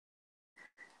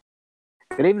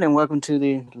Good evening, welcome to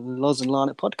the Loz and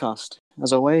Larnet podcast.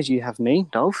 As always, you have me,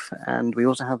 Dolph, and we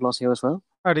also have Loz here as well.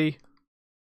 Howdy.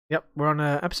 Yep, we're on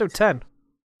episode 10.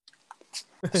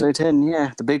 So 10,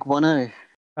 yeah, the big 1-0.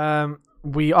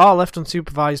 We are left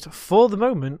unsupervised for the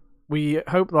moment. We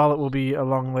hope Larlet will be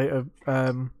along later.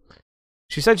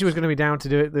 She said she was going to be down to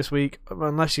do it this week,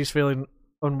 unless she's feeling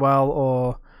unwell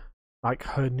or like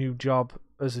her new job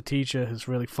as a teacher has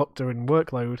really fucked her in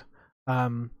workload.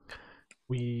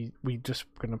 We just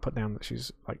going to put down that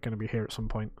she's like going to be here at some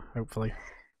point, hopefully.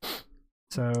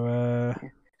 So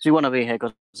you want to be here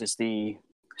because it's the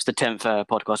 10th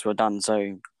podcast we've done,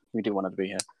 so we do want to be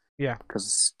here. Yeah.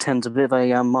 Because 10's a bit of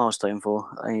a milestone for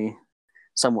a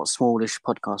somewhat smallish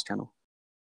podcast channel.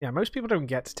 Yeah, most people don't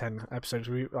get to 10 episodes.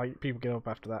 People give up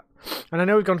after that. And I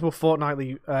know we've gone to a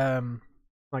fortnightly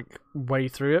way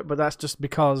through it, but that's just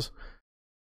because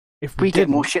if we get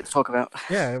more shit to talk about.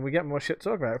 Yeah, we get more shit to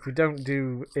talk about. If we don't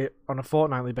do it on a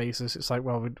fortnightly basis, it's like,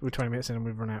 well, we're 20 minutes in and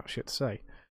we've run out of shit to say.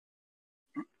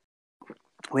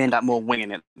 We end up more winging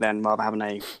it than rather having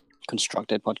a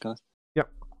constructed podcast.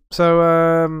 Yep.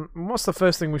 So, what's the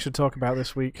first thing we should talk about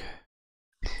this week?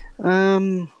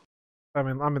 I'm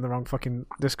in the wrong fucking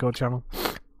Discord channel.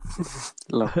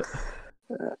 Look.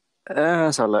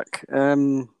 Let's have a look.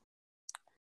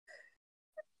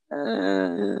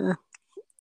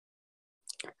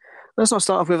 Let's not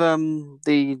start off with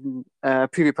the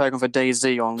preview program for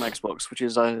DayZ on Xbox, which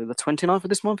is the 29th of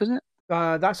this month, isn't it?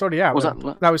 That's already out.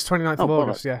 That was 29th of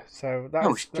August, yeah. So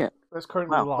that's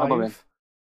currently live.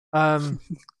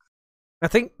 I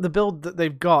think the build that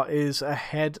they've got is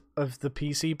ahead of the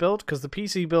PC build, because the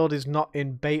PC build is not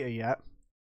in beta yet.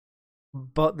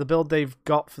 But the build they've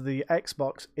got for the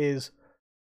Xbox is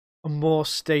a more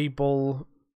stable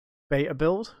beta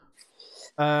build.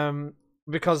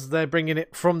 Because they're bringing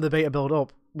it from the beta build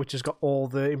up, which has got all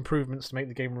the improvements to make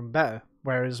the game run better.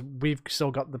 Whereas we've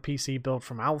still got the PC build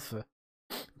from Alpha,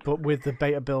 but with the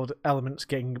beta build elements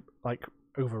getting like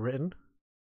overwritten.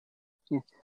 Yeah.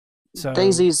 So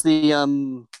DayZ's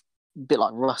the bit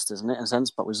like Rust, isn't it, in a sense,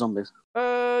 but with zombies?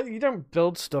 You don't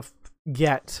build stuff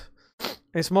yet.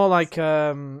 It's more like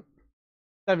 7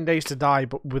 Days to Die,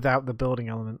 but without the building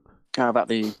element. Yeah,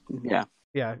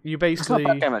 you basically. It's not a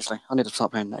bad game, actually. I need to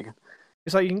start playing that again.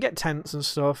 It's like you can get tents and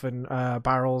stuff and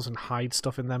barrels and hide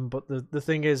stuff in them, but the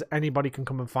thing is, anybody can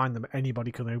come and find them.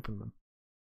 Anybody can open them.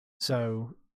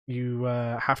 So you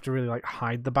have to really like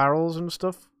hide the barrels and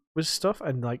stuff with stuff,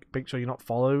 and like make sure you're not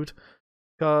followed.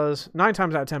 Because 9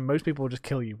 times out of 10, most people will just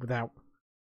kill you without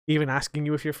even asking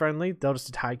you if you're friendly. They'll just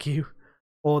attack you,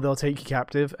 or they'll take you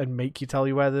captive and make you tell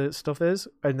you where the stuff is,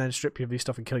 and then strip you of your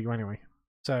stuff and kill you anyway.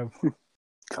 So,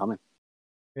 common.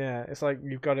 Yeah, it's like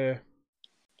you've got to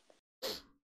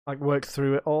like work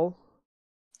through it all.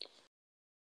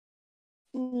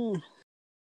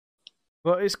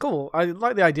 But it's cool. I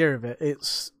like the idea of it.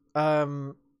 It's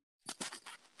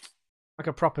like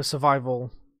a proper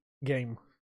survival game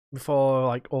before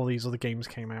like all these other games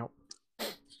came out.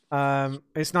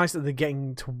 It's nice that they're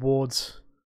getting towards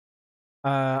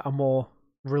a more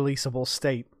releasable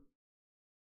state.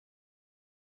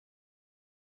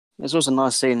 It's also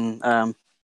nice seeing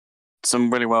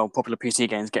some really well popular PC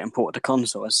games getting ported to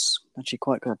console. It's actually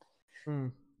quite good.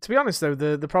 To be honest, though,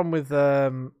 the problem with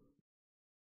the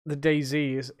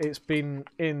DayZ is it's been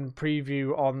in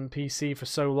preview on PC for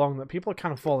so long that people are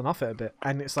kind of falling off it a bit,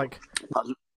 and it's like not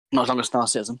as long as Star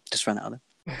Citizen just ran out of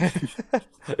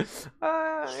it.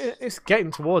 It's getting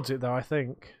towards it though, I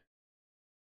think.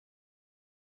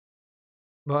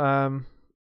 But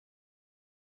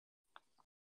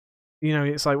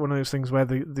it's like one of those things where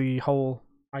the whole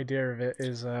idea of it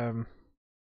is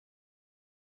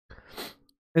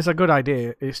it's a good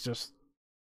idea. It's just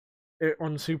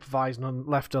unsupervised and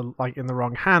left like in the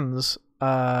wrong hands,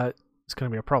 it's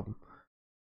going to be a problem.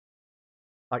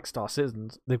 Like Star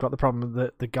Citizens, they've got the problem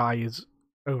that the guy is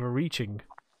overreaching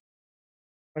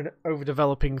and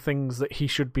overdeveloping things that he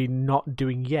should be not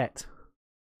doing yet.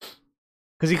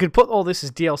 Because he could put all this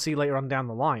as DLC later on down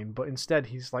the line, but instead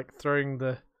he's like throwing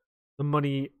the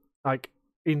money like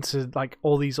into like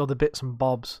all these other bits and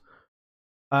bobs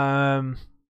that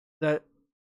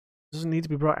doesn't need to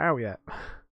be brought out yet.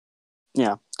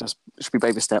 Yeah, just should be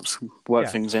baby steps. Work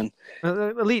things in.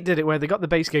 Elite did it where they got the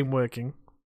base game working,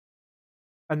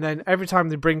 and then every time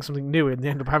they bring something new in, they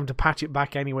end up having to patch it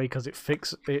back anyway because it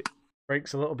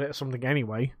breaks a little bit of something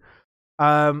anyway.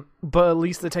 But at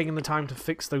least they're taking the time to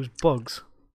fix those bugs.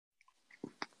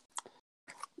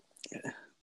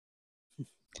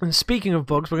 And speaking of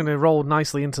bugs, we're going to roll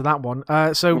nicely into that one.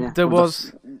 There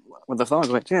was With the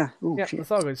Thargoid, yeah. Ooh, Yeah, shit. the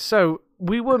Thargoids. So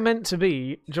we were meant to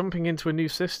be jumping into a new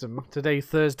system today,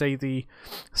 Thursday, the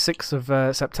 6th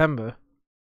of September,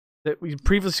 that we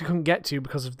previously couldn't get to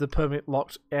because of the permit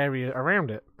locked area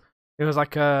around it. It was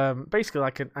like basically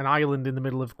like an island in the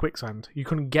middle of quicksand. You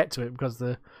couldn't get to it because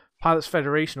the Pirates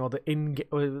Federation or the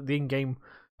in-game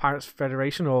Pirates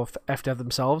Federation or FDev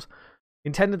themselves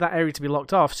intended that area to be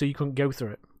locked off, so you couldn't go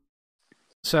through it.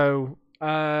 So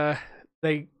a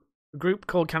group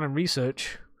called Canon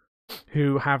Research,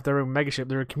 who have their own megaship,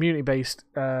 they're a community-based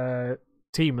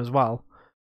team as well.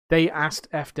 They asked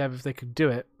FDev if they could do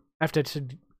it. FDev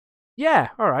said, yeah,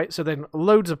 alright. So then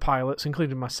loads of pilots,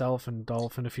 including myself and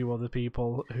Dolph and a few other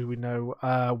people who we know,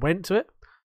 went to it.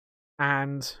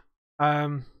 And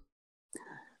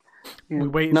we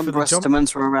waited for the jump.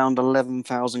 Estimates were around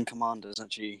 11,000 commanders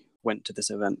actually went to this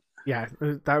event. Yeah,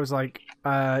 that was like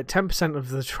 10% of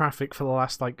the traffic for the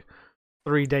last like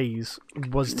 3 days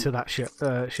was to that ship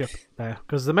there,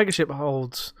 because the megaship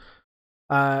holds,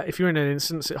 if you're in an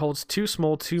instance, it holds 2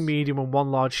 small, 2 medium, and 1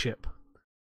 large ship.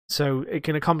 So it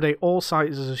can accommodate all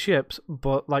sizes of ships,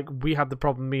 but like we had the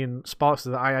problem, me and Sparks,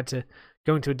 that I had to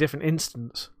go into a different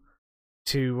instance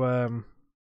to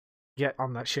get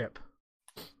on that ship.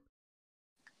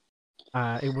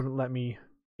 It wouldn't let me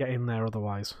get in there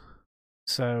otherwise.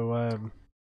 So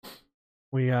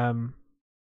we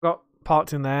got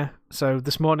parked in there. So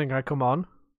this morning I come on,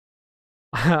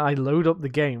 I load up the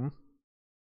game,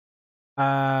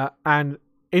 and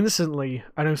instantly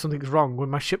I know something's wrong when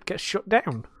my ship gets shut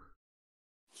down.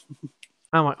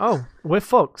 I'm like, oh, we're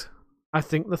fucked. I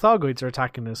think the Thargoids are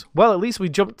attacking us. Well, at least we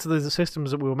jumped to the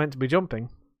systems that we were meant to be jumping.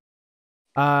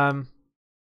 Then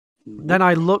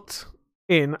I looked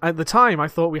in. At the time, I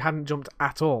thought we hadn't jumped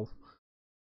at all.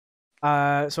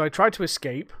 So I tried to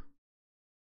escape.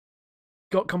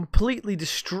 Got completely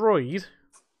destroyed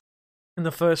in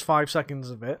the first 5 seconds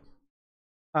of it.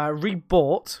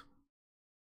 Rebought.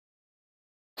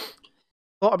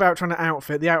 Thought about trying to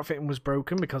outfit. The outfitting was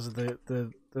broken because of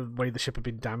the way the ship had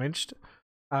been damaged.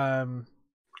 I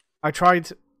tried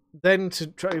then to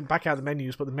try back out the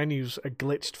menus, but the menus are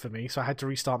glitched for me, so I had to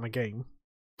restart my game.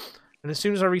 And as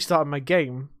soon as I restarted my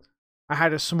game, I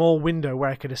had a small window where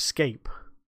I could escape,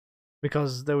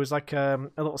 because there was like a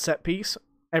little set piece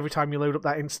every time you load up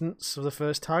that instance for the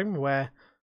first time where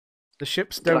the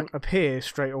ships don't appear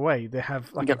straight away. They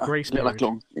have like a grace period.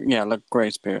 Like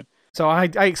grace period. So I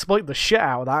exploited the shit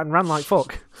out of that and ran like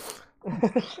fuck.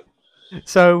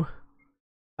 So,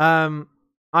 I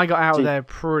got out of there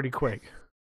pretty quick.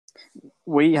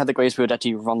 We had the grace period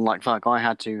actually run like fuck. I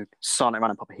had to start it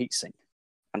around and pop a heatsink,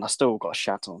 and I still got a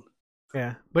shat on.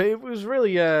 Yeah, but it was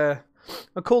really a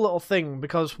cool little thing,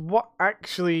 because what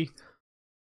actually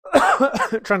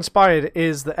transpired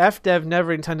is that FDev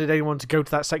never intended anyone to go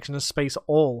to that section of space at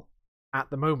all at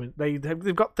the moment.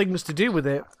 They've got things to do with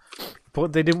it,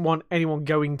 but they didn't want anyone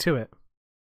going to it.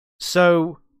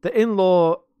 So the in-game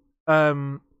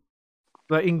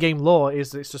law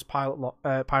is that it's just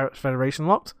Pirates Federation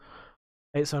locked.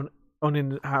 It's an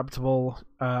uninhabitable,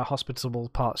 hospitable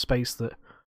part of space that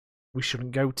we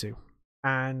shouldn't go to.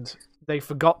 And they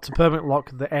forgot to permanent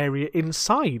lock the area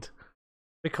inside,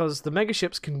 because the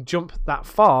megaships can jump that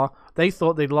far. They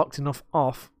thought they'd locked enough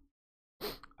off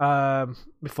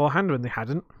beforehand, when they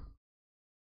hadn't.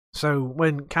 So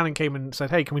when Canon came and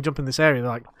said, hey, can we jump in this area? They're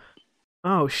like,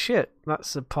 oh shit,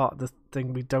 that's a part of the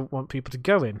thing we don't want people to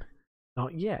go in.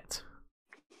 Not yet.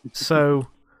 So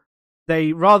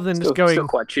they, rather than just going... Still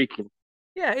quite cheeky.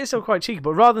 Yeah, it's still quite cheeky,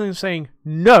 but rather than saying,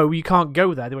 no, you can't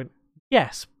go there, they went,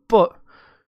 yes, but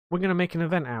we're going to make an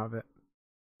event out of it.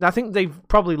 I think they've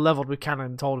probably leveled with Canon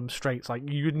and told them straight, it's like,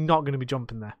 you're not going to be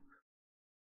jumping there.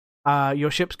 Your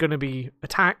ship's going to be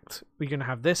attacked. We're going to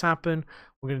have this happen.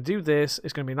 We're going to do this.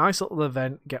 It's going to be a nice little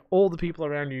event. Get all the people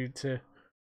around you to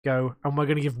go, and we're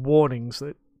going to give warnings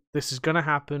that this is going to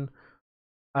happen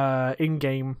in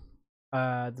game.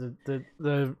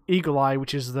 The Eagle Eye,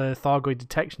 which is the Thargoid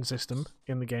detection system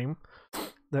in the game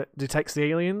that detects the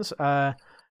aliens,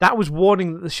 that was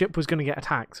warning that the ship was going to get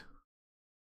attacked.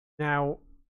 Now,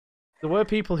 there were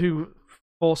people who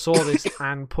foresaw this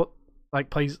and put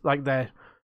their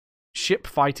ship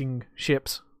fighting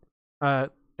ships,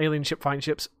 alien ship fighting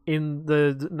ships in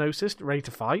the Gnosis, ready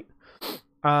to fight.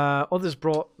 Others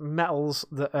brought metals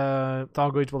that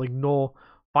Thargoids will ignore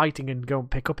fighting and go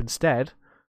and pick up instead.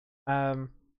 But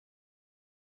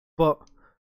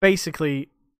basically,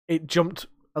 it jumped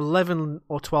 11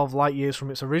 or 12 light years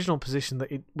from its original position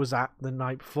that it was at the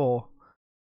night before.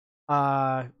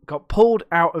 Got pulled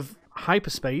out of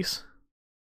hyperspace,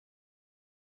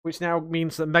 which now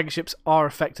means that megaships are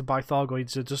affected by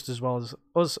Thargoids just as well as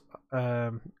us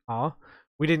are.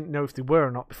 We didn't know if they were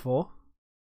or not before,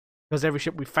 because every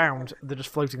ship we found, they're just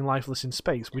floating lifeless in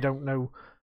space. We don't know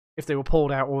if they were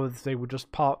pulled out or if they were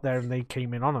just parked there and they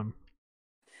came in on them.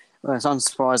 Well, it's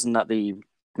unsurprising that the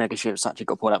mega ships actually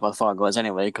got pulled out by the Fire Guards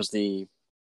anyway, because the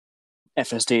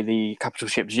FSD, the capital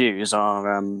ships use,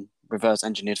 are reverse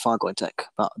engineered Fire Guard tech.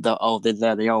 But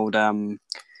they're the old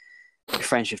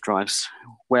frameshift drives,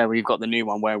 where we've got the new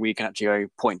one where we can actually go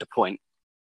point to point.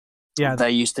 Yeah,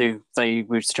 they used to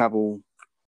travel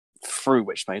through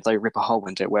which space. They rip a hole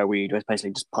into it where we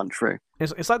basically just punch through.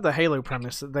 It's like the Halo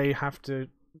premise that they have to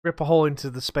rip a hole into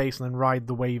the space and then ride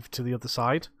the wave to the other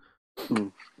side.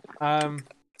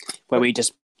 Where we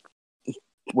just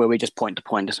point to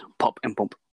point, just pop and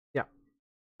pump. Yeah,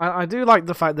 I do like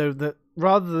the fact though that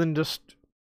rather than just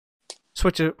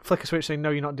flick a switch saying no,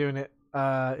 you're not doing it,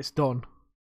 it's done.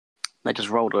 They just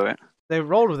rolled with it. They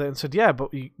rolled with it and said, yeah,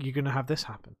 but you're going to have this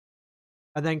happen.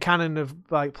 And then Canon have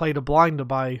played a blinder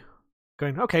by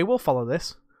going, okay, we'll follow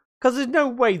this. Because there's no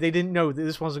way they didn't know that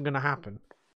this wasn't going to happen.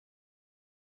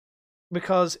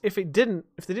 Because if they didn't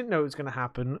know it was going to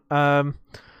happen,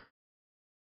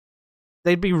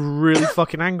 they'd be really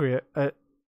fucking angry at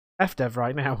FDev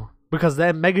right now. Because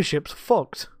their megaship's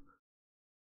fucked.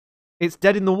 It's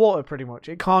dead in the water, pretty much.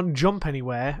 It can't jump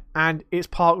anywhere, and it's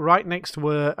parked right next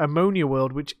to a ammonia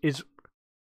world, which is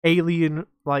alien,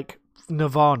 like,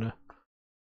 Nirvana.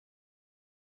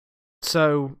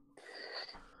 So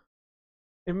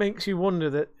it makes you wonder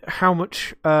that how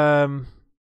much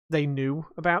they knew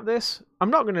about this. I'm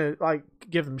not gonna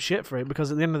give them shit for it,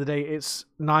 because at the end of the day, it's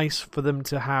nice for them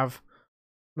to have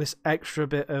this extra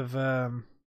bit of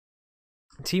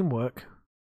teamwork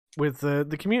with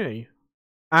the community.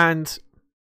 And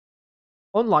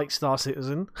unlike Star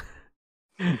Citizen,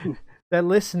 they're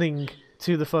listening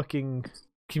to the fucking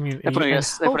community. They're putting a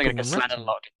slant a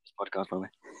lot in this podcast, probably.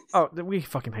 Oh, we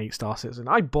fucking hate Star Citizen.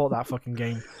 I bought that fucking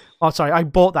game. Oh, sorry, I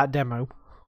bought that demo.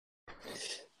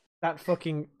 That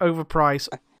fucking overpriced,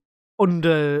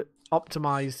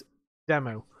 under-optimized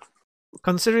demo.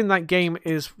 Considering that game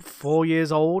is 4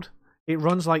 years old, it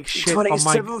runs like shit on my...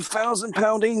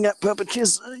 £27,000 in-app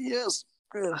purchases, yes.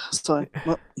 Sorry.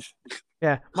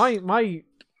 Yeah, my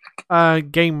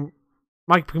game,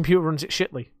 my computer runs it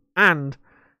shitly. And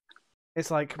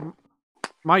it's like...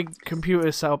 My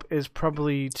computer setup is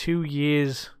probably 2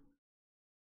 years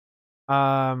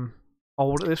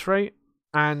old at this rate,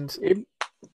 and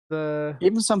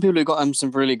even some people who got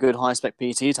some really good high spec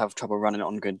PCs have trouble running it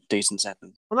on good decent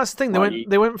settings. Well, that's the thing.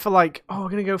 They went for like, oh, we're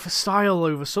gonna go for style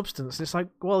over substance. And it's like,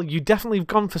 well, you definitely have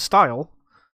gone for style.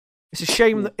 It's a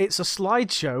shame that it's a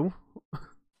slideshow.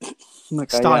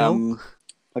 Style,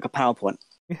 like a PowerPoint.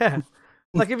 Yeah,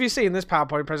 like if you see in this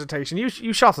PowerPoint presentation, you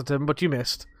shot at him, but you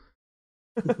missed.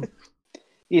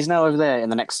 He's now over there in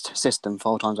the next system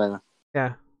 4 times over.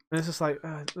 Yeah, and it's just like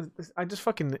I just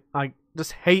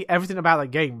just hate everything about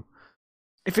that game.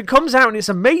 If it comes out and it's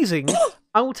amazing,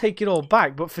 I will take it all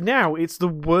back. But for now, it's the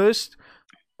worst,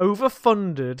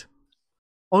 overfunded,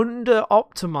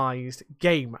 under-optimized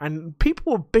game, and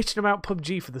people were bitching about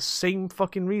PUBG for the same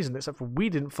fucking reason, except for we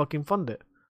didn't fucking fund it.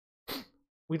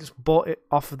 We just bought it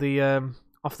off the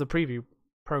preview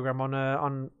program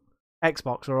on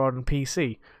Xbox or on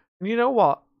PC. And you know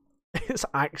what? It's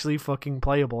actually fucking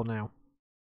playable now.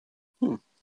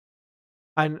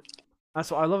 And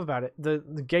that's what I love about it.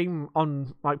 The game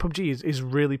on like PUBG is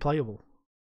really playable.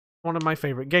 One of my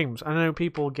favorite games. I know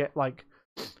people get like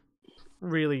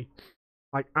really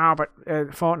like, but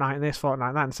Fortnite and this,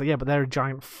 Fortnite that, and so yeah, but they're a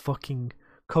giant fucking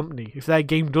company. If their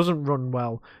game doesn't run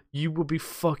well, you will be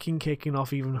fucking kicking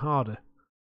off even harder.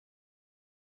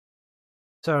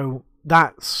 So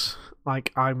that's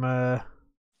like I'm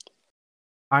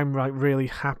like really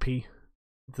happy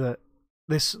that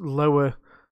this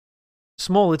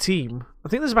smaller team. I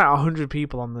think there's about 100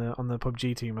 people on the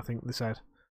PUBG team. I think they said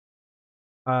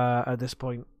at this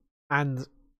point, and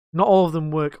not all of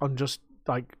them work on just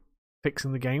like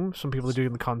fixing the game. Some people are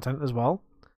doing the content as well.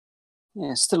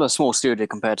 Yeah, it's still a small studio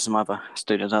compared to some other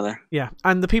studios out there. Yeah,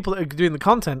 and the people that are doing the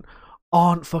content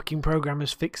aren't fucking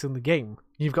programmers fixing the game.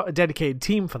 You've got a dedicated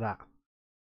team for that.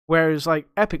 Whereas, like,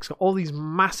 Epic's got all these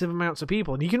massive amounts of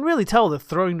people, and you can really tell they're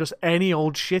throwing just any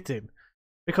old shit in.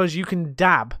 Because you can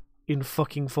dab in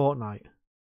fucking Fortnite.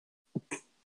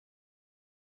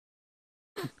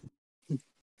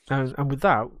 And with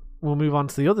that, we'll move on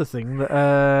to the other thing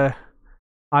that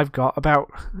I've got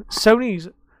about Sony's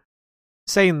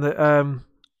saying that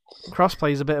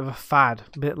crossplay is a bit of a fad,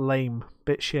 a bit lame, a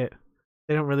bit shit.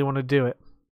 They don't really want to do it.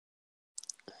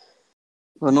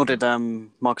 Well, nor did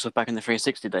Microsoft back in the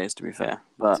 360 days, to be fair.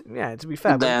 But yeah, to be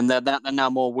fair, they're now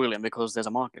more willing because there's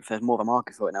more of a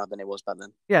market for it now than it was back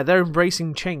then. Yeah, they're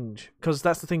embracing change because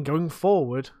that's the thing. Going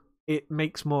forward, it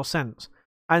makes more sense.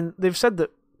 And they've said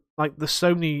that, like, the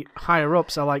Sony higher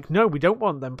ups are like, no, we don't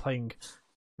want them playing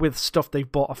with stuff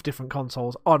they've bought off different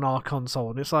consoles on our console.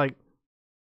 And it's like,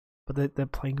 but they're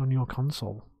playing on your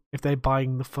console. If they're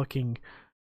buying the fucking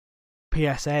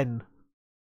PSN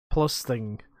Plus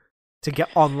thing to get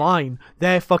online,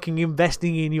 they're fucking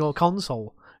investing in your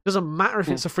console. Doesn't matter if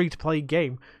it's a free-to-play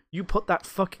game. You put that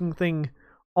fucking thing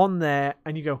on there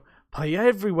and you go, play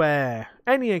everywhere,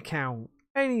 any account,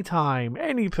 anytime,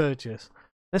 any purchase.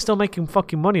 They're still making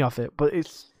fucking money off it, but it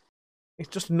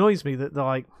just annoys me that they're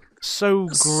like so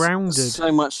grounded.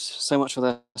 So much for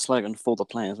their slogan, for the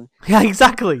players. Eh? Yeah,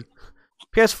 exactly.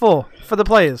 PS4 for the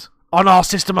players on our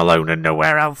system alone and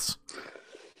nowhere else.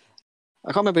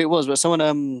 I can't remember who it was, but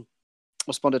someone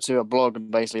responded to a blog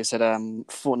and basically said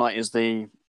Fortnite is the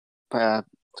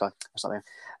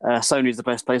Sony's the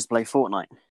best place to play Fortnite.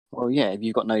 Well, yeah, if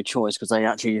you've got no choice because they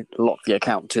actually lock the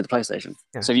account to the PlayStation.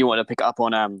 Yeah. So if you want to pick it up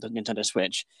on the Nintendo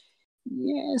Switch,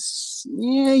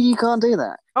 you can't do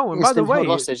that. Oh, and by the way,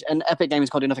 hostage, and Epic Games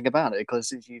can't do nothing about it because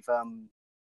since you've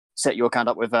set your account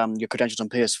up with your credentials on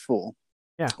PS4,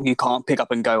 you can't pick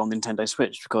up and go on Nintendo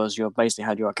Switch because you've basically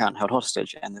had your account held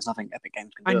hostage, and there's nothing Epic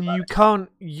Games can do about it. And you can't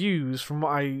use, from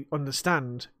what I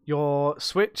understand, your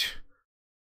Switch,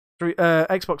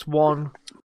 Xbox One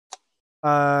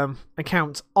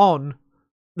accounts on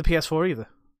the PS4 either.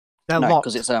 They're locked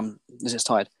because it's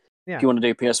tied. Yeah. If you want to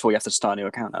do PS4, you have to start a new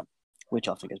account up, which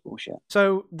I think is bullshit.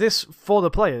 So this for the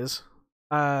players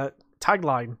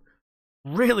tagline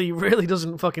really, really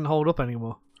doesn't fucking hold up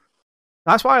anymore.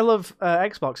 That's why I love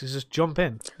Xbox, is just jump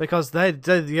in, because they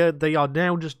are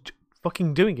now just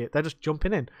fucking doing it. They're just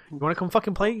jumping in. You want to come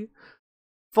fucking play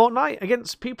Fortnite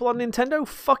against people on Nintendo?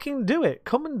 Fucking do it.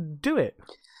 Come and do it.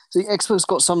 See, Xbox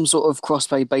got some sort of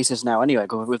cross-play basis now anyway,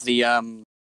 with the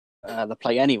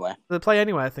Play Anywhere. The Play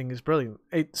Anywhere thing is brilliant.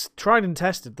 It's tried and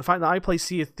tested. The fact that I play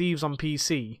Sea of Thieves on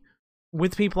PC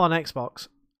with people on Xbox,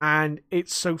 and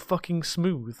it's so fucking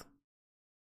smooth.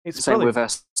 It's same brilliant.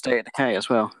 With State of Decay as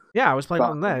well. Yeah, I was playing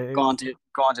on there. Granted,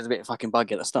 a bit fucking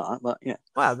buggy at the start, but yeah.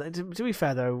 Well, to be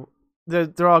fair though,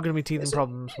 there are going to be teething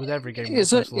problems with every game.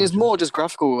 It's more just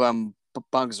graphical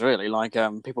bugs, really, like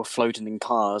people floating in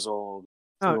cars or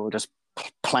just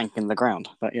planking the ground.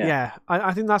 But yeah, yeah,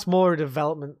 I think that's more a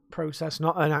development process,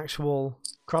 not an actual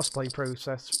crossplay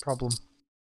process problem.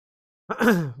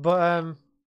 But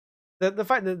the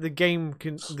fact that the games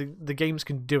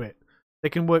can do it, they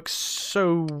can work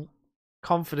so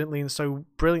confidently and so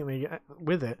brilliantly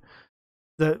with it,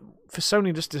 that for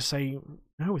Sony just to say,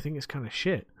 no, we think it's kind of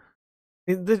shit.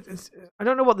 I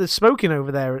don't know what they're smoking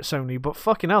over there at Sony, but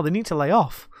fucking hell, they need to lay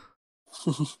off.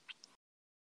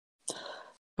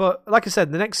 But like I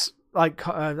said, the next, I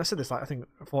said this I think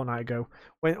a fortnight ago,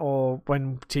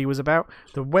 when T was about,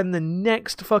 that when the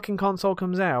next fucking console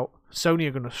comes out, Sony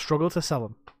are going to struggle to sell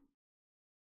them.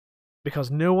 Because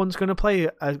no one's going to play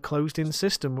a closed-in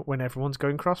system when everyone's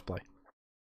going crossplay.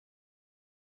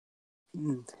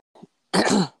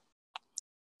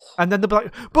 And then they'll be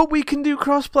like, but we can do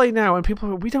crossplay now, and people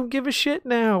are like, we don't give a shit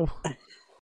now.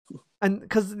 And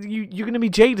because you're going to be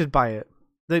jaded by it.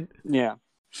 Yeah.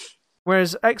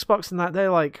 Whereas Xbox and that, they're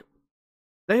like,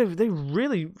 they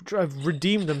really have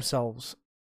redeemed themselves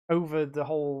over the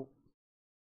whole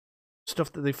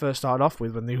stuff that they first started off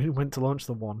with when they went to launch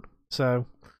the One. So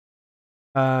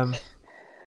that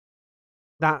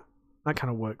kind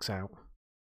of works out.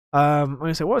 I'm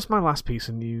going to say, what's my last piece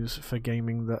of news for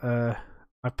gaming that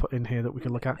I put in here that we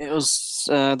could look at? It was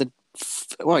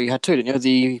you had two, didn't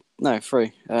you?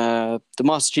 Three. The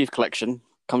Master Chief Collection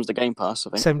comes to Game Pass, I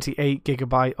think. 78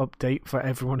 gigabyte update for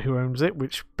everyone who owns it,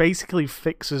 which basically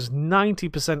fixes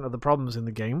 90% of the problems in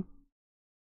the game,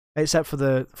 except for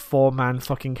the 4-man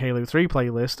fucking Halo 3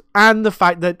 playlist, and the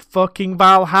fact that fucking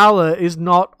Valhalla is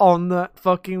not on that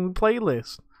fucking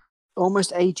playlist.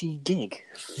 Almost 80 gig.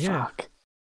 Yeah. Fuck.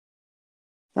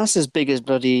 That's as big as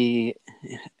bloody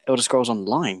Elder Scrolls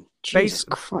Online. Jesus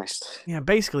Christ. Yeah,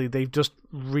 basically they've just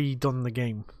redone the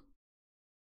game.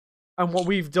 And what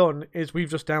we've done is we've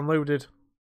just downloaded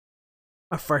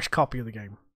a fresh copy of the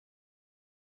game.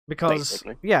 Because,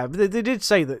 basically. Yeah, they did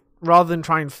say that rather than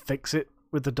try and fix it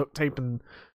with the duct tape and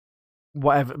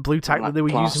whatever, blue tack that they were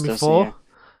using before,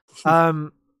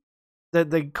 that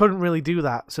they couldn't really do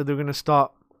that, so they're going to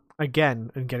start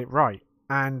again and get it right.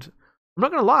 And I'm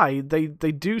not going to lie,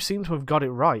 they do seem to have got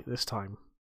it right this time.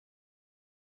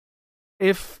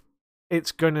 If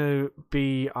it's going to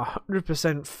be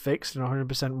 100% fixed and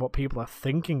 100% what people are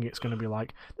thinking it's going to be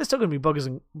like. There's still going to be bugs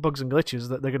and glitches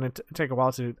that they're going to take a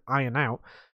while to iron out.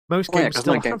 Most games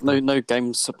still have them. No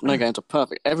games are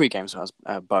perfect. Every game has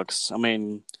bugs. I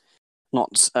mean,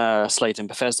 not Slate and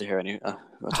Bethesda here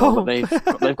at all,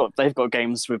 but they've got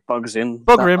games with bugs in.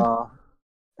 Bugrim.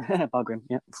 Bugrim,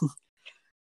 yeah.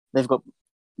 They've got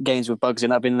games with bugs in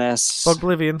that have been there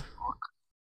Buglivion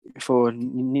for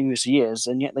numerous years,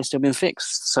 and yet they've still been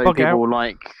fixed. So Bug people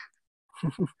out.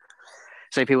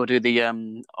 people do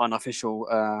the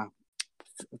unofficial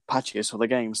patches for the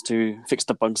games to fix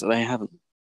the bugs that they haven't.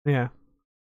 Yeah.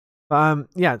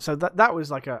 So that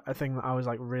was like a thing that I was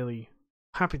like really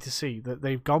happy to see, that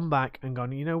they've gone back and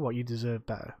gone, you know what, you deserve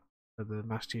better for the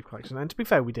Master Chief Collection. And to be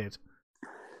fair, we did.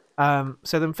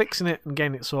 So them fixing it and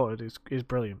getting it sorted is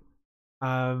brilliant.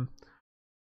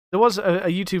 There was a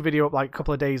YouTube video up like a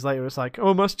couple of days later. It's like,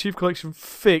 oh, Master Chief Collection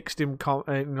fixed in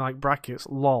like brackets,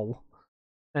 lol.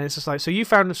 And it's just like, so you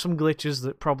found some glitches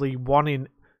that probably 1 in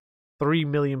 3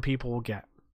 million people will get.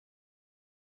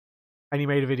 And you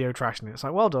made a video trashing it. It's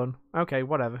like, well done. Okay,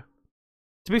 whatever.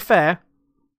 To be fair,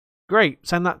 great.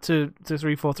 Send that to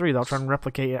 343. They'll try and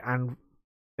replicate it and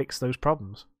fix those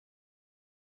problems.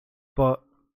 But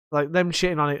like them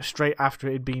shitting on it straight after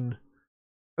it had been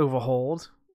overhauled,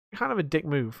 kind of a dick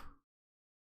move.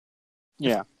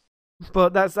 Yeah.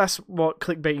 But that's what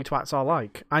clickbaity twats are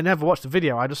like. I never watched the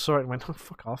video. I just saw it and went, oh,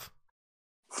 fuck off.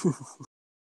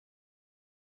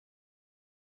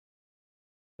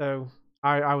 So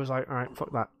I was like, all right,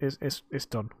 fuck that. It's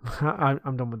done.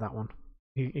 I'm done with that one.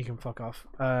 He can fuck off.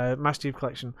 Master Chief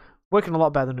Collection working a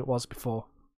lot better than it was before.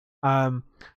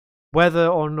 Whether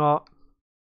or not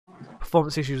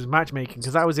performance issues with matchmaking,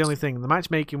 because that was the only thing. The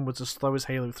matchmaking was as slow as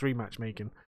Halo 3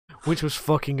 matchmaking, which was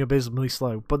fucking abysmally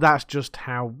slow. But that's just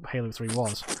how Halo 3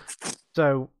 was.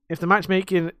 So if the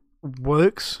matchmaking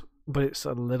works, but it's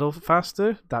a little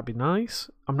faster, that'd be nice.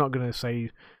 I'm not going to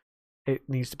say it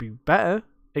needs to be better.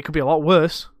 It could be a lot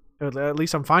worse. At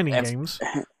least I'm finding games.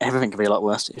 Everything could be a lot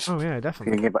worse. Oh yeah,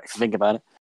 definitely. If you think about it.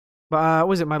 But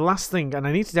was it my last thing? And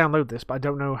I need to download this, but I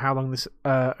don't know how long this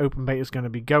open beta is going to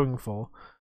be going for.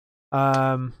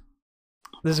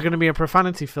 There's going to be a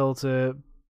profanity filter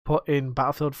put in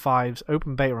Battlefield 5's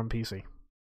open beta on PC.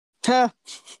 What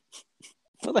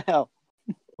the hell?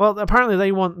 Well, apparently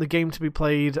they want the game to be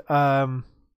played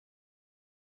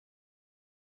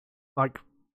like,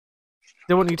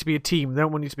 they want you to be a team. They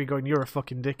don't want you to be going, you're a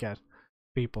fucking dickhead,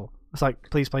 people. It's like,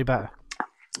 please play better.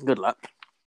 Good luck.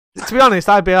 To be honest,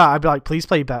 I'd be like, please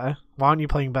play better. Why aren't you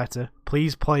playing better?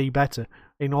 Please play better.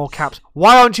 In all caps.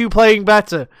 Why aren't you playing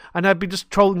better? And I'd be just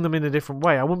trolling them in a different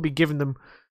way. I wouldn't be giving them,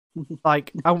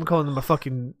 like, I wouldn't be calling them a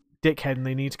fucking dickhead and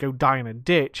they need to go die in a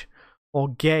ditch or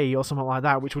gay or something like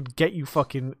that, which would get you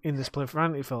fucking in this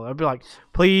profanity filter. I'd be like,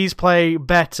 please play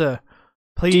better.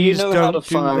 Please don't do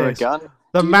this.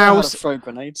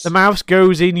 The mouse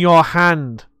goes in your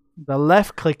hand. The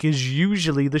left click is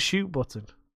usually the shoot button.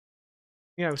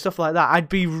 You know, stuff like that. I'd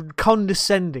be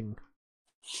condescending.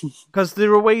 Because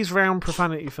there are ways around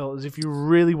profanity filters if you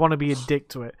really want to be a dick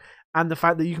to it. And the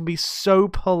fact that you can be so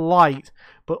polite,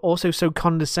 but also so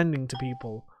condescending to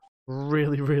people,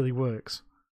 really, really works.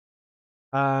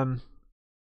 But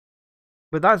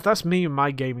that's me and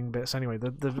my gaming bits anyway.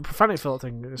 The profanity filter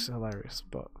thing is hilarious,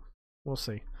 but we'll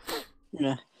see.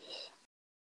 Yeah.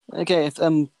 Okay, if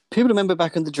people remember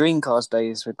back in the Dreamcast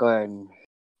days, we're going,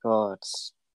 God,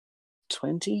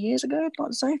 20 years ago, I'd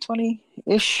like to say,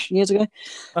 20-ish years ago.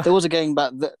 There was a game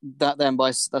back that then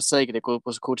by Sega that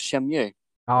was called Shenmue.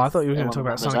 Oh, I thought you were going to talk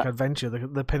about Sonic Adventure,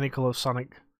 the pinnacle of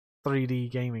Sonic 3D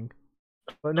gaming.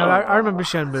 But no, I remember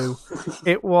Shenmue.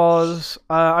 It was,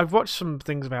 I've watched some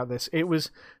things about this. It was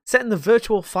set in the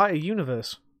Virtual Fighter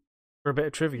universe, for a bit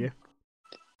of trivia.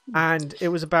 And it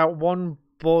was about one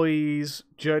boy's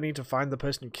journey to find the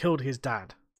person who killed his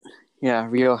dad. Yeah,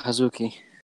 Ryo Hazuki.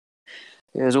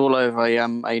 It was all over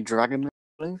a dragon mirror,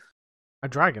 I believe. A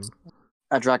dragon?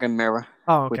 A dragon mirror.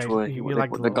 Oh, okay. Which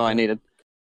the guy needed.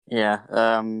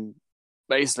 Yeah.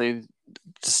 Basically,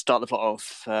 to start the plot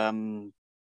off,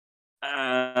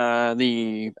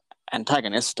 the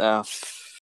antagonist,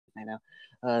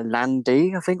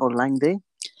 Lang-Di, I think, or Lang-Di,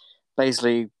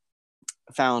 basically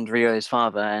found Ryo's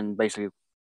father and basically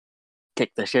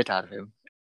kicked the shit out of him.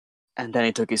 And then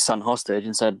he took his son hostage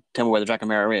and said, tell me where the dragon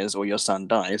mirror is or your son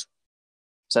dies.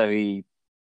 So he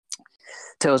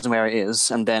tells him where it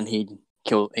is, and then he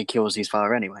kills his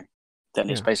father anyway. Then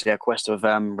it's basically a quest of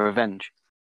revenge.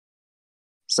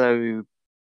 So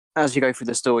as you go through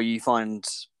the story, you find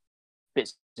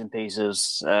bits and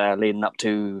pieces leading up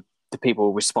to the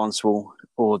people responsible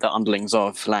or the underlings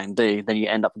of Lang D, then you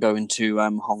end up going to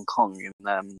Hong Kong in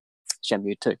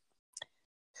Shenmue 2.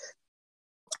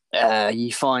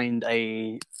 You find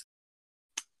a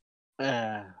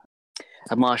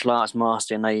martial arts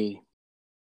master in a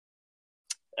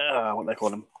what do they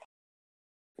call him?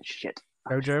 Shit.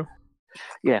 Dojo.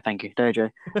 Yeah, thank you, Dojo.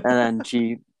 And then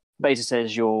she basically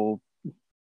says your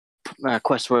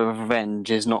quest for revenge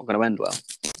is not going to end well.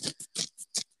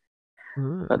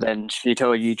 But then she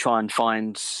told you try and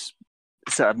find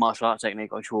a certain martial art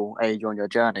technique which will aid you on your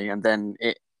journey, and then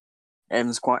it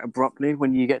ends quite abruptly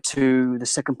when you get to the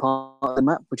second part of the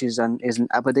map, which is in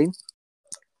Aberdeen.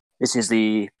 This is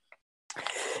the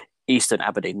Eastern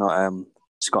Aberdeen, not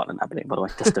Scotland Aberdeen, by the way.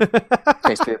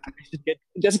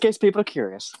 Just in case people are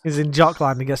curious. He's in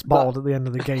Jockland and gets bottled at the end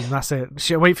of the game. That's it.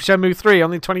 Wait for Shenmue 3.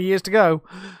 Only 20 years to go.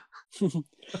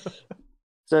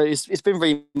 So it's been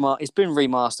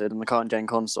remastered on the current gen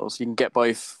consoles. You can get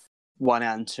both 1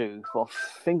 and 2 for I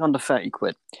think under 30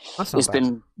 quid. That's not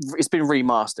bad. It's been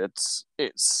remastered.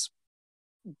 It's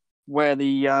where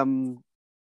the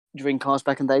Dreamcast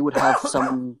back in the day would have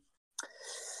some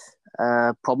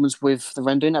problems with the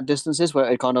rendering at distances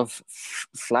where it kind of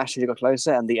flashed as you got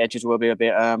closer, and the edges will be a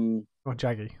bit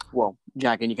jaggy. Well,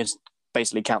 jaggy, and you can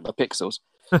basically count the pixels.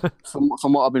 from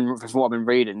what I've been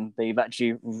reading, they've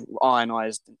actually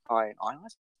ionized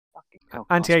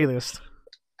anti-aliased.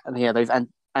 And yeah, they've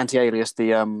anti-aliased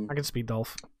the I can speed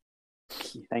Dolph.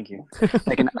 Thank you.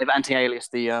 They've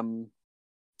anti-aliased the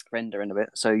render in a bit,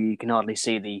 so you can hardly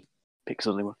see the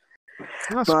pixels anymore.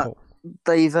 That's cool.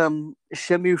 They've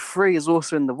Shenmue 3 is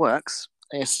also in the works.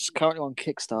 It's currently on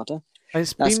Kickstarter.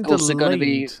 It's been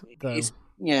delayed, though.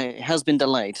 Yeah, it has been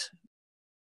delayed,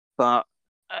 but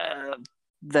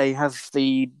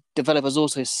the developers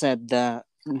also said that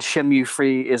Shenmue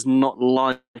 3 is not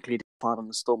likely to be part of an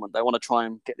installment. They want to try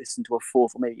and get this into a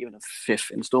 4th or maybe even a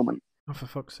 5th installment. Oh, for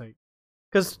fuck's sake.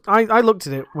 Because I looked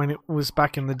at it when it was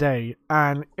back in the day,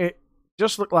 and it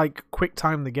just looked like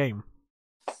QuickTime the game.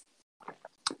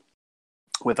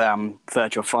 With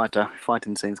virtual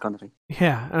fighting scenes kind of thing.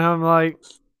 Yeah, and I'm like,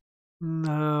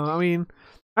 no, I mean,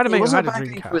 I had to make a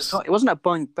Dreamcast. It wasn't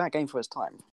a bad game for its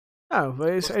time. No, but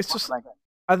it's just...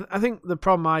 I think the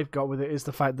problem I've got with it is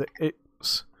the fact that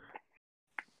it's...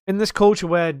 In this culture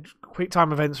where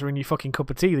QuickTime events are in your fucking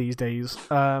cup of tea these days,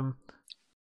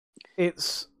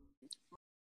 it's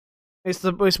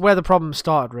where the problem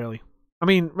started, really. I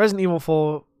mean, Resident Evil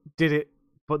 4 did it,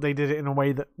 but they did it in a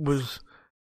way that was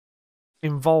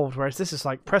involved, whereas this is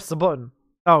like, press the button.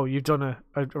 Oh, you've done a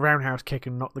roundhouse kick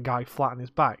and knocked the guy flat on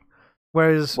his back.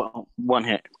 Whereas... Well, one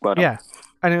hit. Well yeah.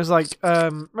 And it was like,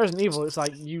 Resident Evil, it's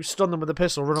like, you stun them with a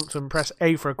pistol, run up to them, press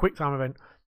A for a QuickTime event,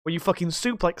 where you fucking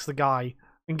suplex the guy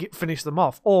and finish them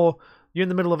off. Or you're in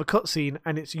the middle of a cutscene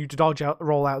and it's you to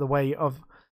roll out of the way of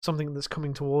something that's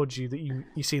coming towards you that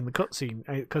you see in the cutscene,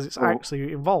 because it's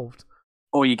actually involved.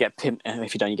 Or you get pimp,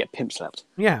 if you don't, you get pimp slapped.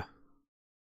 Yeah.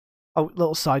 Oh,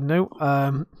 little side note.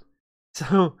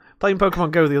 So, playing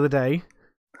Pokemon Go the other day,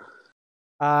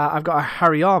 I've got a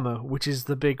Hariyama, which is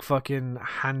the big fucking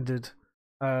handed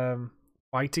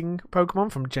fighting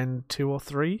Pokemon from Gen 2 or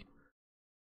 3.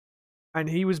 And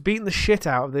he was beating the shit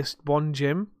out of this one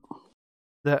gym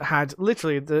that had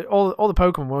literally all the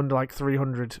Pokemon were under like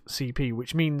 300 CP,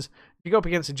 which means if you go up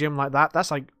against a gym like that,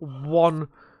 that's like one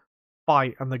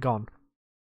fight and they're gone.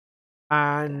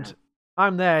 And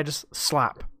I'm there just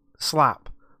slap, slap,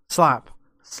 slap,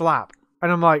 slap.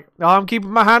 And I'm like, oh, I'm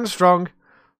keeping my hand strong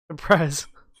and press.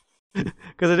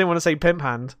 Because I didn't want to say pimp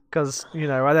hand, because, you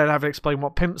know, I don't have to explain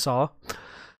what pimps are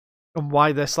and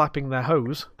why they're slapping their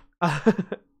hose.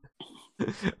 But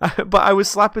I was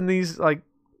slapping these, like,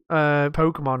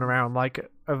 Pokemon around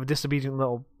like a disobedient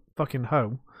little fucking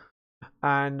hoe.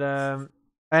 And I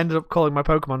ended up calling my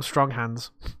Pokemon Strong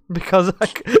Hands. Because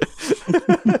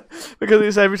because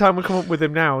it's every time I come up with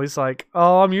him now, he's like,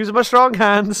 oh, I'm using my strong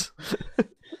hands.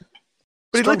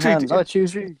 But I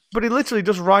choose you. But he literally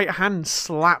just right hand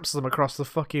slaps them across the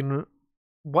fucking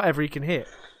whatever he can hit.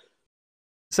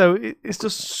 So it's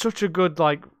just such a good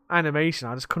like animation.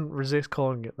 I just couldn't resist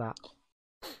calling it that.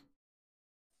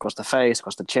 Across the face,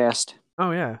 across the chest.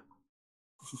 Oh yeah.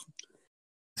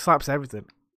 Slaps everything.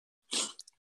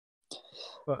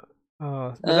 But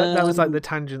that was like the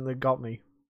tangent that got me.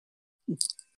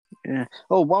 Yeah.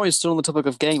 Oh, while we're still on the topic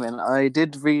of gaming, I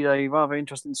did read a rather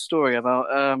interesting story about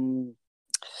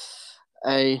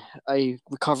a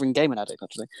recovering gaming addict,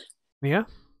 actually. Yeah?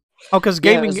 Oh, because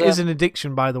gaming is an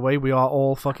addiction, by the way. We are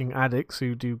all fucking addicts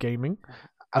who do gaming.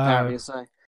 Apparently so.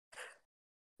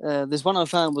 This one I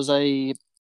found was a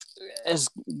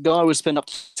guy would spend up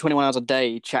to 21 hours a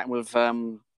day chatting with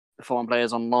foreign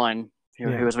players online who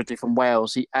Yeah. was originally from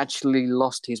Wales, he actually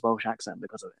lost his Welsh accent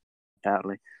because of it.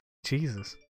 Apparently.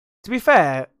 Jesus. To be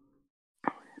fair,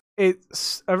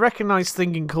 it's a recognised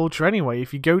thing in culture anyway.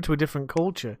 If you go to a different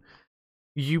culture,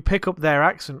 you pick up their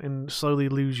accent and slowly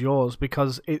lose yours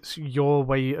because it's your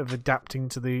way of adapting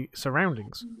to the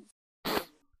surroundings.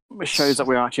 It shows that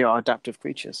we actually are adaptive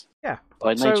creatures. Yeah.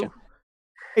 By nature.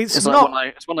 It's not.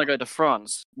 like when I go to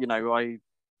France. You know,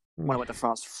 when I went to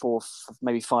France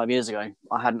maybe 5 years ago,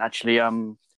 I hadn't actually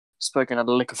spoken a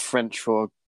lick of French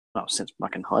since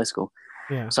back in high school.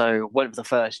 Yeah. So went for the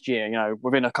first year. You know,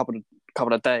 within a couple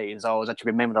of days, I was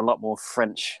actually remembering a lot more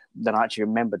French than I actually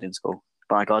remembered in school.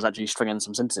 Like I was actually stringing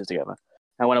some sentences together.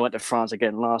 And when I went to France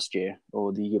again last year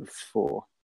or the year before,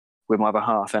 with my other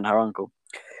half and her uncle,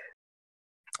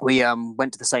 we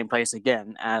went to the same place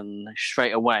again, and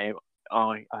straight away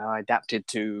I adapted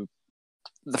to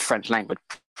the French language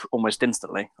almost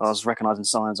instantly. I was recognising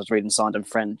signs, I was reading signs in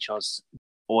French, I was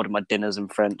ordering my dinners in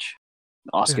French,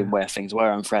 asking where things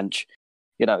were in French.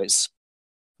 You know, it's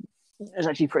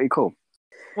actually pretty cool.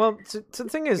 Well, the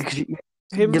thing is,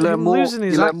 you learn losing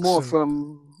his accent.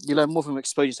 You learn more from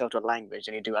exposing yourself to a language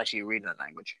than you do actually reading that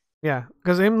language. Yeah,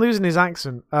 because him losing his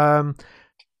accent,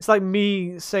 it's like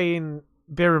me saying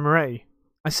Birra Murray.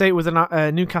 I say it with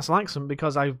a Newcastle accent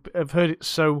because I've heard it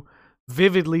so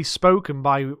vividly spoken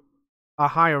by a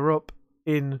higher up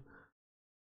in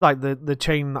like the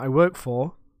chain that I work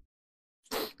for.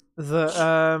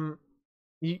 That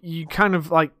you kind of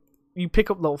like you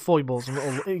pick up little foibles and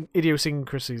little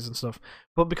idiosyncrasies and stuff.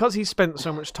 But because he spent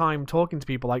so much time talking to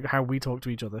people like how we talk to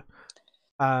each other,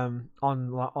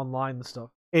 online and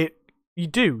stuff, you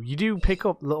do pick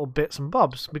up little bits and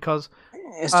bobs because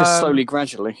it's just slowly,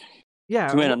 gradually. Yeah,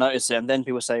 you may not notice it, and then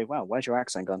people say, "Wow, where's your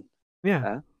accent gone?"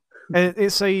 Yeah,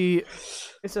 it's a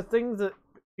thing that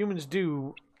humans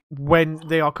do when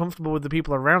they are comfortable with the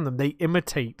people around them. They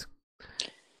imitate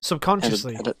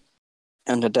subconsciously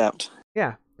and adapt.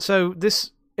 Yeah. So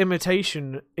this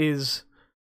imitation is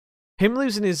him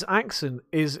losing his accent.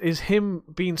 Is him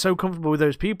being so comfortable with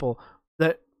those people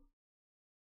that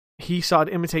he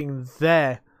started imitating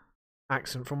their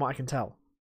accent, from what I can tell.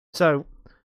 So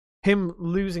him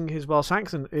losing his Welsh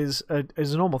accent is a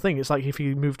normal thing. It's like if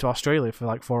he moved to Australia for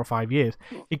like 4 or 5 years,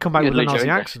 he'd come back with an Aussie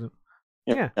accent.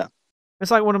 Yeah. It's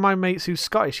like one of my mates who's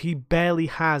Scottish. He barely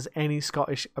has any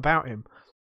Scottish about him.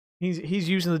 He's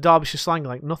using the Derbyshire slang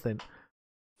like nothing,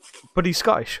 but he's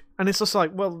Scottish, and it's just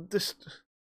like, well, this.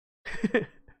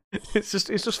 it's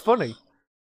just funny.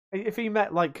 If he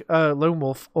met like Lone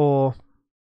Wolf or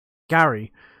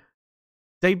Gary,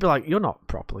 they'd be like, "You're not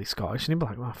properly Scottish," and he'd be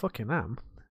like, "Well, I fucking am,"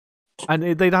 and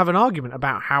they'd have an argument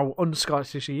about how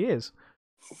un-Scottish he is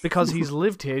because he's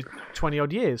lived here 20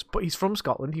 odd years, but he's from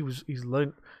Scotland. He's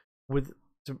learnt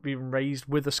to be raised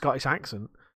with a Scottish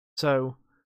accent, so.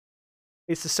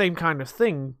 It's the same kind of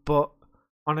thing, but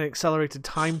on an accelerated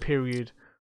time period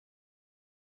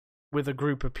with a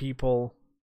group of people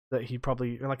that he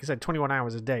probably, like I said, 21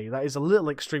 hours a day. That is a little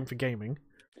extreme for gaming.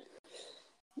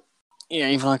 Yeah,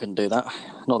 even I can do that.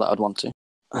 Not that I'd want to.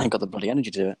 I ain't got the bloody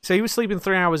energy to do it. So he was sleeping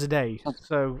 3 hours a day,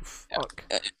 so fuck.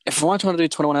 If I tried to do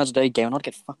 21 hours a day gaming, I'd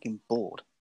get fucking bored.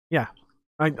 Yeah.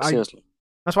 Seriously.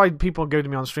 That's why people go to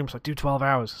me on streams like, do 12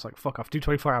 hours. It's like, fuck off. Do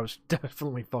 24 hours.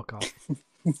 Definitely fuck off.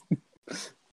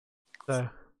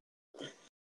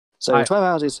 So 12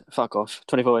 hours is fuck off.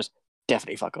 24 hours,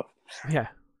 definitely fuck off. Yeah.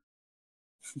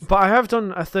 But I have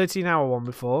done a 13-hour one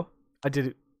before. I did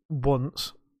it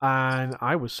once, and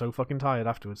I was so fucking tired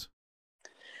afterwards.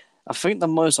 I think the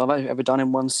most I've ever done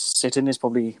in one sitting is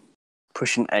probably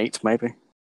pushing 8, maybe.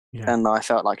 Yeah. And I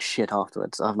felt like shit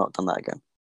afterwards. I've not done that again.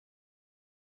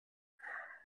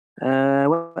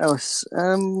 What else?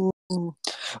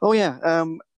 Oh yeah.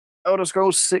 Elder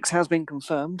Scrolls 6 has been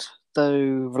confirmed, though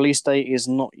release date is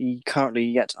not currently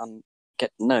yet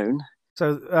known.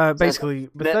 So basically,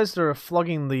 Bethesda are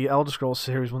flogging the Elder Scrolls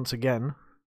series once again.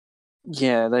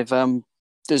 Yeah, they've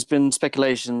there's been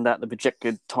speculation that the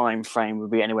projected time frame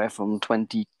would be anywhere from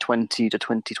 2020 to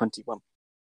 2021.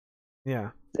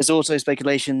 Yeah. There's also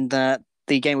speculation that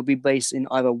the game would be based in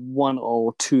either one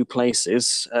or two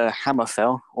places,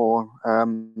 Hammerfell or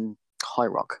High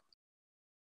Rock.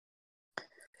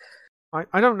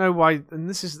 I don't know why, and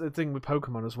this is the thing with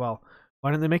Pokemon as well.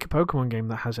 Why don't they make a Pokemon game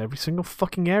that has every single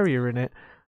fucking area in it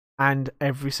and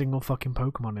every single fucking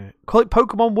Pokemon in it? Call it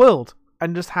Pokemon World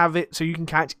and just have it so you can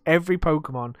catch every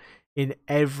Pokemon in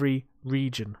every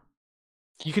region.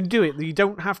 You can do it. You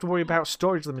don't have to worry about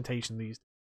storage limitation these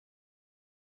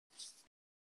days.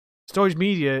 Storage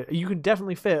media, you can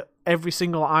definitely fit every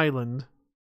single island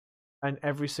and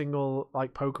every single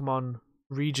like Pokemon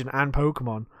region and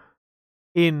Pokemon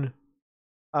in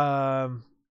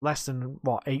less than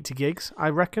 80 gigs, I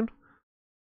reckon.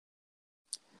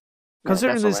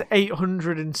 Considering there's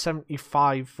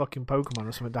 875 fucking Pokemon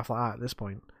or something daft like that at this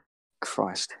point.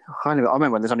 Christ. I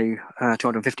remember when there's only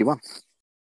 251.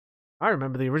 I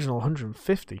remember the original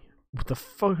 150. The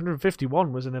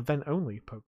 451 was an event only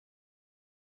Pokemon.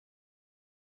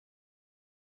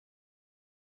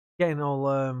 Getting all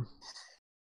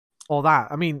that.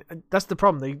 I mean, that's the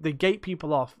problem. They gate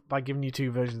people off by giving you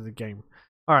 2 versions of the game.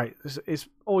 Alright, it's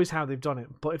always how they've done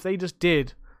it. But if they just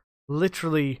did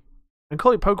literally and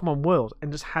call it Pokemon World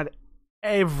and just had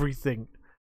everything,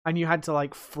 and you had to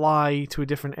like fly to a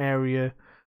different area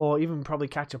or even probably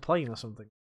catch a plane or something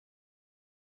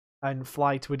and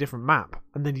fly to a different map,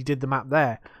 and then you did the map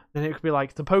there, then it could be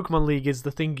like the Pokemon League is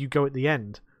the thing you go at the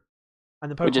end, and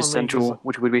the Pokemon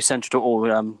which would be central to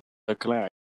all local areas.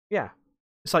 Yeah,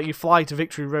 it's like you fly to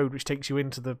Victory Road, which takes you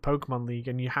into the Pokemon League,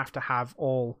 and you have to have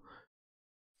all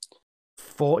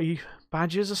 40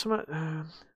 badges or something.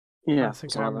 Yeah, I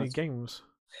think how many games.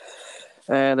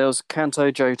 There was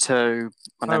Kanto, Johto,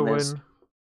 and then Hoenn.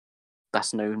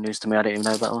 That's news to me. I didn't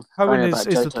even know that one. Hoenn is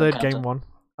the third game one.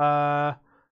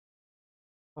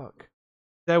 Fuck.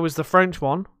 There was the French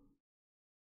one.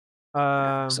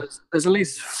 So there's at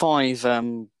least 5.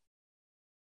 I'd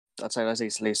say there's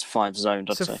at least 5 zones.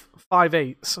 I'd say 5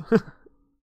 8s.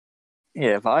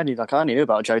 Yeah, but I only knew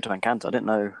about Johto and Kanto. I didn't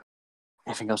know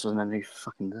anything else was in a new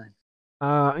fucking zone.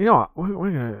 You know what?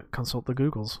 We're gonna consult the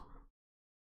Googles.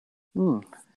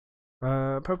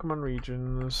 Pokemon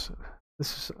regions.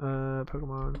 This is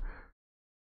Pokemon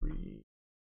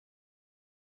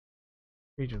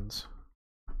regions.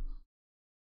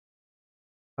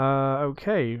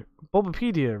 Okay.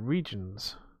 Bulbapedia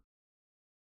regions.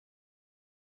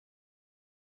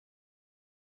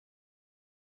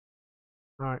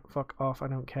 Alright, fuck off. I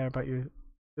don't care about you.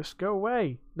 Just go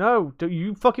away. No, don't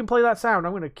you fucking play that sound.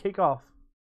 I'm gonna kick off.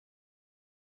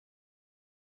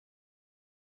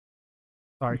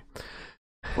 Sorry.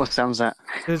 What sound's that?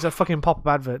 There's a fucking pop-up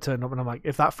advert turned up and I'm like,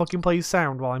 if that fucking plays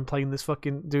sound while I'm playing this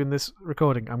doing this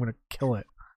recording, I'm gonna kill it.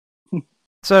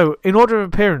 So, in order of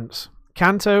appearance,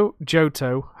 Kanto,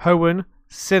 Johto, Hoenn,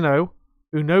 Sinnoh,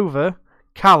 Unova,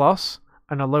 Kalos,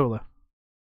 and Alola.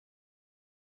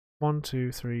 1,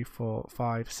 2, 3, 4,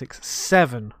 5, 6,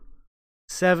 7.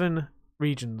 7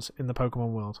 regions in the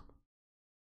Pokemon world.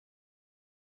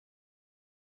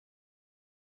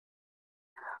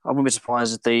 I wouldn't be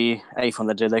surprised if the 8th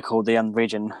one they called the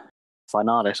region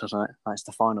Finalis or something. That's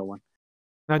the final one.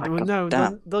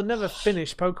 No, they'll never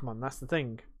finish Pokemon. That's the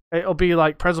thing. It'll be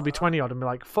like Prez will be 20 odd and be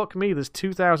like, fuck me, there's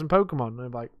 2,000 Pokemon. And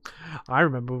I'm like, I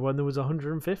remember when there was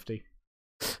 150.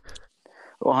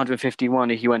 Or 151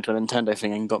 if you went to a Nintendo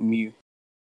thing and got Mew.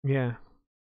 Yeah.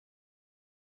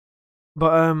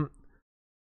 But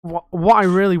what I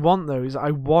really want though is I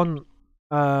want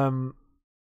them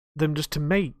just to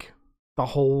make the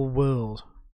whole world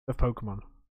of Pokemon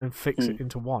and fix it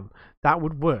into one. That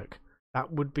would work.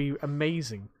 That would be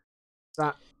amazing.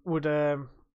 That would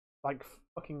like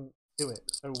fucking do it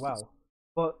so well.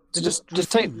 But just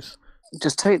take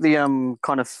the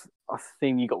kind of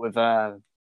thing you got with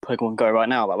Pokemon Go right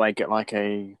now. That way, get like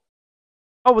a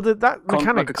that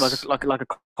mechanics like a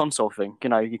console thing. You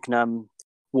know, you can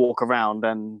walk around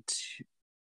and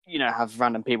have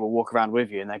random people walk around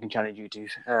with you, and they can challenge you to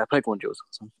Pokemon duels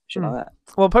or some shit like that.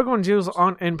 Well, Pokemon duels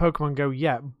aren't in Pokemon Go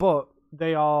yet, but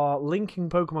they are linking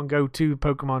Pokemon Go to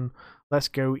Pokemon Let's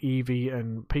Go, Eevee,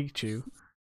 and Pikachu.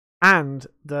 And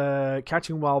the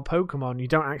Catching Wild Pokemon, you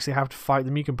don't actually have to fight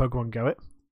them. You can Pokemon Go it,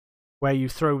 where you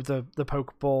throw the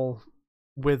Pokeball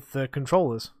with the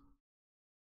controllers,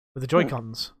 with the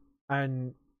Joy-Cons,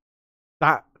 and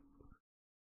that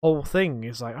whole thing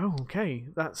is like, oh, okay,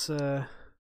 that's a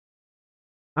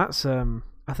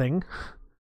thing.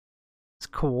 It's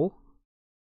cool.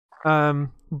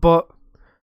 But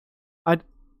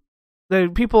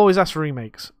people always ask for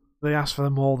remakes. They ask for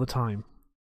them all the time.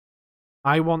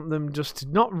 I want them just to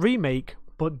not remake,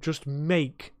 but just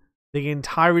make the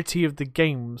entirety of the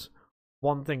games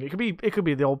one thing. It could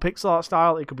be the old pixel art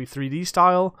style. It could be 3D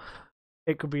style.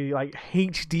 It could be like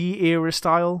HD era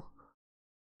style.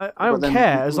 I don't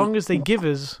care as long as they give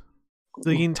us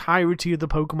the entirety of the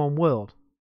Pokemon world.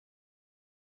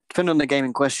 Depending on the game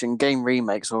in question, game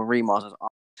remakes or remasters are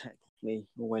technically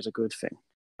always a good thing.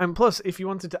 And plus, if you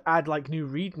wanted to add like new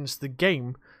regions to the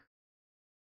game,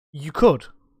 you could.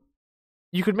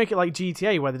 You could make it like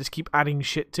GTA where they just keep adding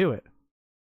shit to it.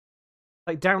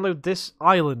 Like download this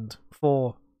island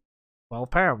for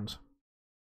 £12.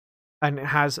 And it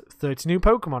has 30 new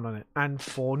Pokemon on it and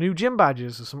 4 new gym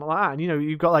badges or something like that. And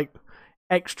you've got like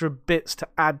extra bits to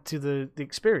add to the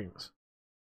experience.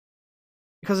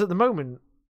 Because at the moment,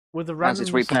 with the As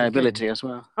its randomness of the game, replayability as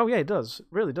well. oh yeah, it does. It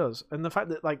really does. And the fact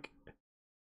that like,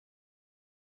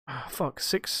 fuck,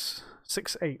 six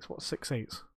eights. What's 6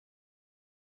 8s?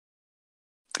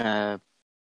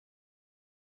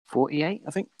 48,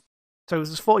 I think. So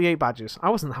there's 48 badges. I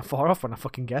wasn't that far off when I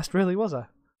fucking guessed, really, was I?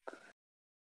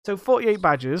 So 48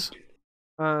 badges.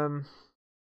 You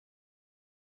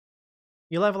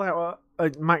level out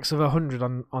a max of 100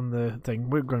 on the thing.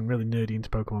 We're going really nerdy into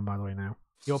Pokemon, by the way, now.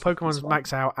 Your Pokemon's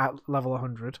max out at level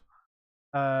 100.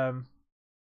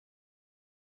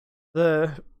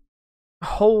 The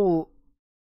whole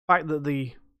fact that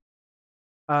the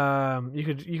you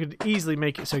could easily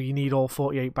make it so you need all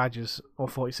 48 badges or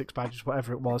 46 badges,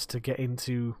 whatever it was, to get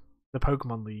into the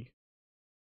Pokemon League.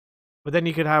 But then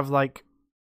you could have like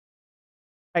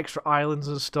extra islands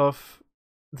and stuff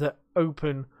that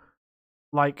open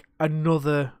like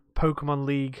another Pokemon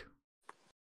League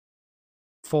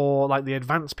for like the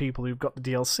advanced people who've got the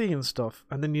DLC and stuff,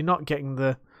 and then you're not getting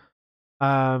the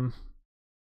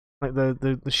like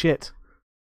the shit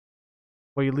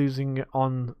where you're losing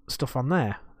on stuff on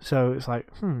there. So it's like,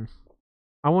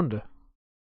 I wonder.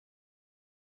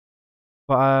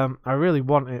 But I really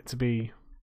want it to be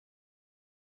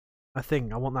a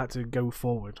thing. I want that to go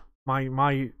forward.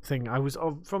 My thing, I was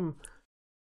from,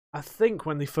 I think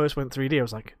when they first went 3D, I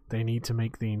was like, they need to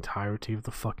make the entirety of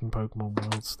the fucking Pokemon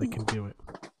worlds. They can do it.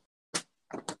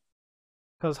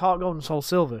 Because Heart Gold and Soul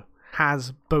Silver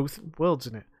has both worlds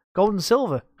in it. Gold and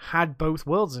Silver had both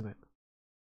worlds in it.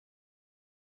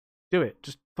 Do it.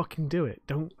 Just fucking do it.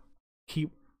 Don't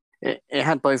keep... It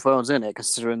had both worlds in it,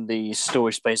 considering the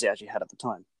storage space it actually had at the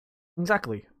time.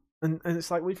 Exactly. And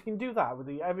it's like, well, if you can do that with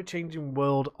the ever-changing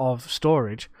world of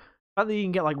storage, the fact that you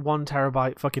can get like 1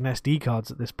 terabyte fucking SD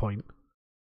cards at this point,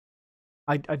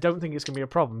 I don't think it's going to be a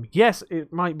problem. Yes,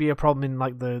 it might be a problem in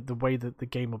like the way that the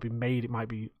game will be made. It might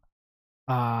be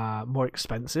more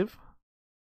expensive,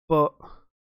 but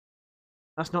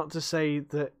that's not to say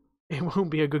that it won't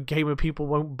be a good game and people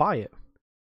won't buy it.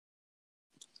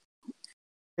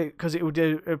 Because it would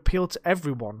appeal to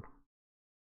everyone.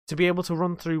 To be able to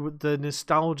run through the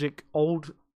nostalgic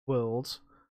old worlds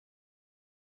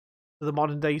to the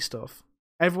modern day stuff.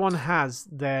 Everyone has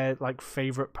their like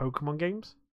favorite Pokemon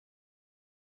games.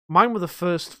 Mine were the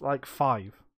first like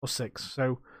 5 or 6.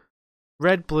 So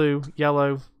red, blue,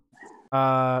 yellow,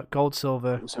 gold,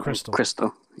 silver, crystal.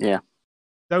 Crystal, yeah.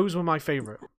 Those were my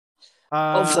favorite.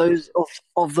 Of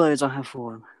those, I have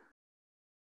 4.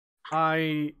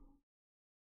 I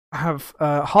have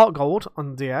Heart Gold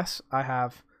on DS. I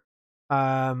have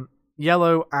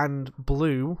yellow and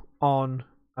blue on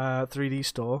 3D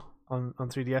store on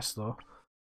 3DS store.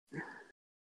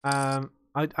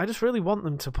 I just really want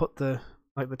them to put the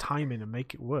time in and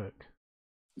make it work.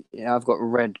 Yeah, I've got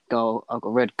red,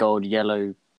 gold,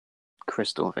 yellow,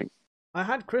 crystal, I think. I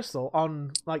had crystal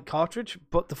on like cartridge,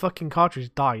 but the fucking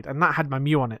cartridge died, and that had my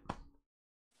Mew on it.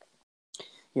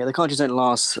 Yeah, the cartridges don't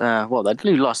last. Well, they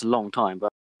do last a long time,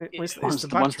 but It's once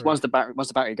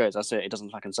the battery goes, that's it. It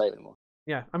doesn't fucking save anymore.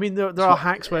 Yeah, I mean there are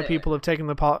hacks where people have taken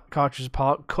the cartridge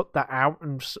apart, cut that out,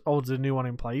 and ordered a new one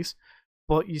in place,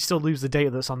 but you still lose the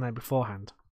data that's on there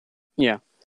beforehand. Yeah.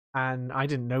 And I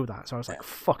didn't know that, so I was like,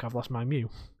 "Fuck! I've lost my Mew."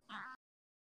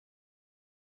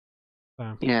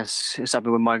 So. Yes, it's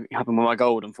happened with my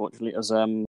gold. Unfortunately, as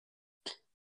I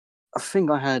think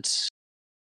I had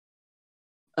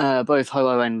both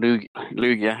Ho-Oh and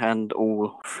Lugia, and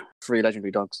all 3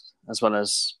 legendary dogs, as well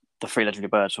as the 3 legendary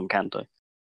birds from Kanto.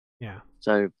 Yeah.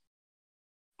 So,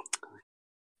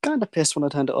 kind of pissed when I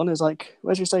turned it on. It's like,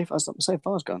 where's your save? The save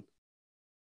bar's gone.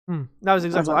 That was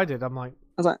exactly what I did. I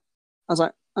was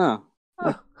like, oh.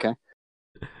 Okay.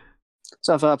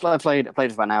 So I played for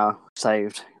about an hour,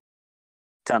 saved,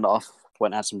 turned it off,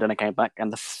 went and had some dinner, came back,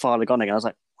 and the file had gone again. I was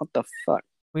like, what the fuck?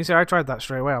 When you say I tried that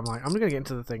straight away, I'm like, I'm gonna get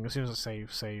into the thing as soon as I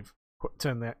save,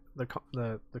 turn the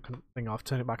thing off,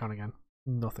 turn it back on again.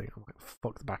 Nothing. I'm like,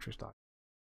 fuck, the battery's died.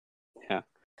 Yeah.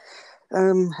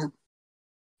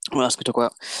 What else can we talk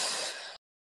about?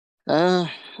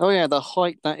 Oh yeah, the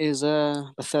height that is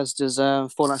Bethesda's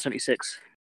Fallout 76.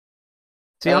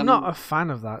 See, I'm not a fan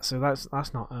of that, so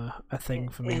that's not a thing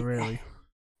for me, really.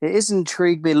 It is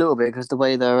intrigued me a little bit because the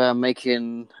way they're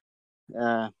making,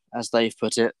 as they've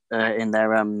put it in their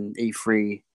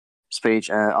E3 speech,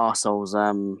 arseholes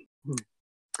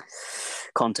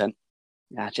content.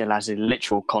 Actually, that's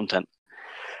literal content.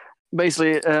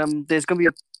 Basically, there's going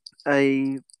to be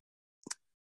a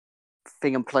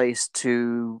thing in place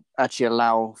to actually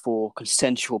allow for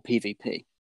consensual PvP.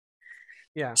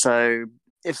 Yeah. So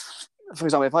if for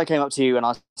example, if I came up to you and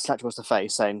I slapped you across the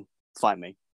face saying, fight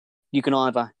me, you can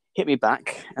either hit me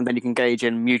back and then you can engage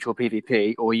in mutual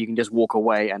PvP, or you can just walk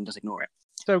away and just ignore it.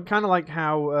 So kind of like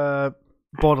how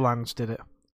Borderlands did it.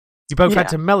 You both had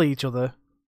to melee each other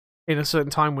in a certain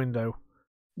time window.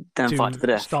 Then to fight to the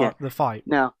death. Start the fight.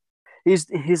 Now, here's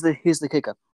the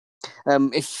kicker.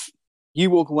 If you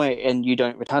walk away and you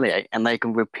don't retaliate, and they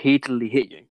can repeatedly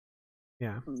hit you,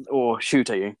 or shoot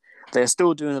at you, they're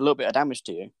still doing a little bit of damage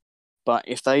to you. But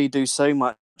if they do so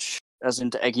much as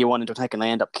in to egg you on into attack and they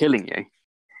end up killing you,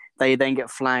 they then get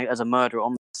flagged as a murderer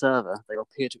on the server. They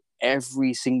appear to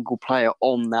every single player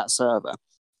on that server,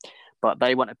 but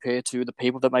they won't appear to the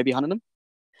people that may be hunting them.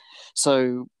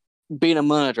 So being a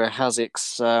murderer has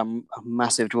its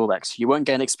massive drawbacks. You won't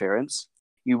gain experience.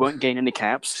 You won't gain any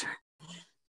caps.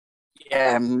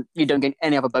 You don't gain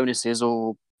any other bonuses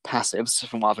or passives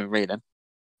from what I've been reading.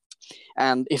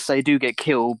 And if they do get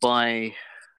killed by,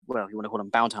 well, you want to call them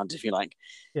bounty hunters if you like.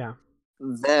 Yeah.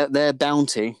 Their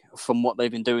bounty from what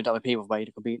they've been doing to other people by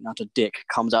beating out a dick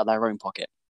comes out of their own pocket.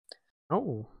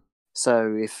 Oh.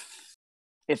 So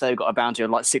if they've got a bounty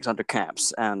of like 600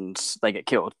 caps and they get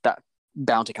killed, that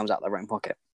bounty comes out of their own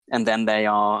pocket. And then they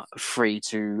are free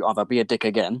to either be a dick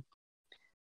again.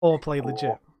 Or play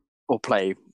legit. Or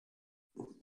play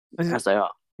as they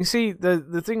are. You see,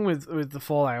 the thing with the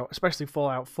Fallout, especially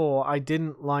Fallout 4, I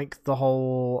didn't like the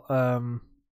whole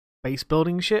base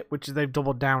building shit, which they've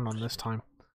doubled down on this time.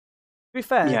 To be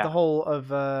fair, the whole of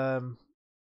the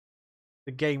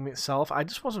game itself, I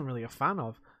just wasn't really a fan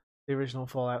of the original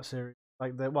Fallout series.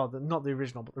 Like not the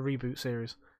original, but the reboot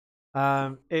series.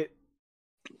 It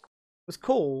was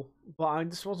cool, but I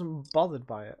just wasn't bothered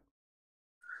by it.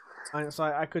 And it's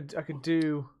like I could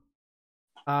do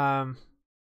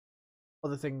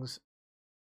other things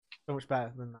so much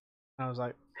better than that. And I was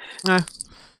like, eh.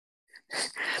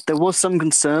 There was some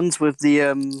concerns with the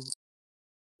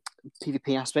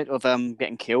PvP aspect of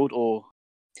getting killed or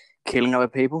killing other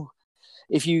people.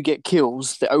 If you get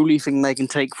kills, the only thing they can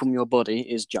take from your body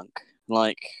is junk,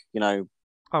 like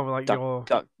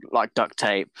duct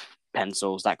tape,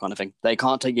 pencils, that kind of thing. They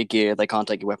can't take your gear, they can't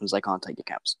take your weapons, they can't take your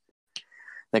caps.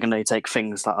 They can only take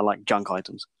things that are like junk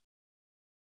items.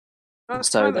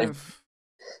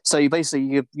 So you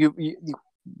basically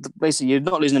you're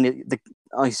not losing any.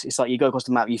 It's like you go across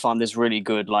the map, you find this really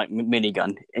good like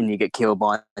minigun, and you get killed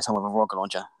by someone with a rocket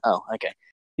launcher. Oh, okay.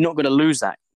 You're not going to lose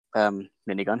that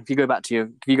minigun. If you go back to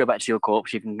your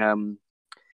corpse, you can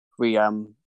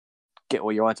get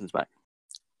all your items back.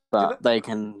 But they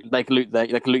can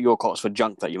loot your corpse for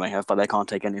junk that you may have, but they can't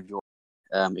take any of your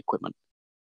equipment.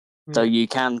 So you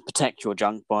can protect your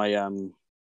junk by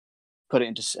put it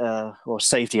into or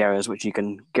safety areas which you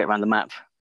can get around the map.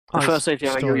 The first safety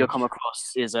area you'll come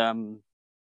across is a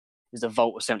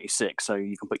vault of 76, so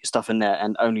you can put your stuff in there,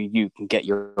 and only you can get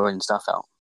your own stuff out.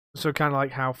 So kind of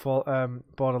like how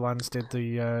Borderlands did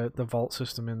the vault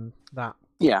system in that.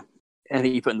 Yeah, and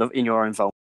you put in your own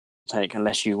vault, take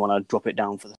unless you want to drop it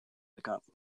down for the pickup.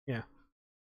 Yeah.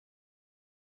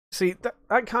 See,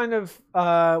 that kind of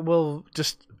will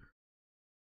just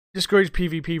discourage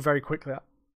PvP very quickly,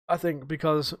 I think,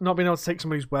 because not being able to take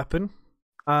somebody's weapon,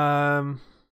 I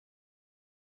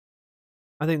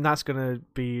think that's going to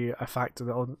be a factor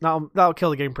that'll kill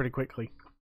the game pretty quickly.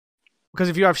 Because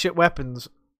if you have shit weapons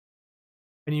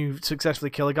and you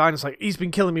successfully kill a guy, and it's like, he's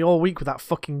been killing me all week with that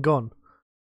fucking gun,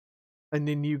 and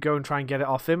then you go and try and get it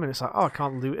off him, and it's like, oh, I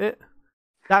can't loot it.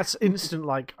 That's instant,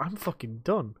 like, I'm fucking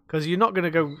done. Because you're not going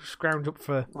to go scrounge up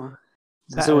for.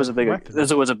 There's always a bigger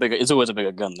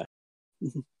gun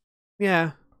there.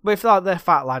 Yeah, but if they're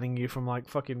fat ladding you from like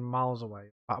fucking miles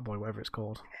away, Fat Boy, whatever it's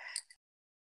called,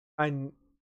 and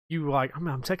you like,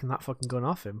 I'm taking that fucking gun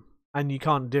off him, and you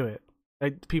can't do it,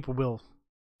 people will.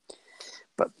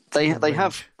 But they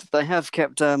have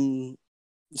kept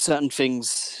certain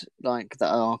things like that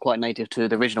are quite native to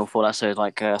the original Fallout, so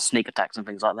like sneak attacks and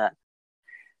things like that.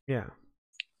 Yeah.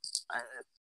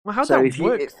 Well, how'd that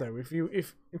work though?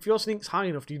 If your sneak's high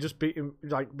enough, do you just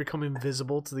become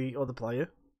invisible to the other player?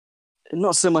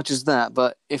 Not so much as that,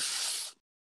 but if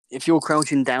you're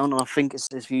crouching down, I think it's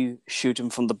if you shoot him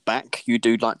from the back, you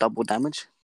do like double damage.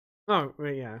 Oh,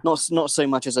 yeah. Not so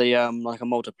much as a like a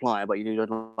multiplier, but you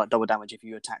do like double damage if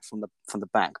you attack from the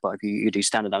back. But if you do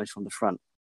standard damage from the front,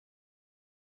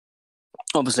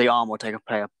 obviously arm will take a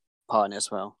player part in it as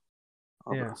well.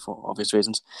 Yeah. For obvious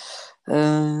reasons.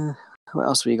 What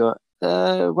else have we got?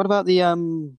 What about the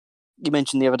you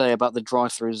mentioned the other day about the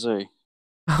drive-through zoo?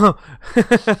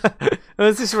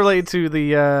 Was this related to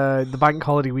the bank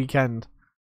holiday weekend?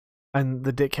 and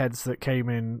the dickheads that came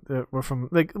in that were from,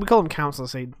 we call them council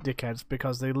estate dickheads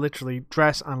because they literally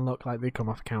dress and look like they come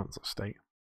off a council estate.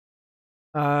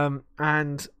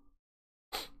 And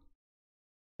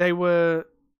they were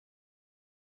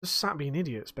just sat being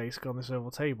idiots basically on this oval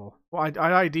table. Well,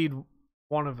 I ID'd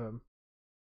one of them,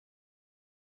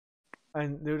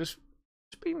 and they were just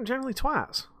being generally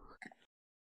twats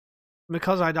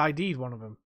because I'd ID'd one of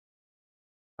them.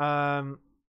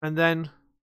 And then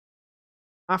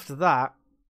after that,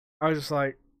 I was just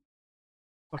like,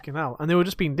 fucking hell. And they were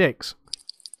just being dicks.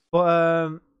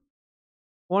 But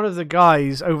one of the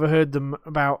guys overheard them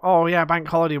about, oh yeah, bank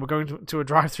holiday, we're going to a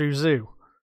drive-through zoo.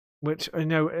 Which, you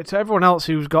know, to everyone else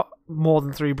who's got more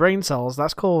than 3 brain cells,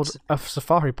 that's called a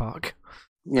safari park.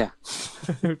 Yeah.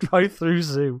 Drive-through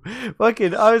zoo.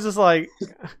 Fucking, I was just like,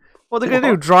 what are they going to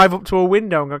do? Drive up to a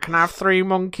window and go, can I have 3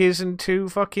 monkeys and 2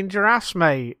 fucking giraffes,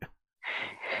 mate?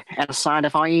 And a side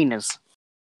of hyenas.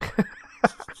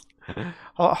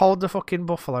 Hold the fucking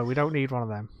buffalo. We don't need one of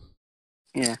them.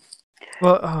 Yeah.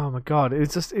 Well, oh my god,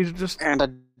 it's just and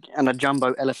a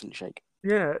jumbo elephant shake.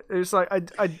 Yeah, it's like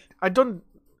I done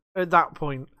at that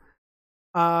point.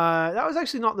 That was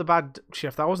actually not the bad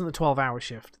shift. That wasn't the 12-hour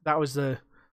shift. That was the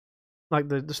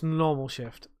normal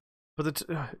shift. But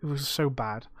it was so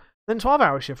bad. Then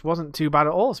 12-hour shift wasn't too bad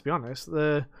at all, to be honest.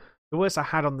 The worst I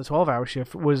had on the 12-hour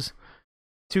shift was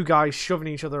 2 guys shoving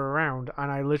each other around, and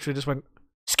I literally just went,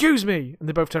 "Excuse me," and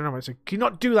they both turned around and said, "Can you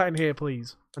not do that in here,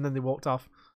 please?" And then they walked off,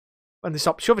 and they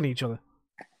stopped shoving each other.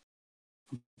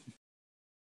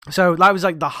 So that was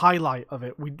like the highlight of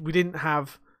it. We didn't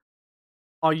have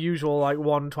our usual like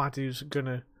one twat who's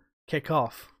gonna kick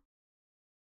off,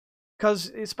 because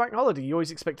it's bank holiday. You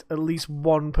always expect at least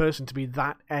one person to be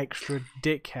that extra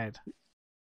dickhead,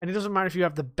 and it doesn't matter if you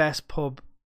have the best pub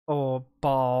or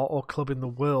bar or club in the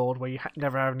world where you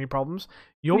never have any problems.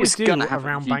 You always do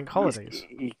around bank holidays.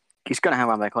 He's going to have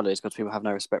around bank holidays because people have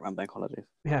no respect around bank holidays.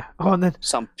 Yeah. Oh, and then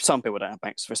some people don't have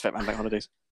respect around bank holidays.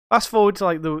 Fast forward to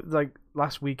like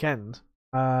last weekend,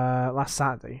 last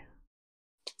Saturday.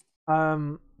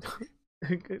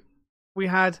 We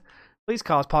had police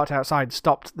cars parked outside,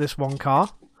 stopped this one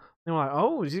car. They were like,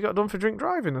 "Oh, has he got done for drink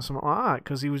driving or something like that?"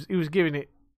 Because he was giving it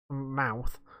a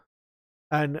mouth,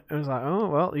 and I was like, "Oh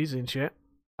well, he's in shit."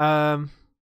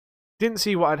 Didn't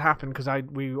see what had happened because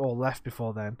we all left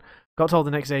before then. Got told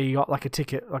the next day he got like a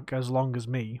ticket like as long as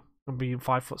me, and being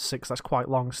 5'6", that's quite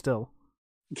long still.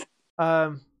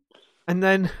 And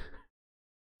then,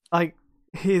 like,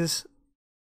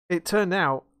 it turned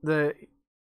out that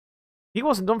he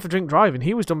wasn't done for drink driving.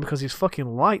 He was done because his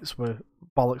fucking lights were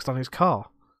bollocksed on his car.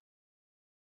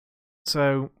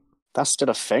 So that's still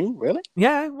a thing, really?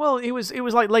 Yeah. Well, it was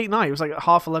like late night. It was like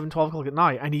 11:30, 12 o'clock at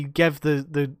night, and he gave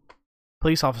the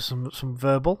police officer some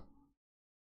verbal.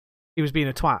 He was being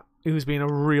a twat. He was being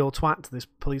a real twat to this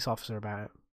police officer about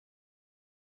it.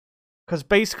 Because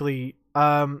basically,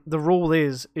 the rule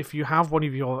is if you have one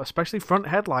of your, especially front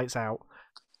headlights out,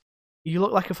 you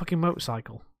look like a fucking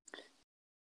motorcycle.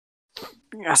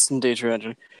 Yes, indeed, true.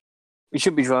 Actually, you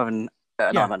should be driving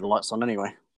at night with the lights on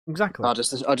anyway. Exactly. I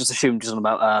just assumed just on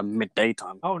about midday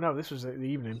time. Oh no, this was the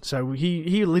evening. So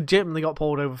he legitimately got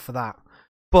pulled over for that.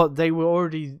 But they were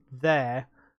already there,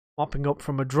 mopping up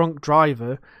from a drunk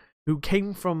driver who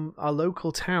came from a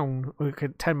local town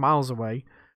 10 miles away,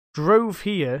 drove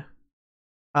here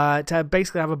to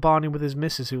basically have a barney with his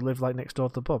missus who lived like next door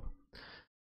to the pub.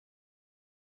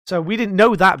 So we didn't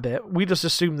know that bit. We just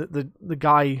assumed that the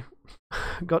guy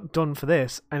got done for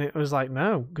this, and it was like,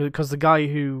 no, because the guy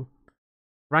who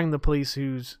rang the police,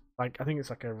 who's like, I think it's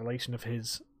like a relation of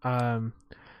his,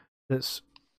 that's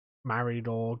married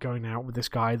or going out with this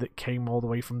guy that came all the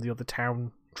way from the other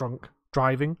town drunk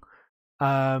driving.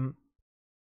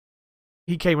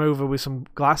 He came over with some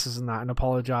glasses and that and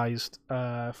apologized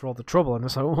for all the trouble, and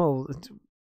it's like, well,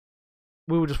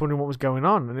 we were just wondering what was going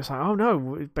on, and it's like, oh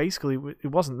no, basically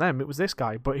it wasn't them, it was this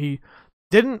guy. But he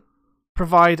didn't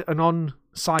provide an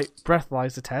on-site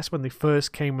breathalyzer test when they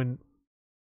first came and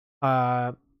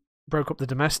broke up the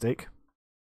domestic,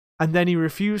 and then he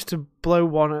refused to blow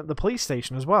one at the police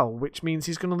station as well, which means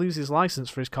he's going to lose his license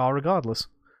for his car regardless.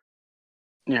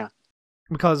 Yeah.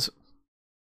 Because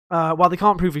while they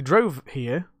can't prove he drove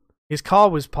here, his car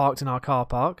was parked in our car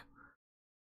park,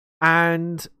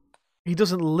 and he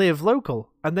doesn't live local,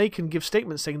 and they can give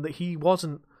statements saying that he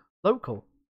wasn't local,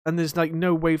 and there's like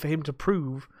no way for him to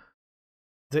prove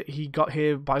that he got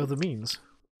here by other means.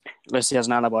 Unless he has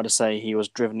an alibi to say he was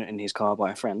driven in his car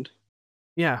by a friend.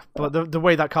 Yeah, but the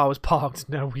way that car was parked,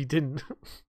 no, he didn't.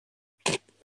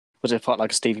 Was it parked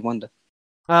like a Stevie Wonder?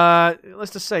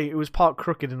 Let's just say it was parked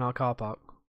crooked in our car park.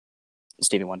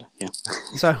 Stevie Wonder, yeah.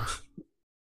 So,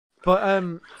 but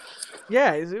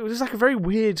yeah, it was like a very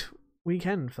weird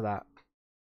weekend for that.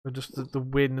 For just the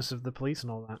weirdness of the police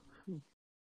and all that.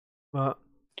 But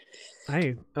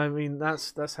hey, I mean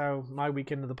that's how my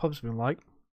weekend at the pub's been like.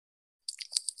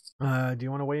 Do you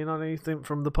want to weigh in on anything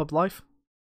from the pub life?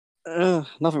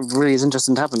 Nothing really is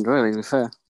interesting happened, really, to be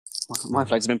fair. My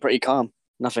place has been pretty calm.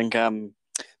 Nothing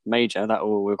major that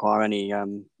will require any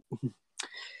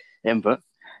input.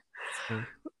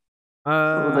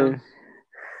 Although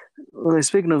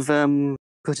speaking of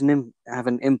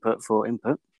having input for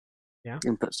input, yeah,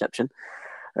 inputception.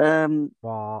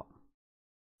 What?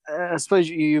 I suppose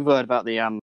you've heard about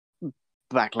the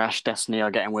backlash Destiny are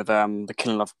getting with the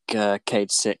killing of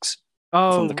Cade 6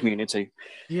 from the community.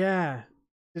 Yeah.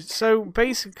 So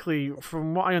basically,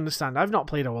 from what I understand, I've not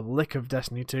played a lick of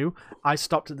Destiny 2. I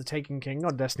stopped at the Taken King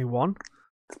on Destiny 1.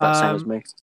 That same as me.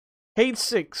 Cade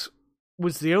 6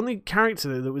 was the only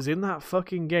character that was in that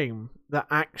fucking game that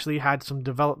actually had some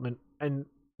development and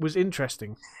was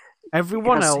interesting.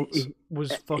 Everyone else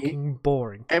was fucking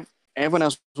boring. Everyone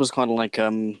else was kind of like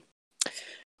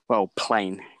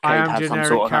plain. Cade I am had generic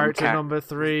some sort of, character number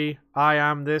 3. I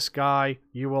am this guy.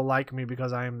 You will like me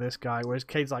because I am this guy. Whereas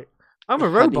Cade's like, I'm a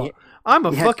robot. I'm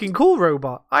a fucking cool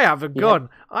robot. I have a gun.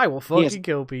 I will fucking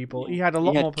kill people. He had a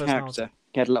lot more personality.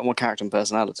 He had a lot more character and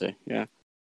personality. Yeah,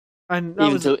 and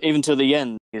even till the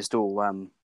end, he's still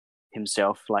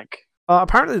himself. Like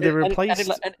apparently they replaced.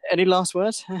 Any last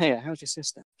words? Hey, how's your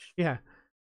sister? Yeah,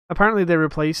 apparently they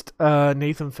replaced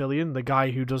Nathan Fillion, the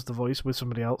guy who does the voice, with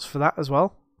somebody else for that as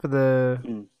well, for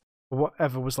the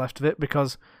whatever was left of it,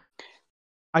 because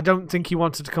I don't think he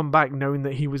wanted to come back knowing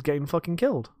that he was getting fucking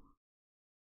killed.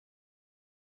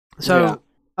 So,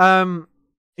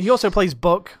 he also plays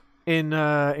Buck in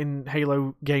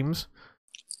Halo games,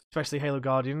 especially Halo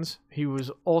Guardians. He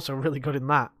was also really good in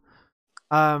that.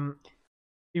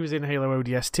 He was in Halo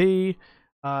ODST.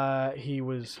 He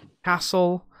was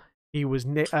Castle. He was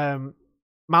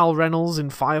Mal Reynolds in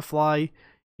Firefly.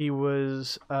 He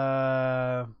was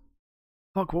what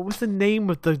was the name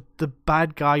of the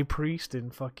bad guy priest in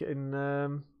fucking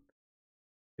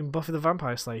in Buffy the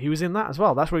Vampire Slayer? He was in that as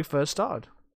well. That's where he first started.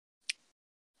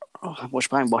 Oh, I've watched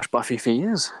Buffy for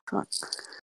years. Fuck.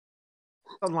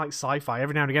 Unlike sci-fi,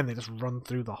 every now and again they just run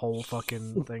through the whole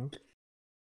fucking thing.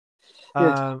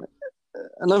 Another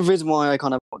reason why I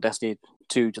kind of brought Destiny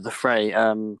 2 to the fray,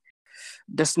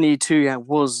 Destiny 2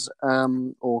 was,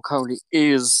 or currently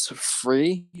is,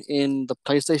 free in the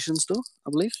PlayStation Store,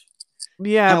 I believe.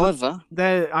 Yeah, however,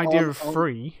 the idea of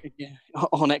free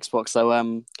on Xbox, so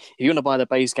if you want to buy the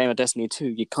base game of Destiny 2,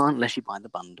 you can't unless you buy the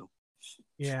bundle.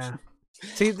 Yeah.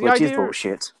 See, which is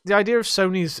bullshit. The idea of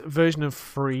Sony's version of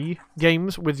free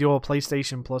games with your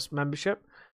PlayStation Plus membership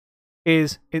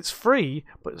is it's free,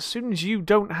 but as soon as you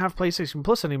don't have PlayStation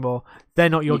Plus anymore, they're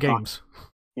not your games.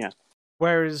 Yeah.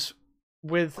 Whereas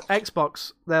with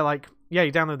Xbox, they're like, yeah,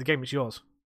 you download the game, it's yours.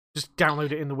 Just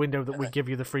download it in the window that we give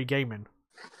you the free game in.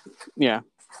 Yeah.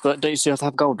 But don't you still have to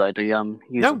have gold though? Do you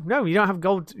use them? No, you don't have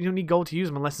gold. You don't need gold to use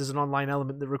them unless there's an online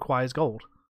element that requires gold.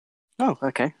 Oh,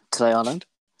 okay. Today I learned.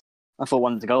 I thought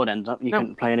once the gold ends up, you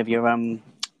couldn't play any of your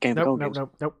game of gold games.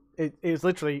 Nope. It's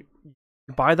literally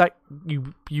you buy that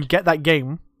you get that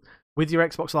game with your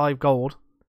Xbox Live Gold.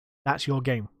 That's your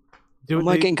game. Am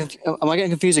I getting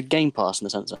confused with Game Pass in the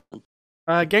sense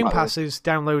that Game Pass is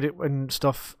download it and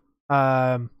stuff.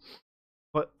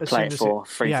 But as play soon it for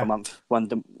free for a month when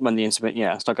the instrument,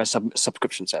 it's like a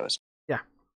subscription service. Yeah.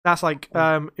 That's like,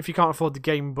 if you can't afford the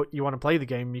game but you want to play the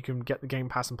game, you can get the Game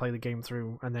Pass and play the game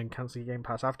through, and then cancel your Game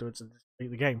Pass afterwards and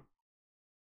beat the game.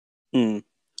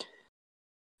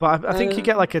 But I think you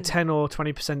get like a 10 or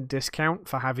 20% discount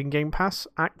for having Game Pass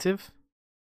active,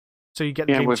 so you get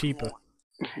the game cheaper.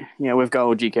 Yeah, with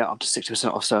Gold you get up to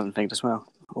 60% off certain things as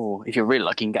well. Or if you're really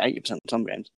lucky, you can get 80% on some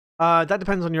games. That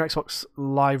depends on your Xbox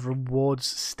Live rewards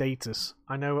status.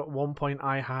 I know at one point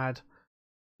I had...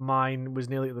 Mine was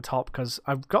nearly at the top because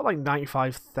I've got like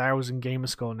 95,000 gamer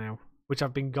score now, which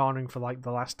I've been garnering for like the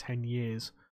last 10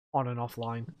 years on and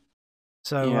offline.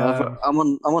 So yeah, I'm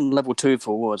on level 2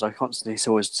 for awards. I constantly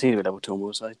always see the level 2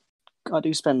 awards. I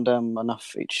do spend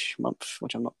enough each month,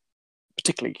 which I'm not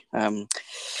particularly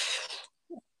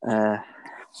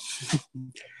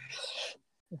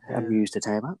amused to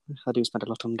tell you about. I do spend a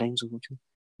lot on games, unfortunately.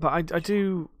 But I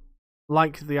do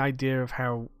like the idea of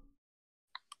how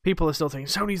people are still thinking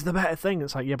Sony's the better thing.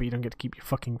 It's like, yeah, but you don't get to keep your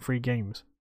fucking free games.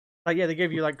 Like, yeah, they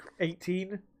gave you like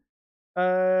 18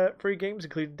 free games,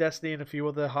 including Destiny and a few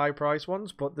other high-priced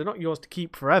ones, but they're not yours to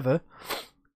keep forever.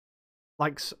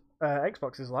 Like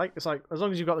Xbox is like. It's like, as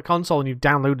long as you've got the console and you've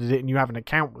downloaded it and you have an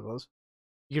account with us,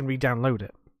 you can re-download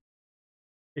it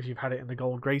if you've had it in the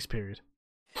gold grace period.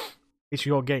 It's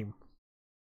your game.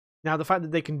 Now, the fact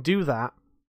that they can do that,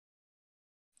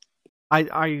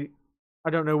 I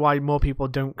don't know why more people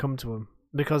don't come to them,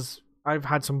 because I've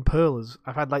had some pearlers.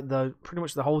 I've had like pretty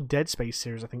much the whole Dead Space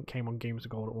series, I think, came on Games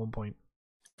of Gold at one point.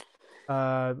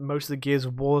 Most of the Gears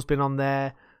of War's been on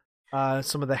there.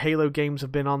 Some of the Halo games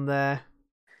have been on there.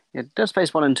 Yeah, Dead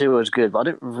Space 1 and 2 was good, but I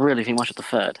didn't really think much of the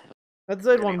third. The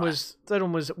third one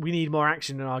was we need more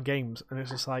action in our games, and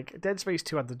it's just like Dead Space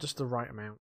 2 had just the right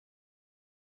amount.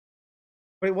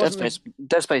 But it wasn't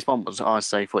Dead Space 1 was, I'd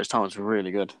say, for its time, was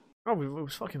really good. Oh, it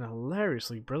was fucking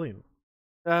hilariously brilliant.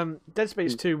 Dead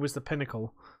Space 2 was the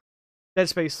pinnacle. Dead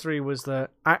Space 3 was the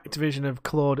Activision of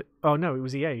Claude. Oh no, it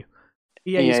was EA.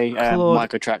 EA Claude...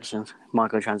 microtransactions.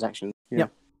 Yeah.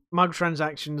 Yep.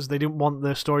 Microtransactions. They didn't want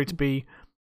the story to be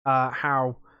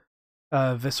how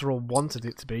Visceral wanted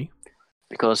it to be.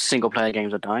 Because single-player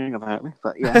games are dying, apparently.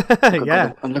 But yeah,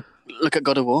 yeah. Look at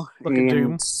God of War. Look at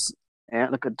Doom. Yeah,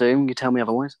 look at Doom. You tell me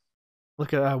otherwise.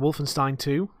 Look at Wolfenstein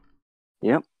 2.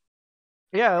 Yep.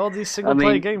 Yeah, all these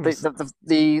single-player games.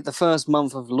 The first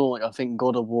month of launch, I think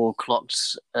God of War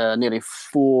clocked nearly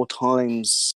 4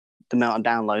 times the amount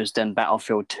of downloads than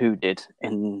Battlefield 2 did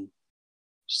in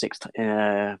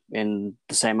the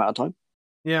same amount of time.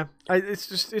 Yeah,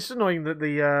 it's annoying that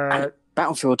the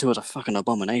Battlefield 2 was a fucking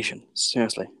abomination.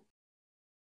 Seriously.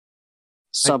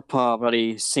 Subpar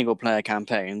bloody single-player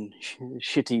campaign,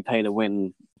 shitty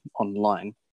pay-to-win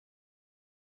online.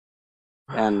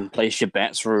 And place your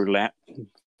bets, roulette,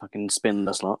 fucking spin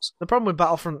the slots. The problem with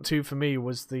Battlefront 2 for me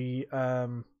was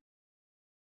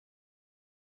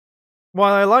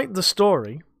while I liked the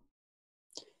story,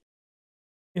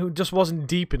 it just wasn't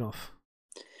deep enough.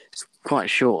 It's quite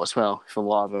short as well, for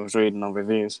what I was reading on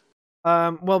reviews.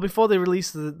 Well, before they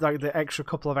released the extra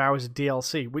couple of hours of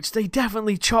DLC, which they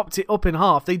definitely chopped it up in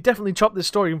half. They definitely chopped this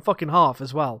story in fucking half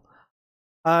as well.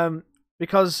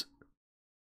 Because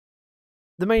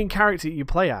the main character you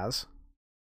play as,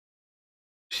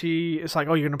 it's like,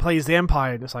 oh, you're going to play as the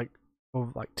Empire, and it's like,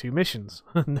 oh, like 2 missions,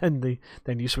 and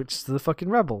then you switch to the fucking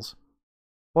Rebels.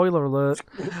 Spoiler alert.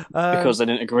 Because they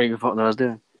didn't agree with what they was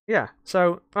doing. Yeah,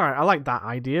 so, alright, I like that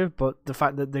idea, but the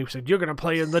fact that they said, you're going to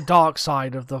play in the dark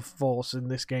side of the Force in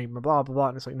this game, blah, blah, blah,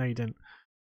 and it's like, no, you didn't.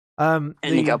 And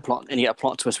you get a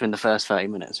plot twist within the first 30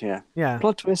 minutes, yeah. Yeah.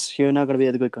 Plot twist, you're now going to be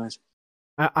the good guys.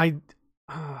 I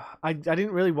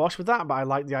didn't really wash with that, but I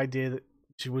liked the idea that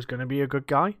she was going to be a good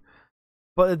guy.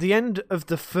 But at the end of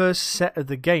the first set of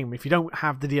the game, if you don't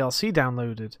have the DLC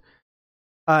downloaded,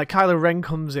 Kylo Ren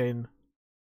comes in,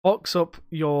 fucks up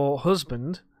your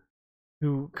husband,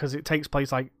 because it takes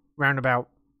place like round about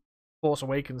Force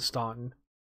Awakens starting,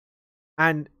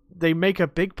 and they make a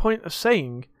big point of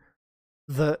saying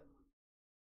that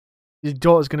your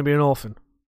daughter's going to be an orphan.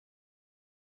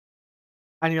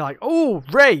 And you're like, oh,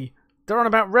 Rey! They're on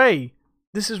about Rey!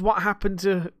 This is what happened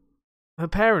to her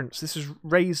parents. This is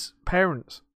Rey's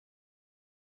parents.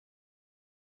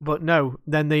 But no,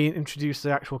 then they introduce the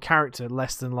actual character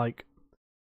less than like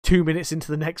 2 minutes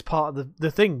into the next part of the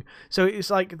thing. So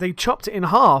it's like they chopped it in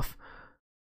half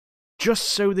just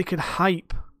so they could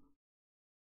hype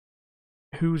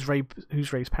who's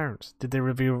Rey's parents. Did they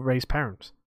reveal Rey's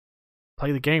parents?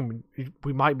 Play the game.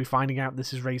 We might be finding out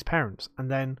this is Rey's parents. And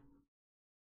then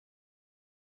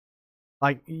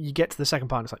like you get to the second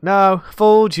part and it's like, no,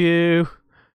 fooled you.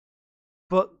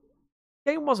 But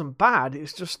the game wasn't bad.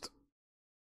 It's just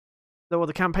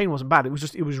the campaign wasn't bad. It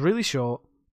was really short.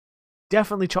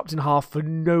 Definitely chopped in half for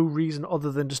no reason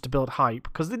other than just to build hype,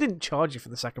 because they didn't charge you for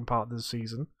the second part of the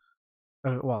season.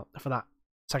 Well, for that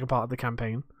second part of the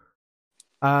campaign.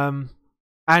 And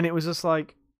it was just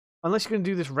like, unless you're going to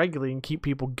do this regularly and keep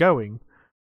people going,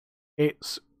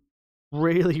 it's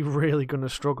really, really going to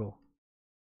struggle.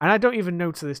 And I don't even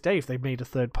know to this day if they've made a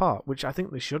third part, which I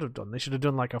think they should have done. They should have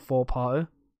done like a 4-parter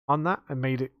on that and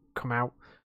made it come out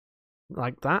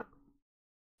like that.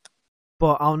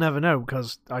 But I'll never know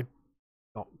because I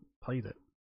not played it.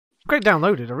 Great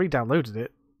downloaded. I re-downloaded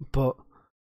it, but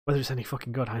whether it's any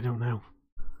fucking good, I don't know.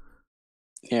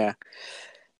 Yeah.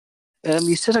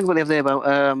 You said something about the other day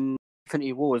about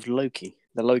Infinity War with Loki,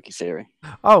 the Loki theory.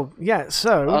 Oh yeah,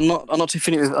 so I'm not too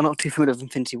familiar with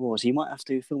Infinity War, so you might have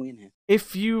to fill me in here.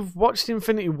 If you've watched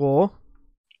Infinity War,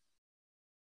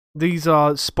 these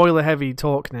are spoiler-heavy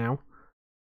talk now.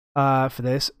 For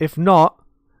this, if not,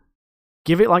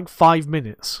 give it like 5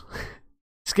 minutes.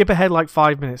 Skip ahead like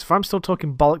 5 minutes. If I'm still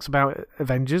talking bollocks about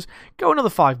Avengers, go another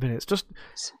 5 minutes. Just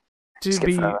to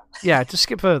skip further. Yeah, just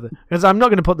skip further. Because I'm not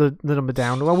going to put the number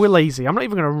down. Well, we're lazy. I'm not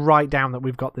even going to write down that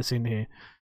we've got this in here.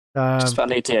 Just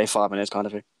about an ETA 5 minutes kind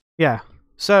of thing. Yeah.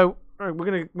 So we're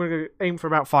gonna aim for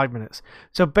about 5 minutes.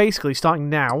 So basically, starting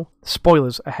now,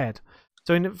 spoilers ahead.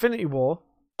 So in Infinity War,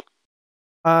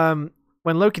 when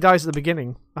Loki dies at the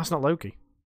beginning, that's not Loki.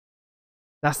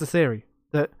 That's the theory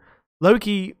that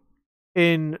Loki,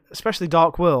 in especially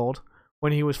Dark World,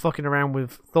 when he was fucking around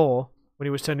with Thor, when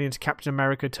he was turning into Captain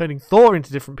America, turning Thor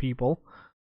into different people.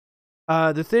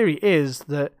 The theory is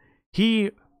that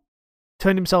he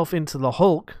turned himself into the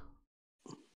Hulk,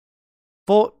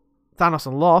 fought Thanos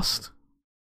and lost,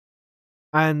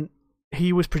 and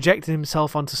he was projecting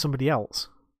himself onto somebody else.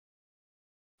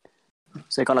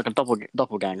 So he got like a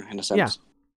doppelganger in a sense. Yeah,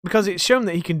 because it's shown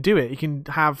that he can do it. He can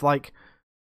have like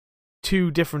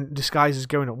 2 different disguises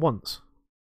going at once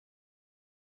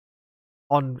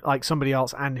on like somebody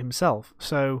else and himself.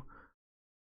 So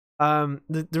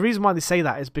the reason why they say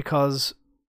that is because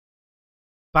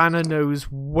Banner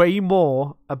knows way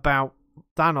more about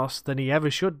Thanos than he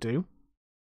ever should do.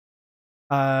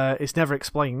 It's never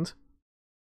explained.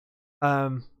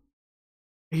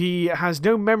 He has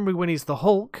no memory when he's the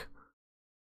Hulk,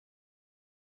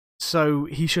 so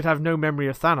he should have no memory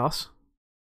of Thanos.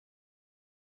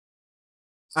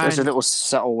 So there's a little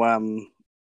subtle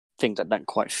thing that don't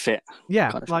quite fit.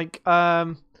 Yeah, kind of like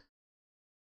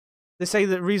they say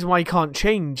that the reason why he can't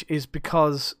change is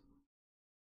because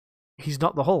he's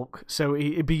not the Hulk. So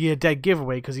it'd be a dead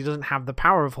giveaway because he doesn't have the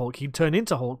power of Hulk. He'd turn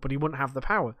into Hulk, but he wouldn't have the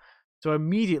power. So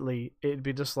immediately it'd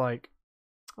be just like,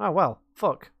 oh well,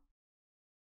 fuck.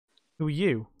 Who are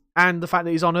you? And the fact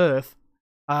that he's on Earth,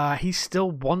 he's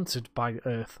still wanted by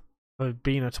Earth for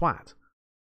being a twat.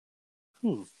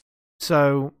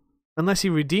 So unless he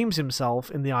redeems himself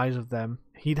in the eyes of them,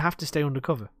 he'd have to stay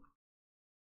undercover.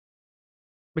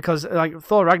 Because like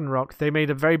Thor Ragnarok, they made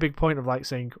a very big point of like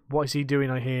saying, "What is he doing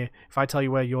out here? If I tell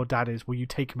you where your dad is, will you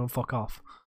take him and fuck off?"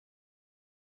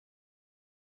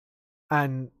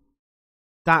 And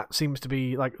that seems to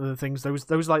be like the things.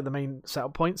 Those are like the main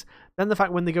setup points. Then the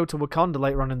fact when they go to Wakanda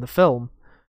later on in the film,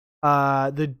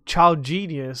 the child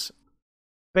genius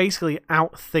basically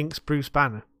outthinks Bruce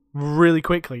Banner really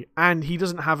quickly, and he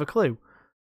doesn't have a clue.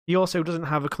 He also doesn't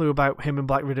have a clue about him and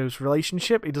Black Widow's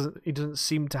relationship. He doesn't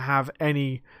seem to have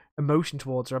any emotion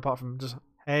towards her apart from just,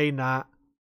 hey, Nat.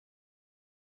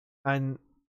 And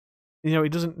you know, he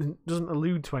doesn't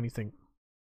allude to anything.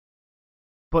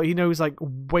 But he knows like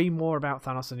way more about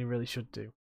Thanos than he really should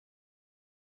do.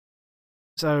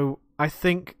 So I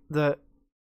think that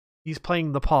he's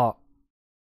playing the part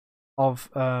of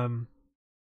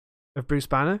Bruce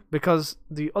Banner, because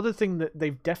the other thing that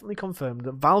they've definitely confirmed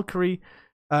that Valkyrie,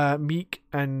 Meek,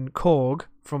 and Korg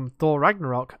from Thor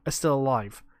Ragnarok are still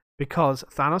alive because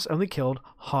Thanos only killed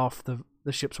half the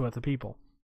ship's worth of people.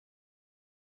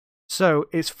 So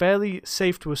it's fairly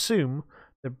safe to assume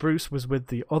that Bruce was with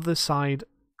the other side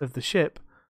of the ship,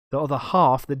 the other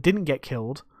half that didn't get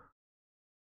killed,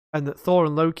 and that Thor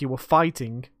and Loki were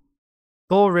fighting.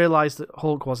 Thor realized that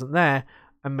Hulk wasn't there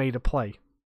and made a play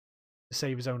to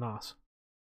save his own ass.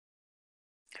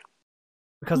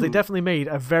 Because they definitely made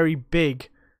a very big,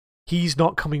 he's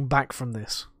not coming back from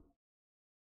this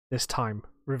time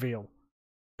reveal.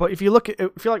 But if you look at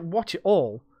it, if you like watch it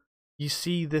all, you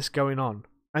see this going on.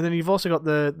 And then you've also got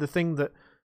the thing that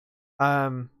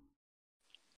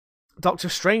Doctor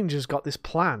Strange has got this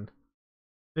plan.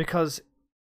 Because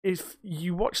if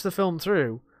you watch the film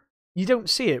through, you don't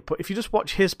see it, but if you just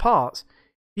watch his parts,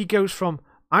 he goes from,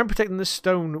 I'm protecting this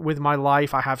stone with my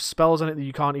life, I have spells on it that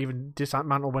you can't even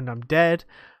dismantle when I'm dead.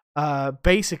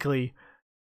 Basically,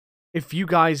 if you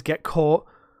guys get caught,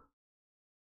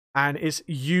 and it's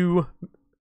you,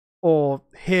 or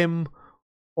him,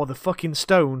 or the fucking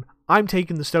stone, I'm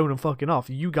taking the stone and fucking off,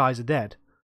 you guys are dead.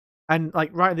 And like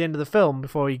right at the end of the film,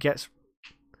 before he gets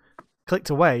clicked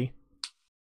away,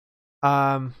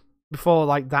 before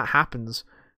like that happens,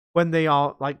 when they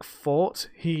are like fought,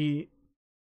 he's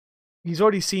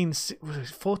already seen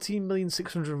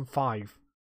 14,605,000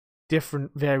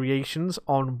 different variations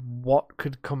on what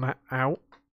could come out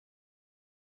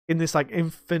in this like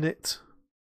infinite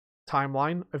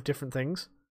timeline of different things.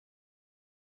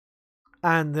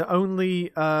 And the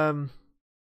only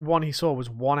one he saw was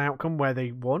one outcome where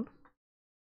they won.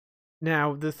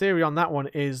 Now, the theory on that one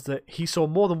is that he saw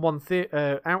more than one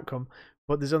outcome,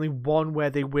 but there's only one where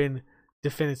they win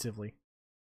definitively.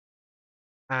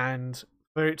 And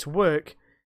for it to work,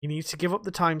 he needs to give up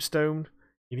the time stone.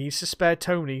 He needs to spare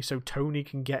Tony so Tony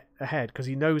can get ahead, because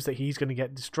he knows that he's going to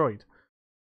get destroyed.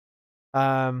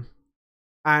 And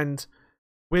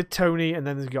with Tony, and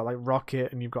then you've got like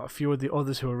Rocket, and you've got a few of the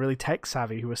others who are really tech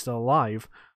savvy who are still alive,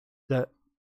 that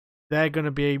they're going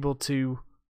to be able to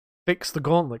fix the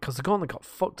gauntlet, because the gauntlet got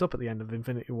fucked up at the end of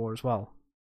Infinity War as well.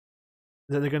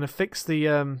 that they're going to fix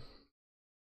the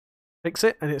fix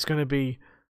it, and it's going to be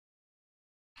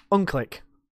unclick.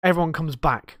 Everyone comes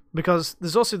back, because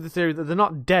there's also the theory that they're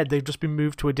not dead; they've just been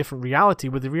moved to a different reality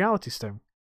with the reality stone,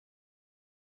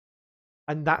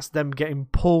 and that's them getting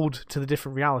pulled to the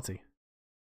different reality.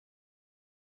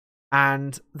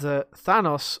 And the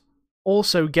Thanos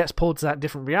also gets pulled to that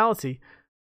different reality,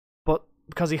 but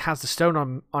because he has the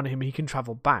stone on him, he can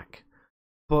travel back.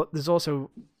 But there's also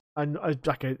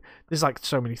there's like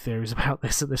so many theories about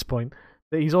this at this point,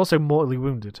 that he's also mortally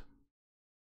wounded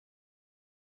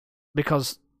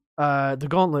because the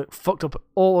gauntlet fucked up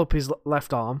all up his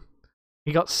left arm.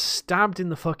 He got stabbed in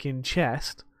the fucking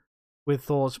chest with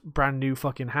Thor's brand new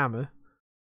fucking hammer,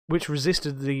 which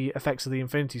resisted the effects of the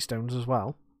Infinity Stones as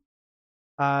well.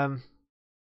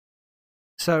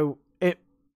 So it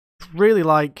really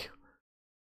like,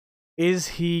 is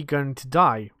he going to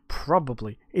die?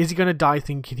 Probably. Is he going to die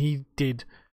thinking he did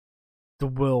the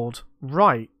world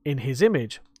right in his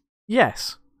image?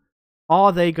 Yes.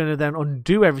 Are they going to then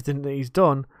undo everything that he's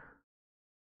done?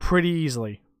 Pretty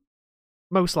easily.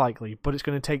 Most likely, but it's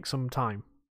going to take some time.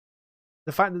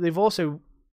 The fact that they've also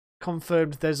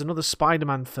confirmed there's another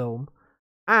Spider-Man film,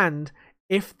 and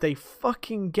if they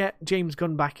fucking get James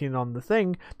Gunn back in on the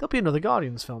thing, there'll be another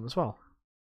Guardians film as well.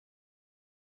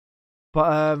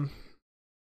 But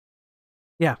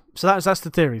yeah, so that's the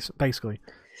theories basically.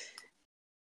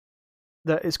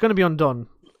 That it's going to be undone,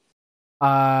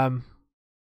 and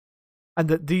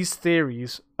that these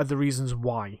theories are the reasons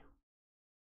why.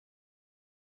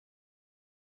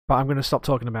 But I'm going to stop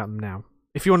talking about them now.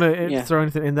 If you want to throw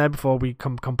anything in there before we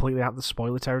come completely out of the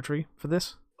spoiler territory for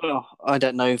this. Well, I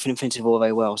don't know Infinity War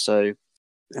very well, so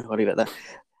I'll leave it there.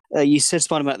 You said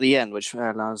Spider-Man at the end, which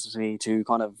allows me to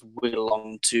kind of wheel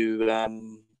along to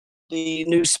the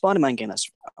new Spider-Man game that's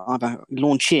either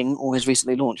launching or has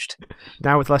recently launched.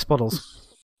 Now with less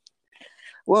puddles.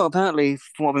 Well, apparently,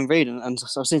 from what I've been reading, and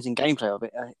I've seen some gameplay of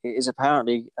it, it is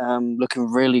apparently looking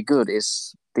really good.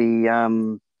 It's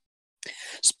the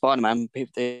Spider-Man,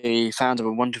 the founder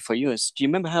of Wonderful US. Do you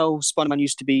remember how Spider-Man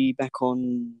used to be back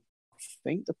on, I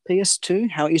think, the PS2?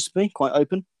 How it used to be? Quite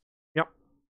open? Yep.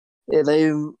 Yeah,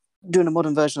 they're doing a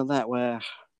modern version of that where,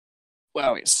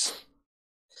 well, it's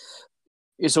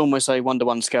almost a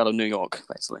 1-to-1 scale of New York,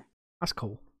 basically. That's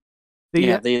cool.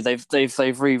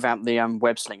 They've revamped the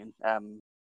web slinging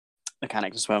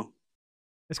mechanics as well.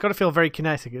 It's got to feel very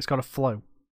kinetic. It's got to flow.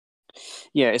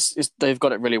 Yeah, they've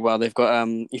got it really well. They've got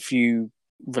if you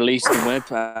release the web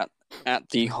at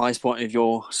the highest point of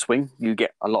your swing, you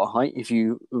get a lot of height. If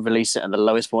you release it at the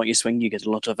lowest point of your swing, you get a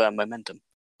lot of momentum.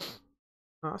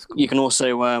 Oh, that's cool. You can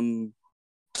also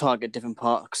target different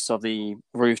parts of the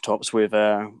rooftops with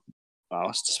I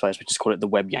suppose we just call it the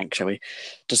web yank, shall we?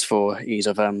 Just for ease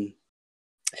of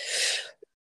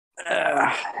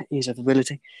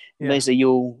ability. Yeah. Basically,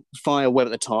 you'll fire a web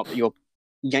at the top. You'll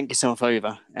yank yourself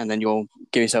over, and then you'll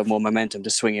give yourself more momentum to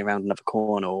swing around another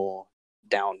corner or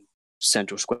down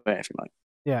central square, if you like.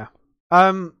 Yeah.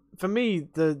 For me,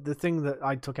 the thing that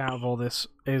I took out of all this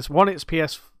is, one, it's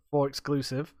PS4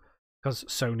 exclusive because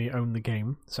Sony owned the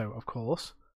game, so of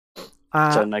course.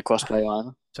 So no crossplay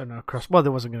either. So no cross. Well,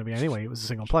 there wasn't going to be anyway. It was a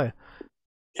single player.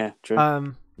 Yeah,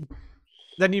 true.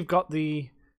 Then you've got the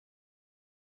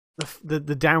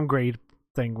downgrade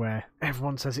thing where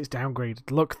everyone says it's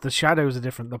downgraded. Look, the shadows are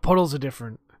different. The puddles are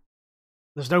different.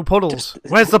 There's no puddles.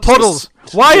 Where's the puddles?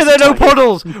 Why are there no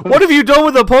puddles? What have you done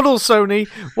with the puddles, Sony?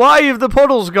 Why have the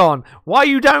puddles gone? Why are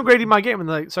you downgrading my game? And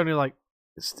Sony like,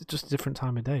 it's just a different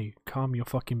time of day. Calm your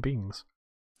fucking beans.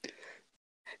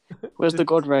 Where's the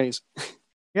God rays?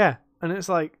 Yeah, and it's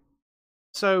like,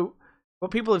 so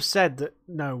what people have said that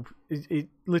no, it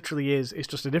literally is. It's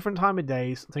just a different time of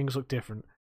day. Things look different.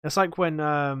 It's like when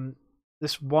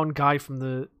this one guy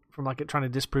from like trying to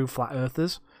disprove flat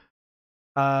earthers,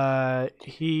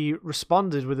 he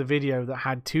responded with a video that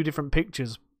had two different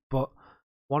pictures, but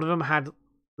one of them had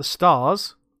the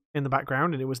stars in the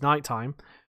background and it was nighttime,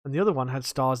 and the other one had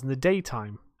stars in the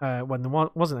daytime when there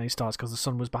wasn't any stars because the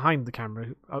sun was behind the camera,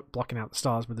 blocking out the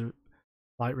stars with the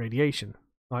light radiation,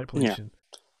 light pollution.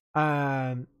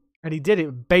 Yeah. And he did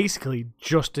it basically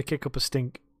just to kick up a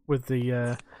stink with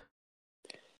the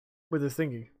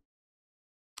thingy,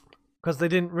 because they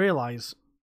didn't realize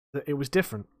that it was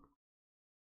different.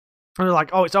 And they're like,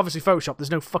 "Oh, it's obviously Photoshop.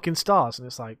 There's no fucking stars." And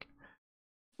it's like,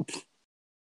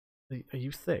 are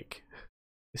you thick?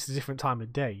 It's a different time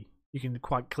of day. You can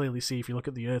quite clearly see if you look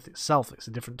at the Earth itself, it's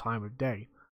a different time of day.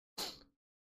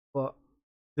 But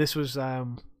this was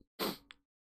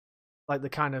like the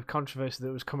kind of controversy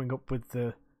that was coming up with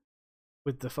the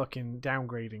fucking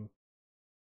downgrading.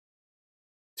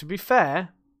 To be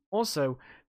fair, Also,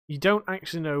 you don't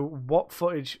actually know what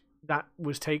footage that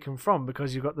was taken from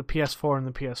because you've got the PS4 and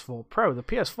the PS4 Pro. The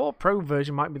PS4 Pro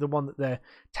version might be the one that they're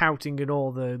touting in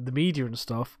all the media and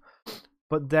stuff,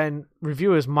 but then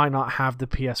reviewers might not have the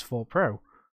PS4 Pro.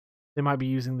 They might be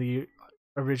using the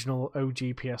original OG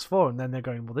PS4, and then they're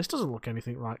going, well, this doesn't look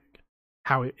anything like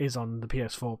how it is on the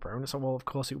PS4 Pro. And it's like, well, of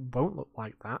course it won't look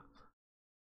like that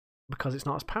because it's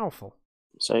not as powerful.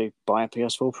 So buy a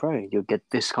PS4 Pro, you'll get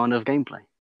this kind of gameplay.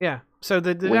 Yeah, so the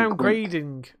Wink,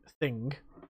 downgrading thing,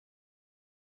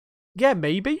 yeah,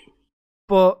 maybe,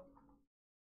 but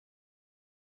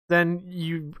then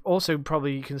you also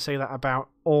probably can say that about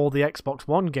all the Xbox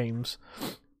One games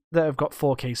that have got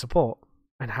 4K support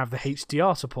and have the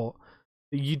HDR support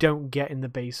that you don't get in the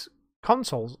base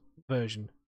console version.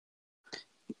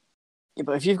 Yeah,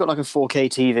 but if you've got like a 4K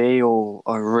TV or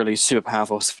a really super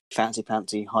powerful fancy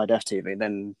high def TV,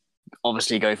 then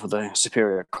obviously go for the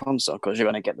superior console because you're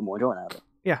going to get the more enjoyment out of it.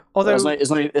 Yeah, although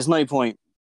there's no point,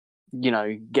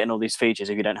 getting all these features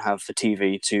if you don't have the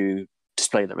TV to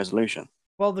display the resolution.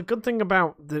 Well, the good thing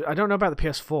about I don't know about the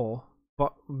PS4,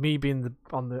 but me being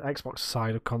on the Xbox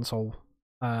side of console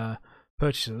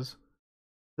purchases,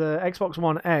 the Xbox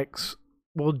One X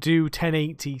will do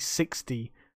 1080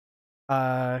 60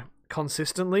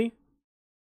 consistently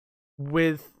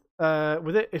with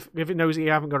it. If it knows that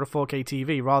you haven't got a 4K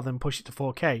TV, rather than push it to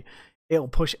 4K, it'll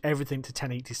push everything to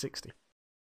 1080 60.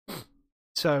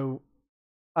 So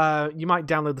you might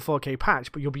download the 4K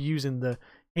patch, but you'll be using the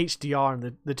HDR and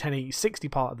the 1080 60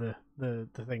 part of the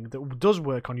thing that does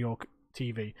work on your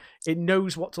TV. It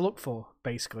knows what to look for,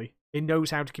 basically. It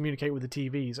knows how to communicate with the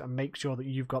TVs and make sure that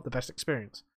you've got the best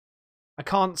experience. I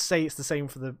can't say it's the same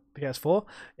for the PS4.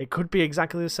 It could be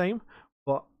exactly the same,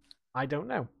 but I don't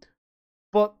know.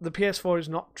 But the PS4 is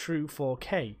not true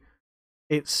 4K.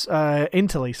 It's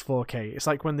interlaced 4K. It's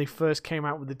like when they first came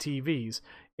out with the TVs.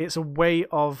 It's a way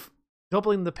of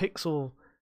doubling the pixel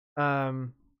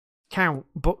count,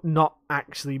 but not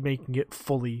actually making it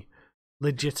fully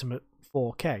legitimate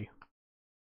 4K.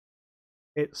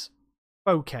 It's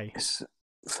okay. It's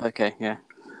okay, yeah.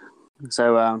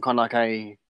 So kind of like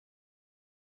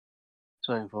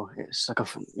it's like a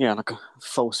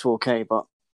false 4K, but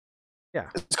yeah,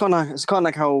 it's kind of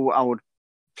like how old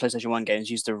PlayStation 1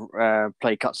 games used to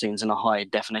play cutscenes in a high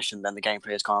definition. Then the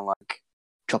gameplay is kind of like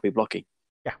choppy, blocky.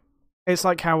 Yeah, it's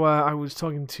like how I was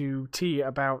talking to T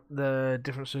about the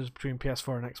differences between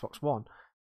PS4 and Xbox One,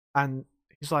 and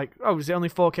he's like, "Oh, is it only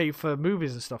 4K for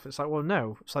movies and stuff?" It's like, well,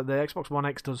 no. It's like the Xbox One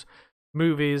X does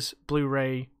movies,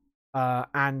 Blu-ray,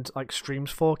 and like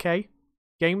streams 4K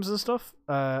games and stuff,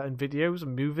 and videos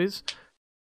and movies,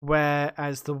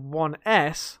 whereas the One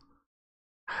S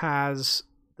has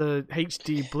the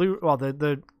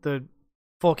the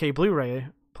 4K Blu-ray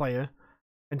player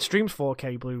and streams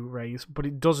 4K Blu-rays, but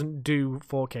it doesn't do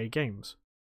 4K games.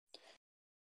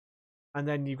 And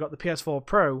then you've got the PS4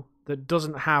 Pro that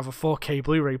doesn't have a 4K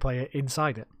Blu-ray player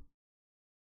inside it.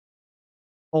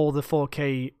 All the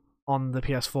 4K on the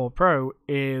PS4 Pro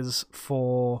is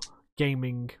for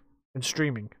gaming and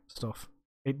streaming stuff.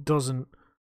 It doesn't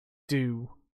do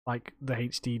like the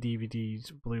HD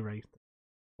DVDs, Blu-ray,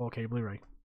 4K Blu-ray.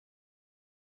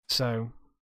 So,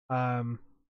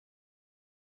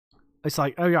 it's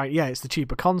like, oh right, yeah, it's the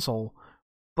cheaper console,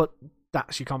 but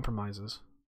that's your compromises.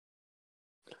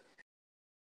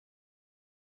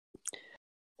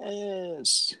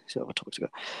 So what I talked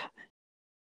about.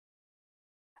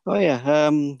 Oh yeah,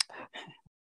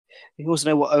 he wants to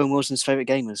know what Owen Wilson's favourite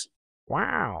game is.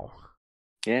 Wow.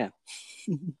 Yeah.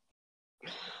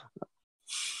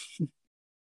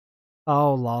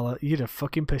 Oh, Lala, you'd have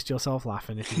fucking pissed yourself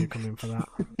laughing if you'd come in for that.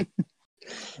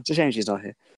 It's a shame she's not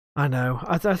here. I know.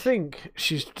 I think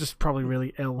she's just probably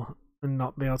really ill and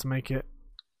not be able to make it.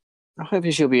 I hope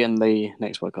she'll be in the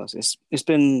next podcast. It's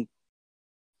been...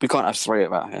 We can't have three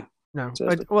about her. No.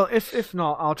 Well, if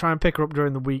not, I'll try and pick her up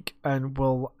during the week, and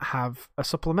we'll have a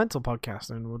supplemental podcast,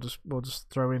 and we'll just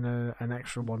throw in an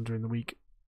extra one during the week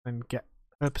and get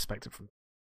her perspective from it.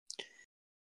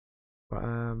 But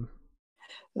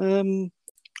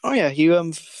oh yeah,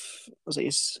 you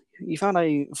you found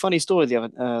a funny story the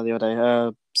other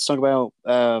day. Song about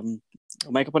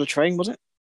makeup on a train, was it?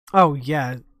 Oh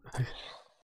yeah.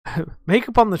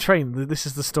 Makeup on the train. This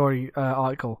is the story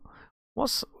article.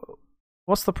 What's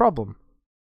the problem?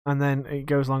 And then it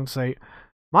goes along to say,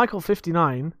 Michael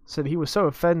 59 said he was so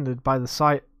offended by the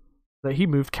sight that he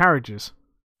moved carriages.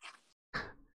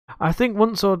 I think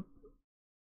once or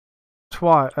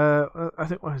twice. I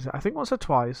think once or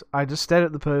twice. I just stared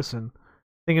at the person,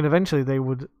 thinking eventually they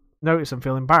would notice and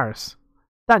feel embarrassed.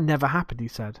 That never happened, he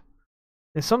said.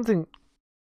 There's something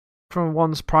from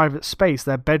one's private space,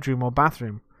 their bedroom or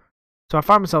bathroom. So I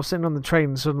find myself sitting on the train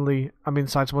and suddenly I'm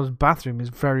inside someone's bathroom is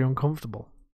very uncomfortable.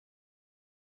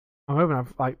 I'm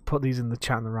hoping I've put these in the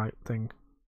chat in the right thing.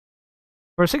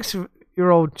 For a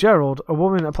 60-year-old Gerald, a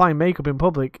woman applying makeup in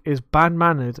public is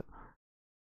bad-mannered.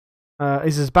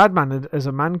 Is as bad-mannered as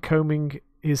a man combing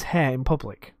his hair in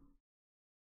public.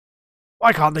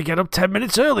 Why can't they get up 10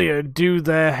 minutes earlier and do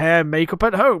their hair and makeup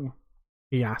at home?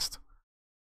 He asked.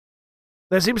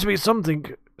 There seems to be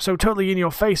something so totally in your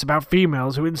face about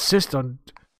females who insist on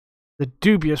the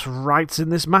dubious rights in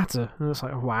this matter. And it's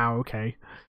like, wow, okay.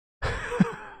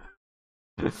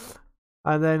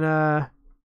 And then,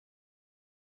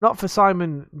 not for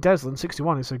Simon Deslin,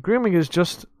 61, it said, grooming is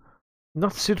just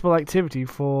not a suitable activity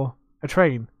for a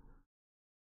train,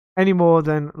 any more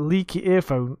than leaky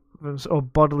earphones or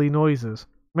bodily noises.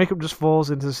 Makeup just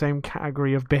falls into the same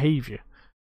category of behaviour.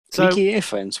 So, leaky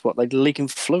earphones? What, like leaking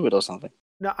fluid or something?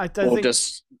 No, I don't think...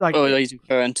 Just, or he's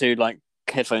referring to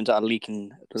headphones that are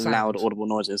leaking loud, audible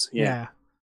noises. Yeah.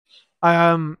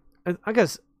 I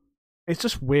guess it's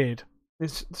just weird.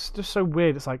 It's just so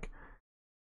weird. It's like,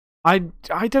 I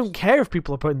don't care if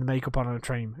people are putting the makeup on a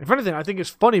train. If anything, I think it's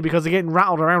funny because they're getting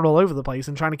rattled around all over the place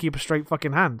and trying to keep a straight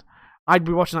fucking hand. I'd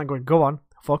be watching that going, go on,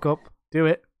 fuck up, do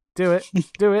it, do it.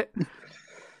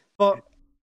 But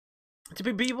to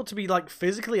be able to be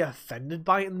physically offended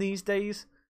by it in these days,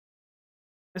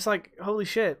 it's like, holy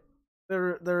shit.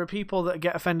 There are people that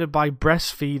get offended by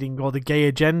breastfeeding or the gay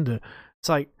agenda. It's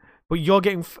like, but you're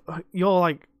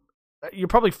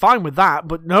probably fine with that,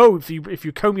 but no, if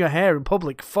you comb your hair in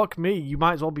public, fuck me, you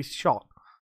might as well be shot.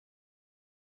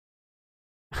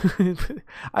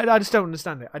 I just don't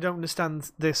understand it. I don't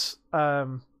understand this.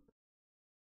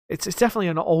 It's definitely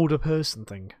an older person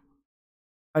thing,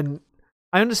 and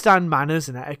I understand manners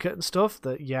and etiquette and stuff.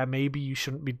 That maybe you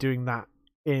shouldn't be doing that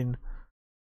in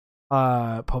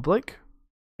public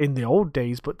in the old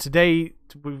days, but today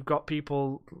we've got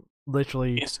people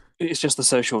literally. It's just the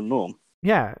social norm.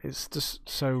 Yeah, it's just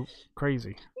so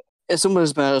crazy. It's almost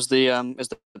as bad as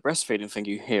the breastfeeding thing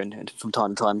you hear from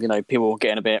time to time. You know, people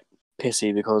getting a bit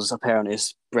pissy because a parent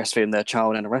is breastfeeding their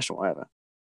child in a restaurant or whatever.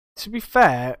 To be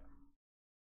fair,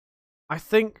 I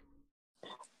think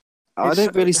I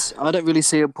don't really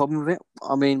see a problem with it.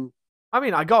 I mean,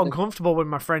 I got uncomfortable when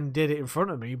my friend did it in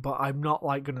front of me, but I'm not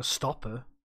going to stop her.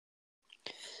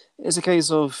 It's a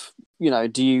case of,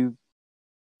 do you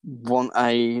want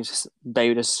a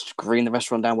baby to scream the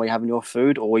restaurant down while you're having your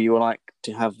food, or you like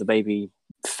to have the baby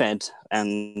fed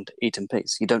and eat in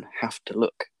peace? You don't have to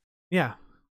look. Yeah.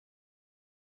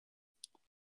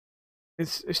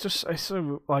 It's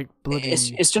so bloody.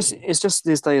 It's just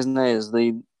these days and days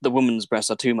the woman's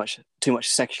breasts are too much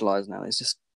sexualized now. It's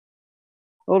just,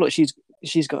 oh look,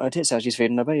 she's got her tits out, she's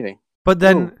feeding her baby. But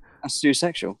then that's too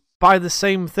sexual. By the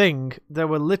same thing, there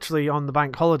were literally on the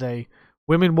bank holiday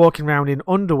women walking around in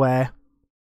underwear,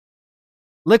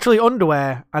 literally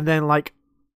underwear, and then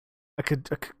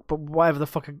but whatever the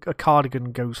fuck a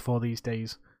cardigan goes for these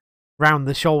days, round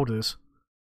the shoulders,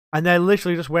 and they're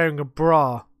literally just wearing a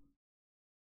bra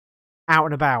out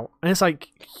and about, and it's like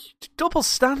double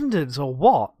standards or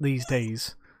what these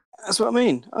days? That's what I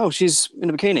mean. Oh, she's in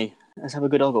a bikini. Let's have a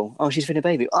good ogle. Oh, she's feeding a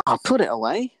baby. Oh, put it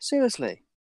away. Seriously.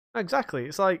 Exactly.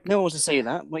 It's like no one wants to see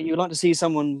that. But you'd like to see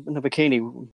someone in a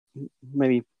bikini,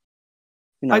 maybe,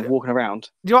 walking around.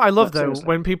 You know what I love though? Seriously.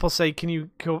 When people say, "Can you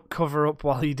cover up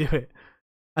while you do it?"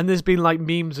 And there's been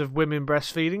memes of women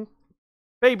breastfeeding,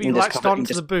 baby latched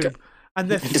onto the boob, and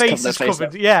their face is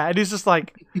covered. Yeah, and it's just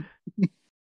like.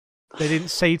 They didn't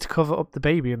say to cover up the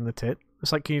baby and the tit.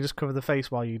 It's like, can you just cover the face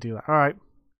while you do that? All right.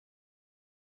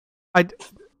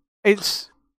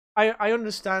 I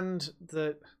understand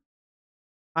that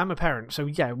I'm a parent, so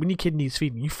yeah, when your kid needs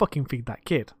feeding, you fucking feed that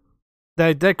kid.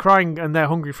 They're crying and they're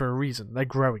hungry for a reason. They're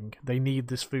growing. They need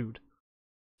this food.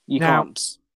 You can't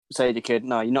say to the kid,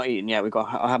 no, you're not eating yet.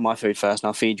 I'll have my food first and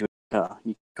I'll feed you.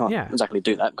 You can't exactly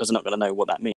do that because they're not going to know what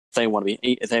that means. If they want to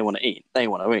eat, they want to eat.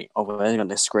 Or they're going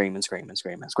to scream and scream and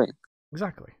scream and scream.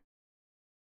 Exactly.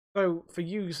 So for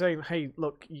you saying, "Hey,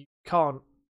 look, you can't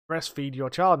breastfeed your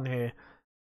child in here,"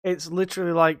 it's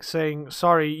literally like saying,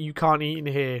 "Sorry, you can't eat in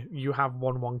here. You have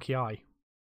one wonky eye."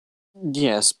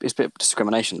 Yes, it's a bit of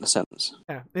discrimination in a sense.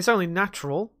 Yeah, it's only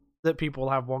natural that people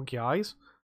will have wonky eyes,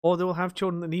 or they will have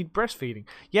children that need breastfeeding.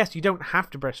 Yes, you don't have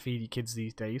to breastfeed your kids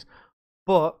these days,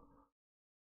 but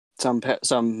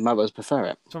some mothers prefer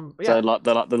it. So they like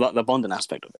the bonding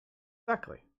aspect of it.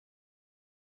 Exactly.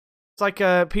 It's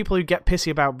like people who get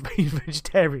pissy about being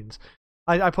vegetarians.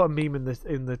 I put a meme in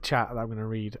the chat that I'm going to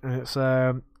read, and it's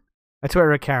a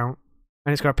Twitter account,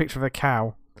 and it's got a picture of a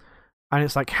cow, And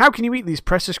it's like, how can you eat these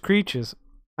precious creatures?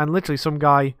 And literally some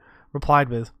guy replied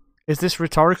with, is this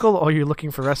rhetorical or are you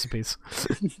looking for recipes?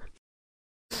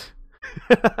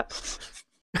 Yeah,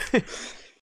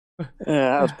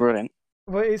 that was brilliant.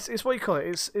 Well, it's what you call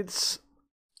it. It's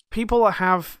people that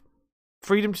have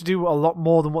freedom to do a lot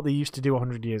more than what they used to do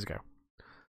 100 years ago.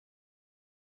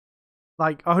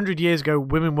 Like 100 years ago,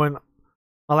 women weren't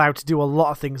allowed to do a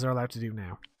lot of things they're allowed to do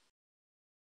now.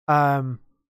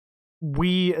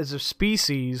 We as a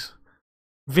species,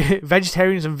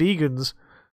 vegetarians and vegans,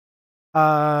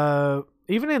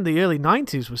 even in the early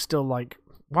 90s, was still like,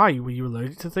 why were you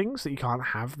allergic to things that you can't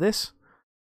have this?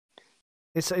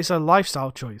 It's a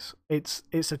lifestyle choice. It's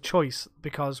a choice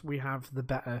because we have the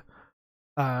better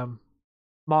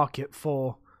market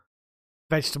for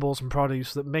vegetables and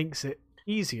produce that makes it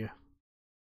easier.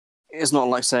 It's not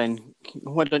like saying,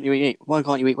 why don't you eat? Why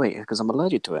can't you eat wheat? Because I'm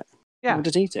allergic to it. Yeah, You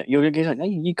just eat it.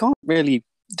 You can't really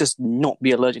just not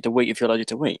be allergic to wheat if you're allergic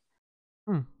to wheat.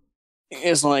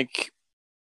 It's like,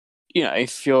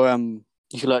 if you're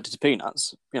allergic to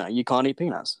peanuts, you can't eat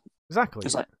peanuts. exactly.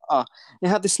 It's like, you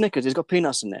have this Snickers, it's got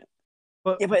peanuts in it.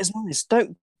 But yeah, but it's nice.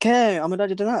 Don't care. I'm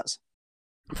allergic to nuts.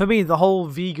 For me, the whole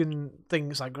vegan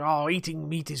thing is like, oh, eating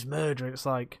meat is murder. It's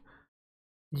like,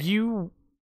 you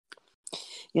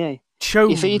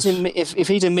chose. If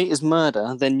eating meat is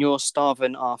murder, then you're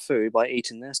starving our food by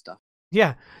eating their stuff.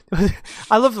 Yeah.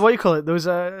 I love what you call it. There was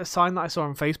a sign that I saw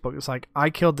on Facebook. It's like, I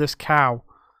killed this cow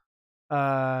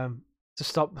to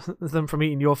stop them from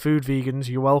eating your food, vegans.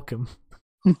 You're welcome.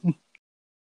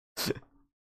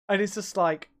 And it's just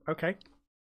like, okay.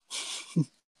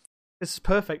 This is a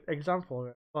perfect example of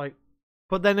it. Like,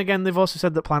 but then again, they've also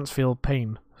said that plants feel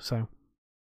pain, so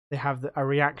they have a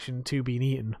reaction to being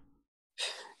eaten,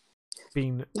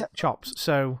 being chopped.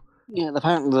 So yeah,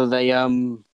 apparently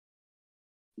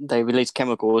they release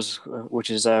chemicals which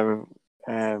is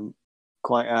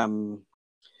quite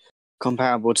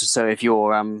comparable to so if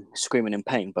you're screaming in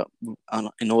pain but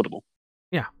inaudible.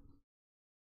 Yeah.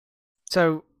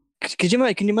 So. Can you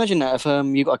imagine that if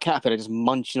you got a caterpillar just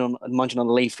munching on a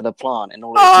leaf of the plant and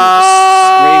all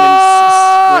screaming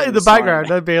in the background?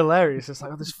 That'd be hilarious. It's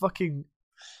like, this fucking,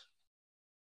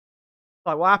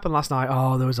 like, what happened last night?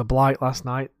 Oh, there was a blight last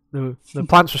night. The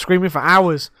plants were screaming for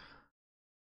hours.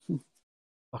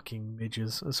 Fucking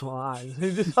midges. That's what I.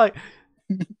 It's just like,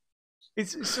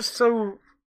 it's just so.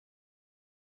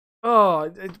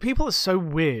 Oh, people are so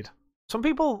weird. Some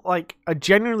people are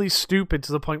genuinely stupid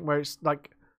to the point where it's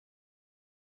like,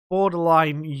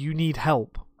 borderline, you need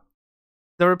help.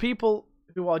 There are people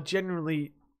who are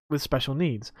genuinely with special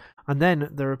needs, and then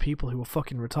there are people who are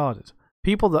fucking retarded.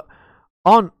 People that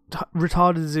aren't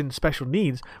retarded as in special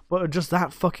needs, but are just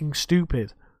that fucking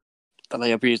stupid. That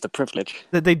they abuse the privilege.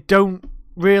 That they don't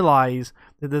realise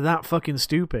that they're that fucking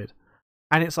stupid.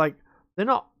 And it's like, they're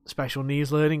not special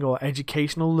needs learning or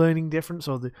educational learning difference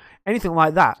or anything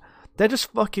like that. They're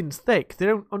just fucking thick. They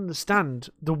don't understand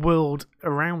the world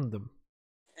around them.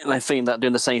 And I think that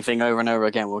doing the same thing over and over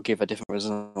again will give a different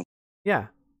result. Yeah.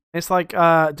 It's like,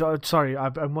 sorry,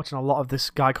 I'm watching a lot of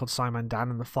this guy called Simon Dan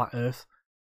and the Flat Earth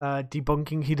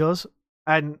debunking he does.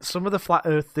 And some of the Flat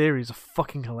Earth theories are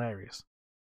fucking hilarious.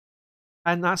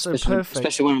 And that's perfect.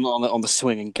 Especially when I'm on the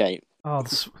swinging gate. Oh,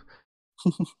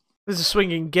 there's a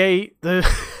swinging gate. The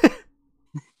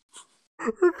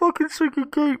fucking swinging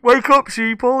gate. Wake up,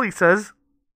 sheeple, he says.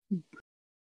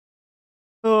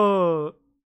 Oh.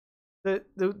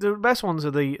 The best ones are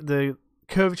the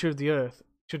curvature of the Earth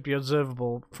should be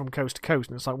observable from coast to coast,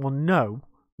 and it's like, well, no,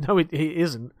 it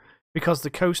isn't, because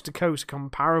the coast to coast are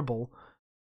comparable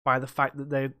by the fact that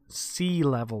they're sea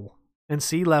level, and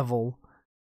sea level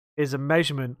is a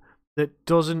measurement that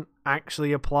doesn't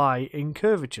actually apply in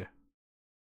curvature.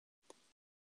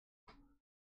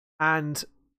 And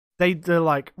they're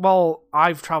like, well,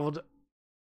 I've travelled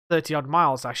 30 odd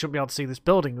miles, I shouldn't be able to see this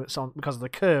building that's on because of the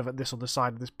curve at this other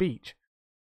side of this beach.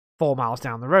 4 miles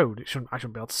down the road, I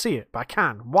shouldn't be able to see it, but I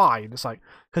can. Why? And it's like,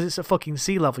 because it's at fucking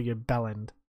sea level, you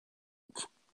bellend.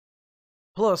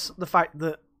 Plus, the fact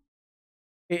that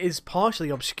it is partially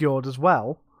obscured as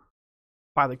well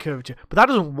by the curvature, but that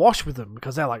doesn't wash with them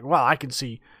because they're like, well, I can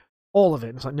see all of it.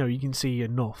 And it's like, no, you can see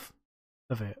enough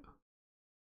of it.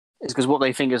 It's because what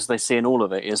they think is they see in all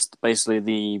of it is basically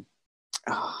the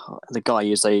guy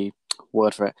used a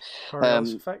word for it.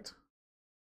 Coriolis effect?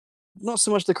 Not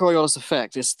so much the Coriolis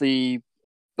effect. It's the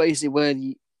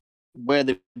basically where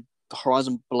the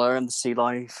horizon blur and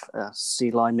the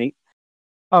sea line meet.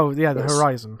 Oh yeah, the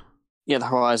horizon. Yeah, the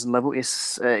horizon level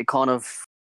is it kind of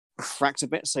refracts a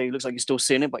bit, so it looks like you're still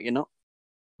seeing it, but you're not.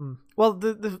 Well,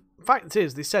 the fact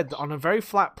is, they said that on a very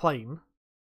flat plane,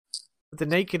 with the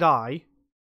naked eye,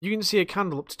 you can see a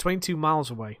candle up to 22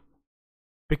 miles away.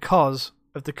 Because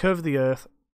of the curve of the Earth,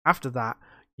 after that,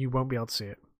 you won't be able to see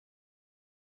it.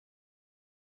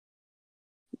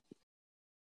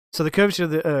 So the curvature of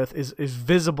the Earth is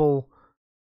visible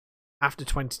after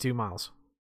 22 miles.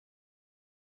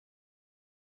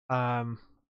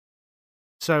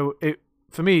 So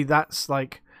for me, that's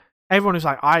like, everyone is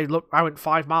like, I went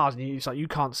 5 miles, and it's like, you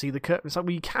can't see the curve. It's like,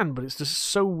 well, you can, but it's just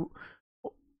so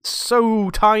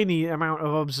tiny amount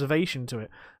of observation to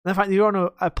it. And the fact that you're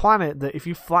on a planet that if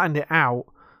you flattened it out,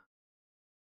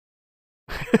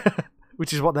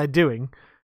 which is what they're doing,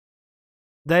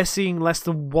 they're seeing less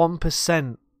than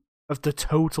 1% of the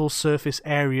total surface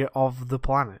area of the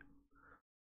planet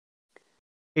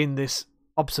in this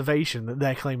observation that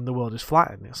they're claiming the world is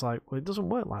flattened. It's like, well, it doesn't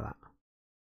work like that.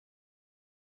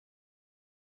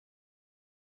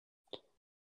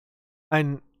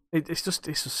 And it's just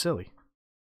silly.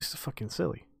 It's just fucking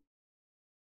silly.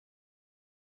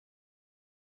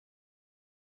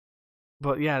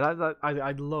 But yeah,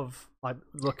 I love like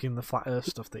looking the flat Earth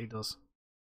stuff that he does,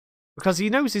 because he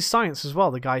knows his science as well.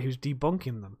 The guy who's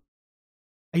debunking them,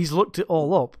 he's looked it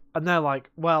all up, and they're like,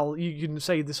 "Well, you can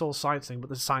say this whole science thing, but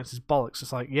the science is bollocks."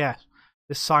 It's like, yeah,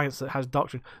 this science that has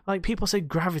doctrine. Like people say,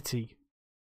 gravity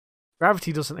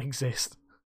doesn't exist,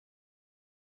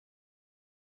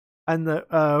 and that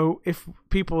if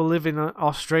people live in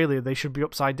Australia, they should be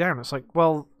upside down. It's like,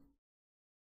 well,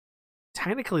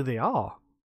 technically they are,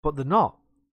 but they're not,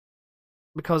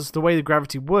 because the way the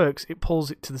gravity works, it pulls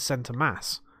it to the center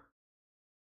mass.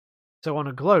 So on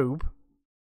a globe,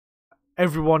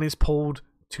 everyone is pulled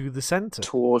to the center,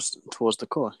 towards the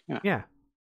core. Yeah,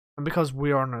 and because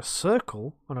we are on a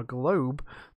circle, on a globe,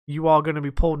 you are going to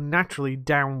be pulled naturally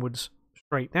downwards,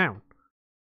 straight down.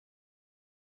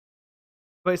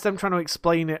 But it's them trying to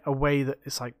explain it a way that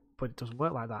it's like, but it doesn't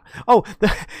work like that. Oh,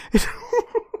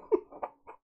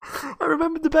 I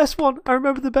remember the best one.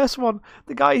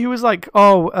 The guy who was like,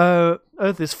 "Oh,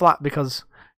 Earth is flat because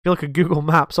if you look at Google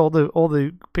Maps, all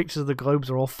the pictures of the globes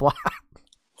are all flat."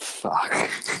 Fuck.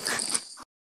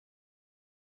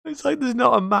 It's like there's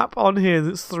not a map on here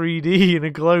that's 3D in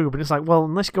a globe, and it's like, well,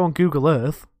 unless you go on Google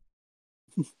Earth.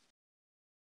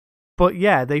 But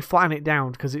yeah, they flatten it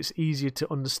down because it's easier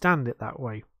to understand it that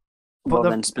way. But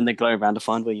then spin the globe around to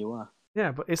find where you are.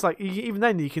 Yeah, but it's like, even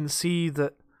then you can see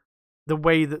that the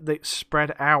way that they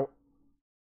spread out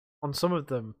on some of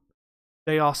them,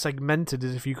 they are segmented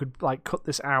as if you could like cut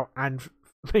this out and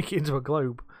make it into a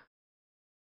globe.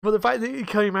 But the fact that you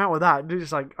came out with that, it's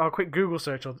just like, oh, quick Google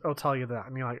search, I'll tell you that.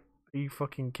 And you're like, are you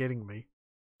fucking kidding me?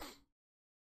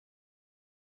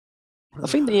 I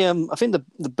think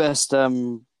the best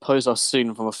pose I've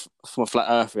seen from a flat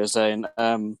earther is saying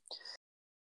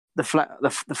the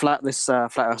flat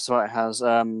Earth site has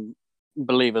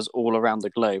believers all around the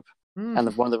globe,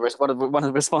 and one of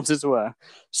the responses were,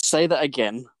 "Say that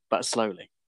again, but slowly."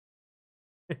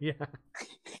 Yeah.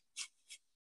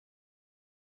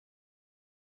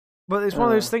 But it's one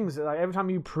of those things that, like, every time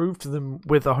you prove to them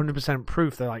with 100%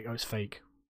 proof, they're like, "Oh, it's fake."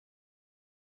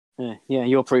 Yeah,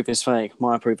 your proof is fake.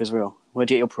 My proof is real. Where'd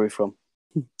you get your proof from?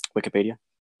 Wikipedia.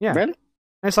 Yeah. Really?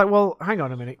 And it's like, well, hang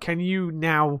on a minute. Can you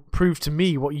now prove to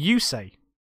me what you say?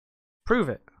 Prove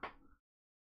it.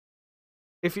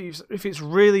 If it's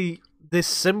really this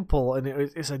simple and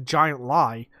it's a giant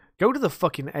lie, go to the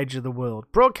fucking edge of the world.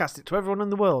 Broadcast it to everyone in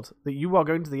the world that you are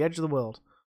going to the edge of the world.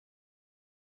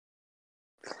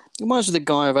 It reminds me of the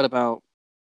guy I read about.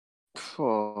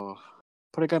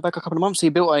 Probably go back a couple of months. He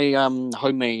built a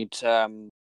homemade.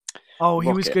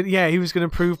 He was good. Yeah, he was going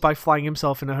to prove by flying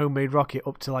himself in a homemade rocket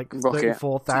up to like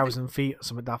 34,000 feet or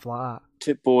something daft like that.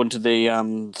 Tip board into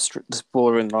the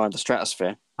bordering line of the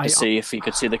stratosphere to see if he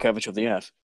could see the curvature of the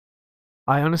Earth.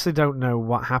 I honestly don't know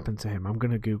what happened to him. I'm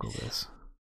going to Google this.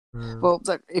 Well,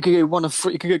 it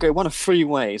could go one of three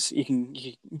ways. You can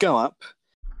go up,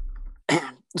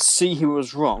 see he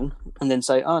was wrong, and then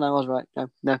say, "Oh no, I was right.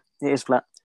 No, it is flat."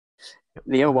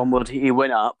 The other one would he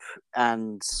went up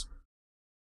and,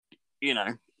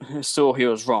 saw he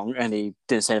was wrong and he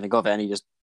didn't say anything of it and he just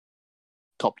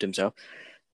topped himself.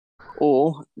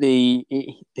 Or this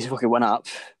rocket went up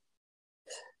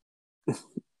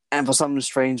and for some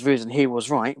strange reason he was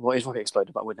right. Well, his rocket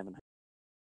exploded, but we'd never know.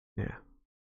 Yeah.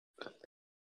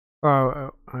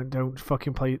 Oh, I don't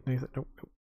fucking play Nathan. Nope.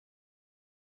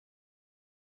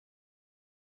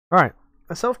 Alright.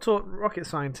 A self-taught rocket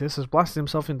scientist has blasted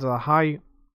himself into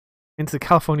the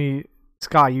California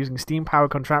sky using a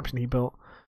steam-powered contraption he built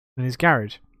in his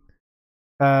garage.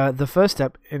 The first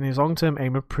step in his long-term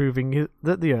aim of proving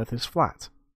that the Earth is flat.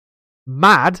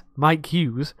 Mad Mike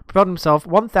Hughes propelled himself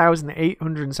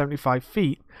 1,875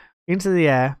 feet into the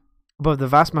air above the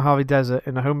vast Mojave Desert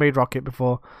in a homemade rocket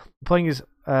before deploying his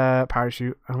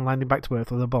parachute and landing back to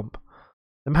Earth with a bump.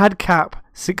 The madcap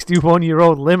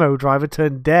 61-year-old limo driver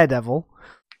turned daredevil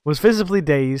was visibly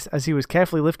dazed as he was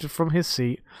carefully lifted from his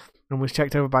seat and was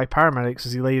checked over by paramedics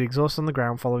as he lay exhausted on the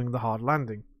ground following the hard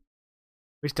landing,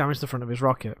 which damaged the front of his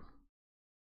rocket.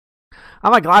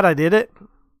 Am I glad I did it?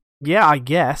 Yeah, I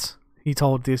guess, he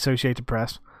told the Associated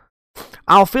Press.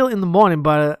 I'll feel it in the morning,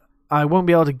 but I won't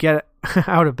be able to get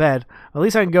out of bed. At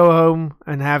least I can go home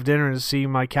and have dinner and see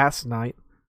my cats tonight.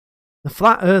 The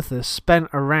flat earther spent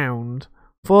around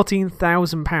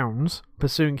 £14,000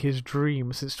 pursuing his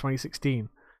dream since 2016.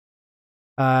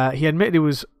 He admitted he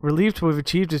was relieved to have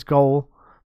achieved his goal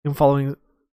in following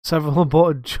several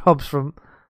aborted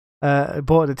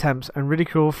attempts and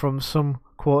ridicule from some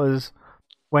quarters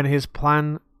when his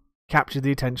plan captured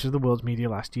the attention of the world's media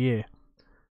last year.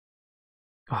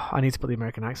 Oh, I need to put the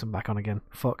American accent back on again.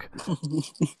 Fuck.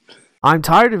 I'm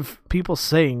tired of people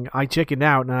saying I chickened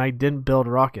out and I didn't build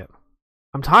a rocket.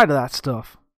 I'm tired of that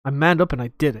stuff. I manned up and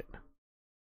I did it.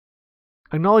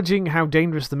 Acknowledging how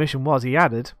dangerous the mission was, he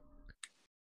added,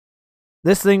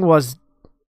 This thing was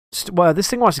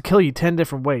to kill you 10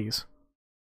 different ways.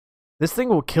 This thing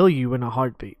will kill you in a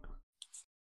heartbeat.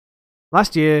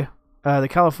 Last year, the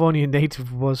California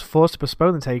native was forced to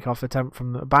postpone the takeoff attempt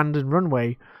from the abandoned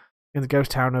runway in the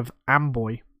ghost town of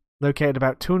Amboy, located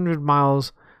about 200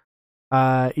 miles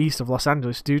east of Los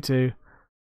Angeles, due to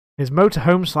his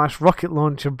motorhome/rocket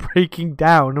launcher breaking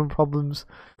down and problems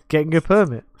getting a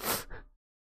permit.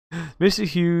 Mr.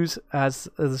 Hughes, as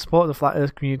the support of the Flat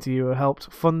Earth community, who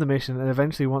helped fund the mission and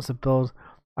eventually wants to build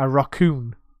a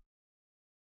Rockoon.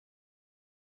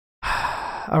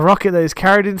 A rocket that is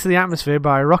carried into the atmosphere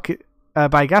by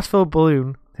a gas-filled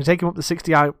balloon to take him up to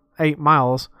 68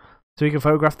 miles so he can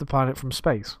photograph the planet from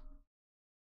space.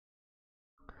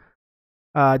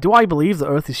 Do I believe the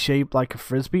Earth is shaped like a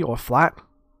frisbee or flat?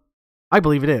 I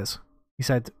believe it is, he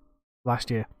said last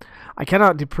year. I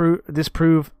cannot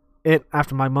disprove it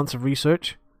after my months of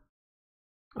research.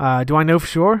 Do I know for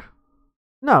sure?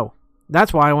 No.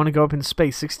 That's why I want to go up in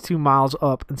space 62 miles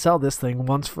up and sell this thing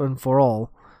once and for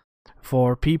all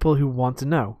for people who want to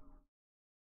know.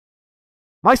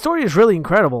 My story is really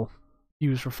incredible,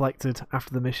 Hughes reflected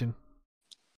after the mission.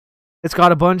 It's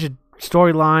got a bunch of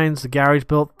storylines, the garage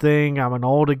built thing, I'm an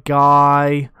older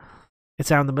guy,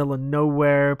 it's out in the middle of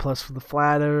nowhere, plus for the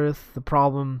flat earth. The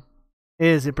problem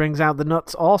is it brings out the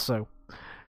nuts also.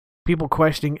 People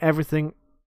questioning everything.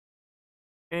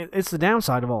 It's the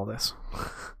downside of all this.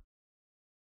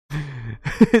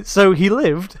 So he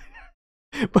lived,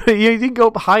 but he didn't go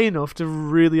up high enough to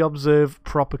really observe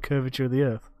proper curvature of the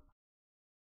earth.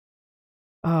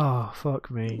 Oh, fuck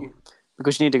me.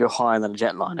 Because you need to go higher than a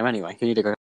jetliner anyway. You need to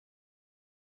go...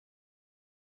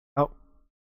 Oh.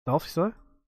 Dolph, you still there?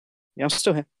 Yeah, I'm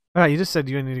still here. Alright, you just said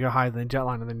you need to go higher than a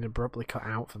jetliner and then you abruptly cut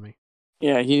out for me.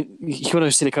 Yeah, you want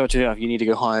to see the curvature of, you need to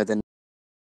go higher than the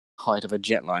height of a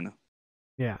jetliner.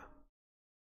 Yeah.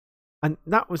 And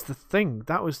that was the thing.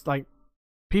 That was like,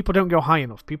 people don't go high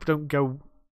enough. People don't go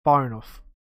far enough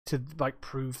to like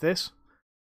prove this.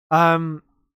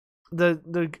 The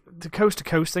coast to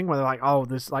coast thing where they're like, oh,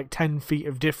 there's like 10 feet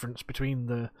of difference between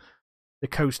the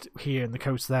coast here and the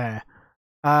coast there.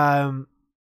 The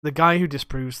guy who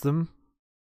disproves them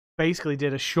basically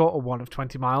did a shorter one of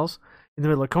 20 miles in the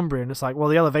middle of Cumbria, and it's like, well,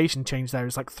 the elevation change there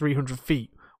is like 300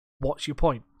 feet. What's your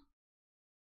point?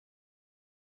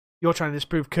 You're trying to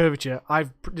disprove curvature.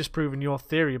 I've disproven your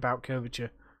theory about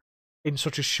curvature in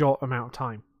such a short amount of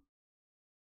time.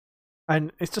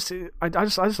 And it's just, I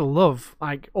just love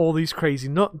like all these crazy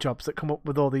nut jobs that come up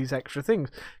with all these extra things,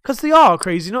 because they are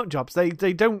crazy nut jobs. They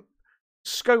don't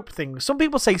scope things. Some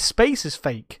people say space is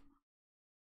fake.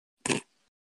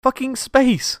 Fucking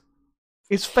space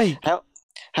is fake.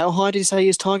 How high did he say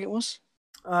his target was?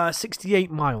 68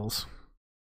 miles.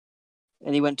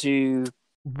 And he went to...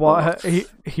 What?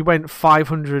 He went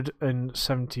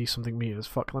 570 something meters.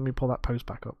 Fuck, let me pull that post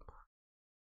back up.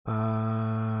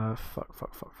 Fuck.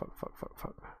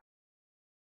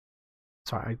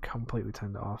 Sorry, I completely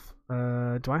turned it off.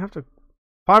 Do I have to...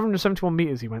 571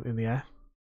 meters he went in the air.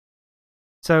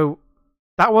 So,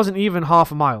 that wasn't even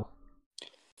half a mile.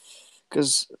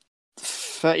 Because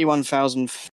 31,000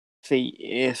 feet,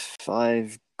 if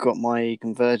I've got my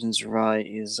conversions right,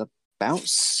 is about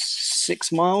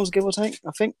 6 miles, give or take,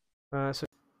 I think.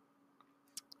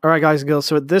 Alright, guys and girls,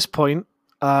 so at this point,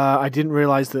 I didn't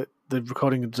realise that the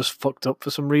recording had just fucked up for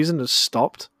some reason, has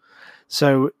stopped.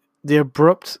 So the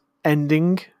abrupt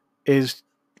ending is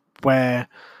where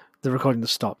the recording to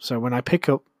stop. So when I pick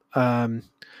up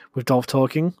with Dolph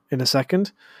talking in a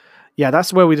second, yeah,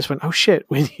 that's where we just went, oh shit,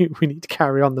 we need to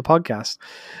carry on the podcast.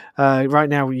 Right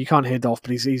now you can't hear Dolph,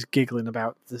 but he's giggling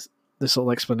about this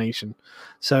little explanation.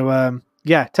 So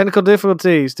yeah, technical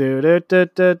difficulties. And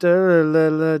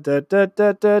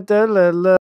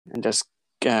just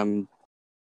go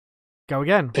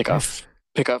again. Pick up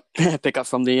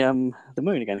from the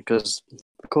moon again because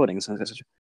recordings.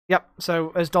 Yep.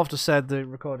 So as Dolph just said, the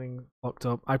recording locked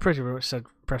up. I pretty much said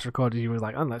press record. You were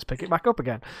like, and let's pick it back up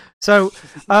again. So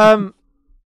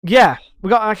yeah, we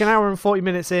got like an hour and 40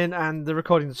 minutes in, and the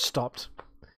recording stopped.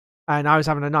 And I was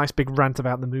having a nice big rant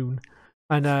about the moon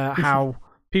and how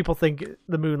people think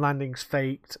the moon landing's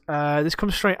faked. This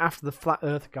comes straight after the flat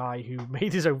Earth guy who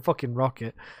made his own fucking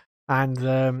rocket,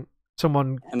 and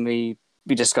someone. And we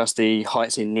discussed the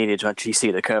heights he needed to actually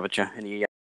see the curvature in the.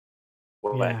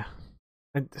 Yeah,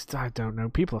 and I don't know.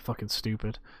 People are fucking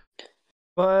stupid.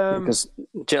 But because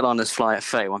jetliners fly at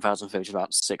 31,000 feet, which is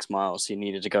about 6 miles. He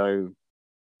needed to go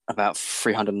about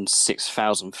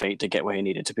 306,000 feet to get where he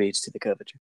needed to be to see the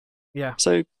curvature. Yeah.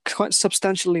 So quite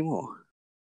substantially more.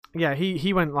 Yeah,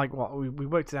 he went like what we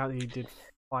worked it out that he did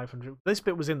 500. This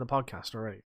bit was in the podcast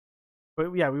already.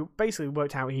 But yeah, we basically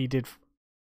worked out he did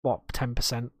what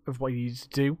 10% of what he needed to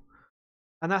do.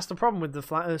 And that's the problem with the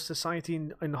Flat Earth Society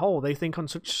in whole. They think on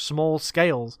such small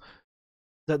scales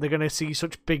that they're going to see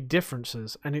such big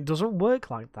differences, and it doesn't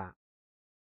work like that.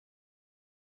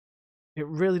 It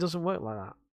really doesn't work like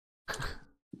that.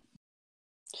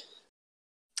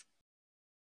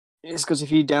 It's because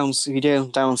if you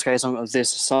downscale something of this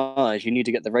size, you need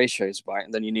to get the ratios right,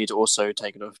 and then you need to also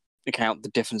take into account the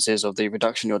differences of the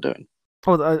reduction you're doing.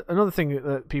 Oh, another thing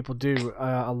that people do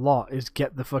a lot is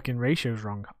get the fucking ratios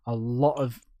wrong. A lot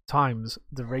of times,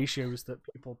 the ratios that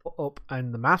people put up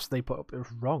and the maths they put up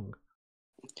is wrong.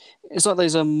 It's like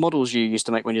those models you used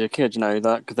to make when you were a kid. You know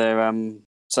that they're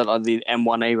so like the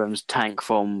M1 Abrams tank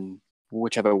from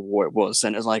whichever war it was,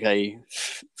 and it was like a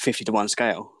 50-to-1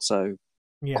 scale, so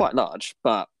quite large.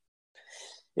 But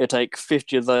it'll take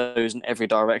 50 of those in every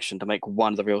direction to make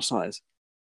one the real size.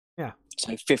 Yeah.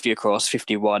 So 50 across,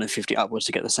 51, and 50 upwards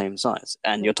to get the same size.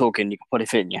 And you're talking, you can probably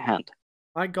fit in your hand.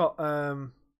 I got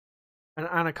an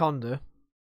Anaconda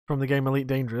from the game Elite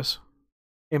Dangerous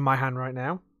in my hand right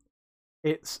now.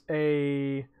 It's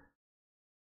I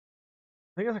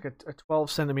think it's like a 12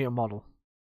 centimeter model.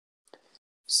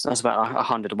 So that's about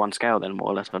 100-to-1 scale then, more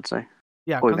or less, I'd say.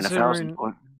 Yeah, or even 1,000,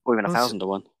 or even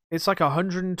 1,000-to-1. It's like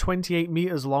 128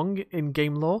 meters long in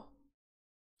game lore.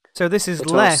 So this is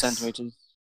 12 less centimeters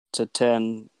to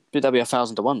 10. That'd be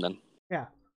 1,000-to-1 then. Yeah.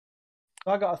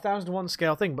 So I got a 1,000-to-1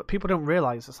 scale thing, but people don't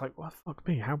realize. It's like, well, fuck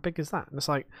me, how big is that? And it's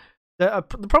like the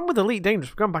problem with Elite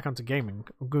Dangerous. We're going back onto gaming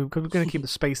because we're going to keep the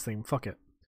space theme. Fuck it.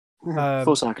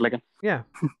 Full cycle again. Yeah.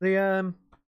 The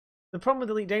problem with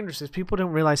Elite Dangerous is people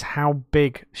don't realize how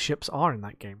big ships are in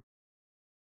that game.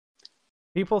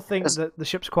 People think that the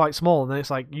ship's quite small, and then it's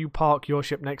like you park your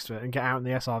ship next to it and get out in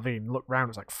the SRV and look round.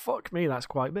 It's like, fuck me, that's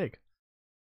quite big.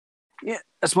 Yeah,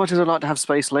 as much as I'd like to have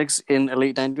space legs in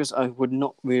Elite Dangerous, I would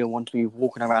not really want to be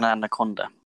walking around Anaconda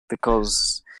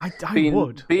because I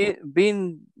would.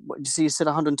 Being what did you see? You said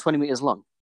 120 meters long.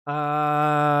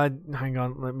 Hang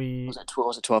on, let me. Was it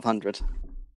 1,200?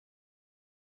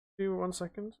 Do 1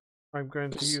 second. I'm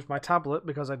going to use my tablet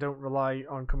because I don't rely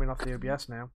on coming off the OBS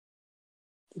now.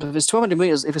 But if it's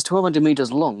 1,200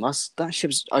 meters long, that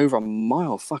ship's over a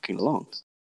mile fucking long.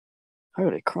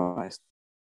 Holy Christ!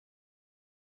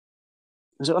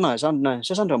 Is it? No, it's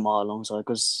just under a mile long. So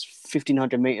because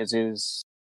 1,500 meters is.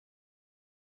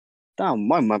 Damn,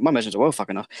 my measurements are well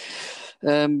fucking enough.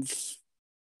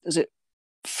 Is it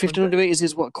 1,500 meters?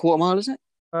 Is what, quarter mile? Is it?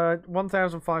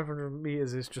 1,500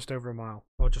 meters is just over a mile,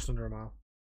 or just under a mile.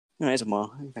 No, it's a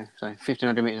mile. Okay, so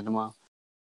 1,500 meters is a mile.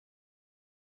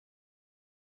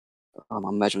 Oh,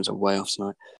 my measurements are way off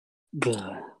tonight.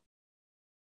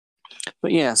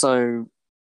 But yeah, so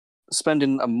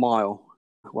spending a mile,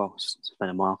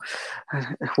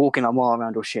 walking a mile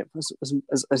around your ship, as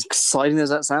exciting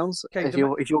as that sounds. Okay, if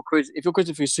you're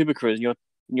cruising through Super Cruise and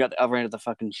you're at the other end of the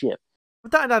fucking ship.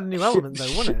 But that'd add a new element,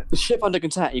 though, wouldn't it? The ship under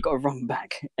attack, you got to run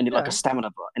back, and you're like a stamina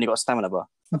bar, and you got a stamina bar.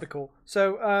 That'd be cool.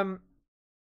 So,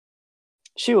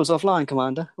 shields offline,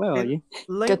 Commander. Where are you?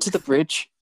 Get to the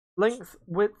bridge. Length,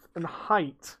 width, and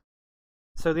height.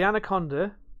 So the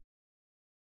Anaconda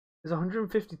is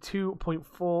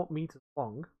 152.4 meters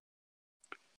long,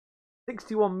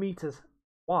 61 meters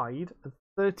wide, and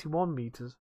 31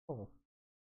 meters tall.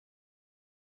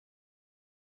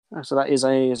 Oh, so that is a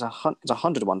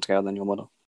 100-to-1 scale then, your model,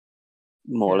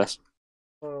 more or less.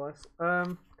 More or less.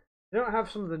 They don't have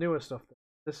some of the newer stuff.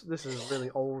 This is really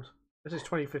old. This is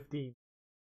 2015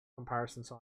 comparison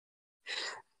site.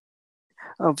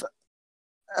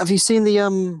 Have you seen the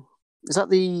Is that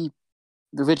the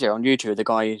video on YouTube? The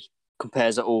guy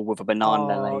compares it all with a banana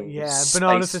and Oh a yeah,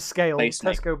 banana to scale. space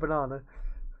snake. Tesco banana.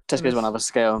 Tesco's one other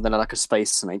scale, and then like a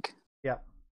space snake. Yeah.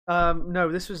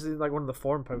 No, this was like one of the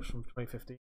forum posts from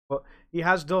 2015. But he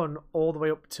has done all the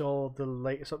way up till the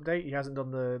latest update. He hasn't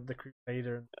done the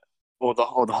Crusader or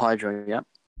the Hydra. Yeah.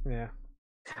 Yeah.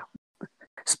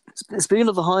 Speaking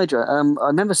of the Hydra,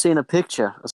 I've never seen a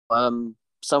picture.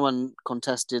 Someone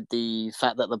contested the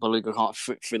fact that the Beluga can't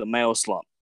fit through the mail slot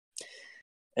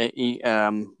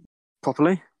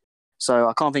properly. So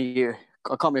I can't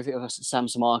remember if it was Sam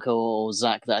Samarco or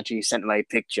Zach that actually sent me a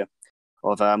picture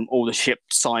of all the ship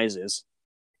sizes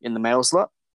in the mail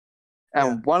slot.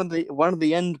 And one of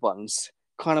the end ones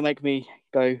kind of make me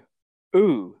go,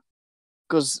 ooh,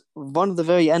 because one of the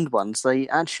very end ones they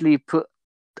actually put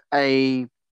the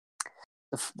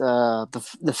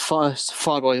first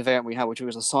Fargo variant we had, which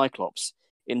was a Cyclops,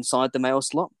 inside the mail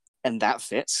slot, and that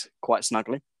fits quite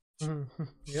snugly.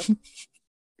 Yep.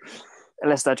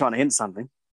 Unless they're trying to hint something,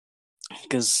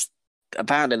 because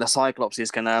apparently the Cyclopses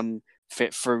can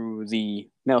fit through the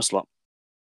mail slot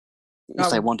if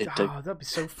they wanted to. Oh, that'd be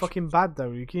so fucking bad,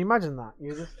 though. Can you imagine that?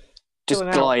 You just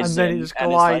glides and then it just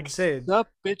glides in,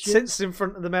 sits in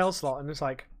front of the mail slot, and it's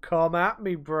like, "Come at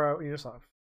me, bro." And you're just like,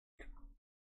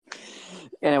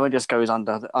 and it just goes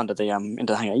under the into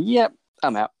the hangar. Yep,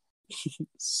 I'm out.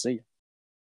 See ya.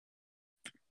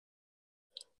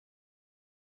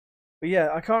 But yeah,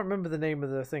 I can't remember the name of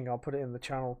the thing. I'll put it in the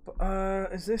channel.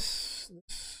 But is this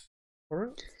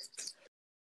current?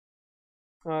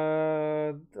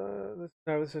 No,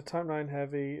 this is a Type 9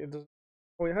 heavy. It does.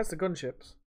 Oh, it has the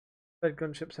gunships. Fed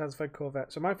gunships has Fed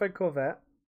Corvette. So my Fed Corvette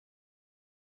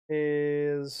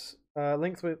is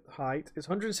length with height is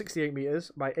 168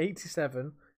 meters by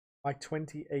 87 by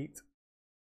 28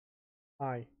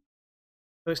 high.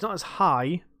 So it's not as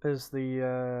high as the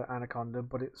Anaconda,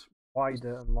 but it's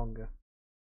wider and longer.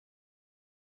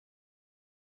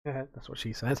 That's what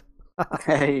she said.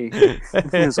 Hey,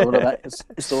 it's all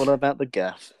about the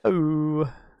gaff.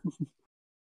 Oh.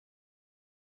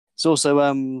 It's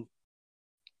also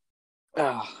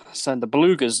so the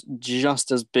Beluga's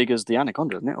just as big as the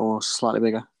Anaconda, isn't it, or slightly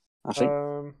bigger? I think.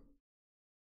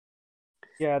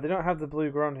 Yeah, they don't have the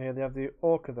Beluga on here. They have the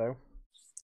Orca though.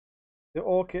 The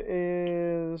Orca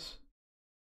is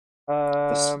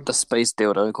the space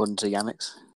dildo, according to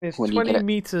Yannick's. It's 20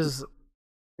 meters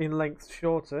in length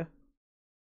shorter.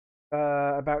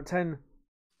 About 11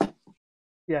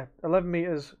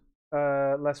 meters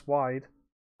less wide,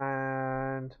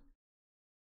 and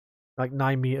like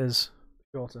 9 meters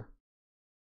shorter.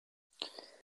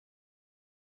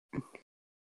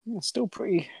 Yeah, still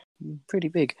pretty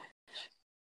big,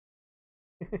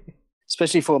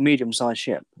 especially for a medium-sized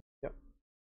ship. Yep.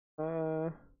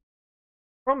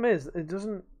 Problem is, it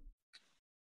doesn't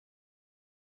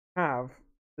have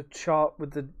the chart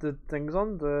with the things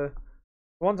on. The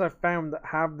ones I've found that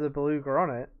have the Beluga on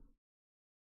it,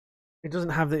 it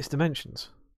doesn't have its dimensions.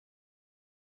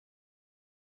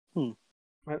 Hang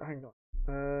on.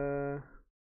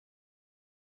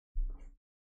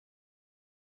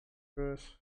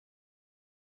 First.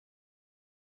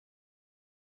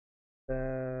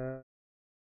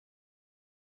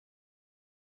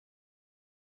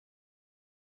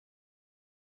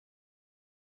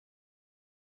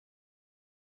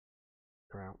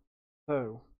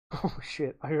 So, oh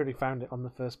shit, I already found it on the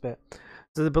first bit.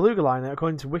 So the Beluga liner,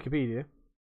 according to Wikipedia,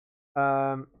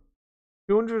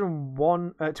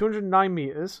 209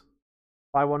 meters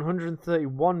by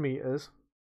 131 meters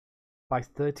by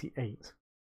 38.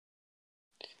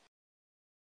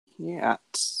 Yeah,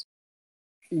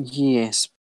 yes,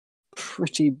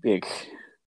 pretty big.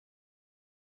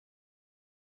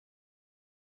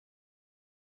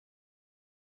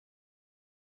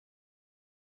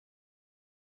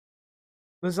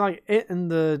 There's like it and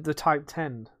the Type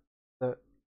 10 that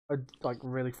are like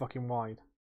really fucking wide.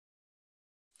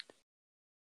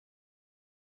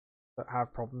 That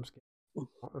have problems getting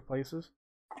out of places.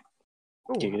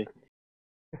 Giggity.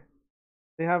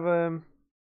 They have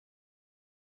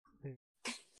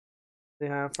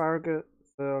Farragut,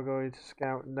 Thargoid,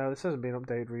 Scout. No, this hasn't been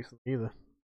updated recently either.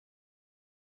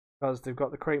 Because they've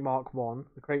got the Crate Mark 1,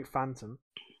 the Crate Phantom.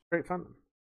 Crate Phantom.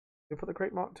 They put the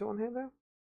Crate Mark 2 on here though?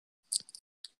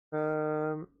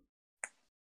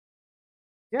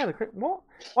 Yeah, the Crate. What?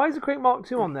 Why is the Crate Mark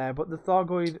 2 on there, but the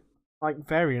Thargoid like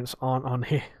variants aren't on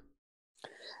here?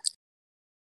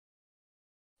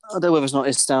 I don't know whether it's not.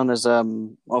 It's down as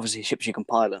obviously ships you can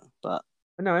pilot, but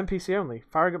No, NPC only.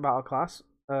 Farragut battle class,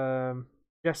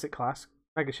 Majestic class,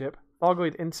 Megaship,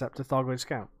 Thargoid Interceptor, Thargoid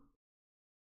Scout.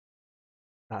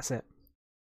 That's it.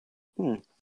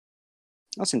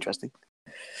 That's interesting.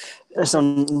 This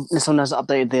one has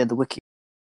updated the wiki,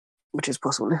 which is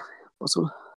possible.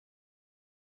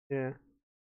 Yeah.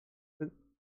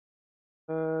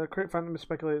 Create Phantom is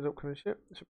speculated upcoming ship.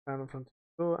 It should be found in front of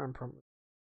the door and promptly.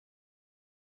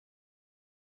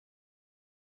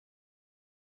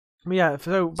 Yeah,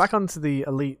 so back onto the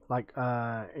elite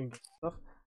English stuff.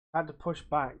 I had to push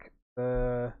back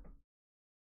the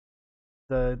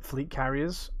fleet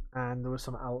carriers, and there was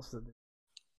something else that.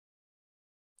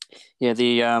 Yeah,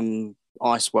 the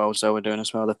ice worlds they were doing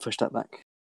as well. They've pushed that back.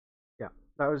 Yeah,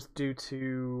 that was due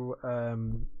to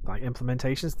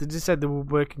implementations. They just said they were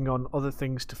working on other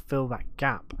things to fill that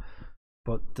gap,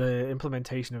 but the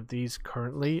implementation of these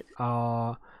currently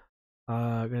are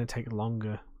going to take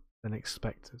longer than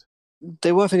expected.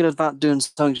 They were thinking about doing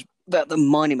something about the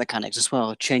mining mechanics as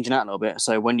well, changing that a little bit.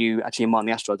 So when you actually mine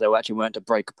the asteroids, they were actually meant to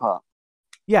break apart.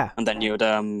 Yeah, and then you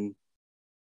would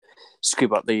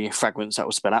scoop up the fragments that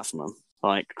will spill out from them.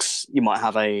 Like you might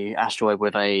have a asteroid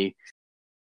with a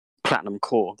platinum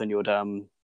core, then you would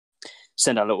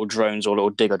send out little drones or little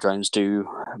digger drones to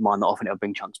mine that off, and it'll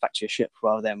bring chunks back to your ship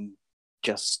rather than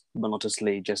just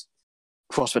monotonously just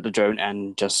crossfit the drone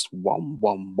and just one.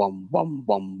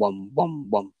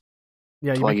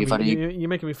 Yeah, you're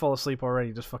making me fall asleep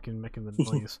already. Just fucking making the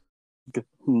noise.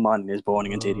 Mining is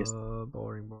boring and tedious.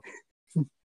 Boring.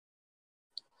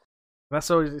 That's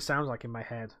what it sounds like in my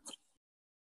head.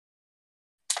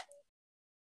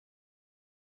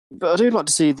 But I do like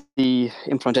to see the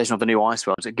implementation of the new ice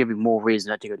worlds. It gives you more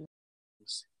reason to go.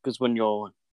 Because when you're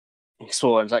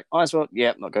exploring, it's like ice world,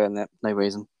 yeah, not going there. No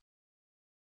reason.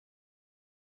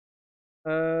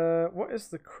 What is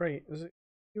the crate? Is it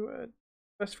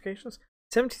specifications?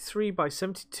 73 by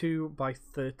 72 by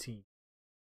 13.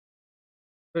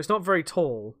 So it's not very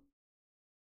tall,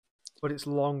 but it's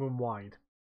long and wide.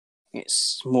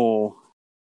 It's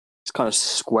kind of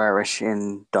squarish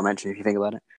in dimension if you think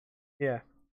about it. Yeah.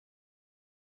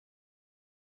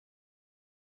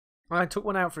 I took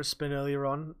one out for a spin earlier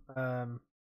on. Earned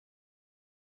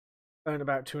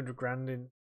about 200 grand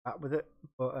in that with it,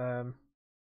 but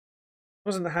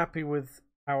wasn't happy with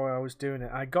how I was doing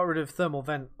it. I got rid of thermal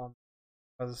vent on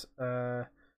because to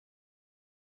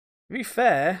be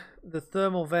fair, the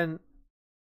thermal vent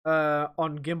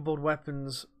on gimbaled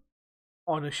weapons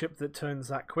on a ship that turns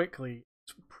that quickly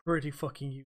is pretty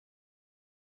fucking useful.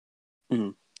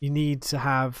 Mm. You need to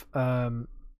have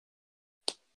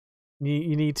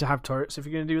you need to have turrets if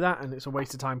you're going to do that, and it's a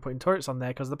waste of time putting turrets on there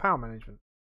because the power management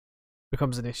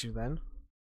becomes an issue then.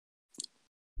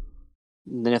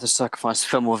 Then you have to sacrifice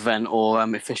thermal vent or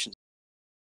efficiency.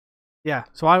 Yeah,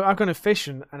 so I've gone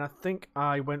efficient, and I think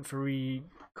I went for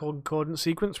concordant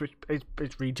sequence, which is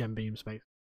regen beam space.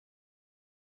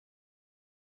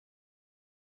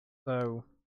 So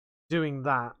doing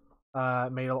that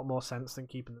made a lot more sense than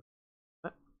keeping the.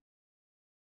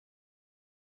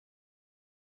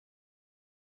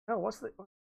 Oh, what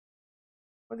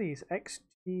are these?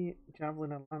 XG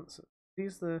Javelin and Lancer.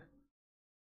 These the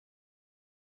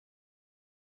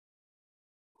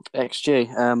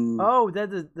XG. Oh, they're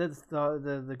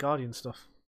the Guardian stuff.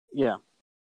 Yeah.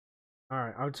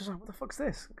 Alright, I was just like, what the fuck's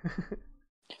this?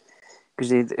 Because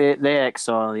the EX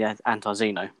are the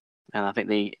anti-Xeno, and I think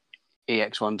the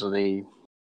EX ones are the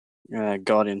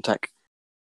Guardian tech.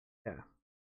 Yeah.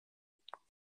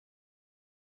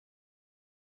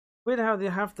 Weird how they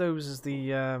have those as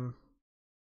the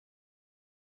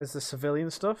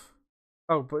civilian stuff.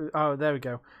 Oh, there we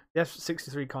go. The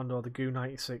F-63 Condor, the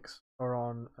GU-96 are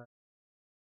on.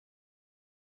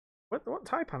 What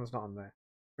Taipan's not on there?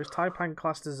 Or is Taipan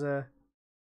classed as a?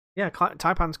 Yeah,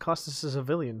 Taipan's classed as a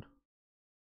civilian,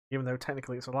 even though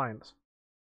technically it's Alliance.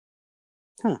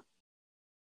 Huh.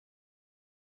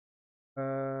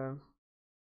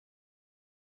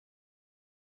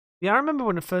 Yeah, I remember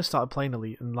when I first started playing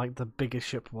Elite, and like the biggest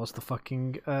ship was the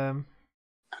fucking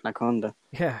Anaconda.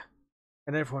 Yeah,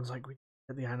 and everyone's like, "We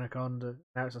get the Anaconda."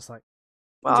 Now it's just like,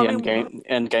 well, the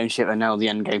end game ship, and now the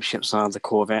end game ships are the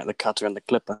Corvette, the Cutter, and the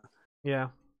Clipper. Yeah,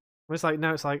 it's like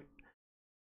now it's like,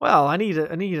 well, I need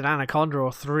an Anaconda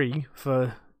or 3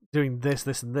 for doing this,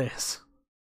 and this.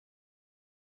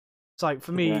 It's like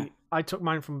for me, yeah. I took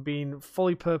mine from being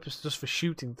fully purposed just for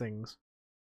shooting things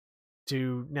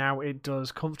to now it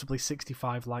does comfortably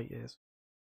 65 light years.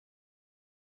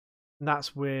 And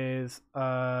that's with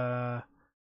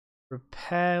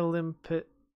repair limpet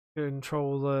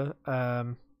controller,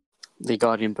 the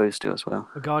Guardian booster as well.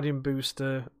 A Guardian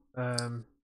booster,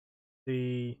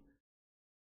 the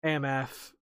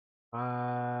AMF,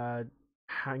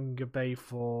 Hangar Bay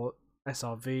for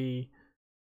SRV.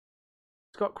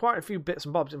 It's got quite a few bits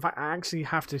and bobs. In fact, I actually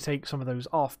have to take some of those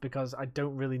off because I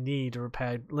don't really need a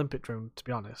repaired limpet drone, to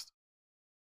be honest.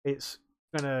 It's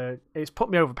put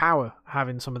me over power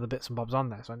having some of the bits and bobs on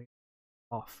there, so I need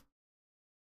to off.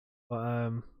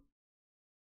 But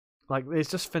like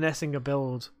it's just finessing a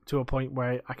build to a point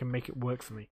where I can make it work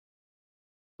for me.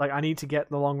 Like I need to get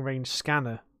the long range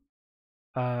scanner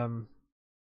upgraded,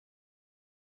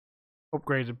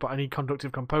 but I need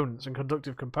conductive components, and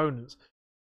conductive components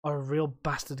are a real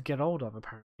bastard to get hold of,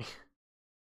 apparently.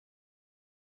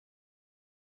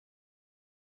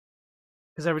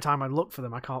 Because every time I look for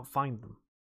them, I can't find them.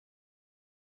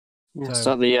 Yeah,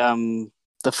 so the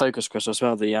focus crystal as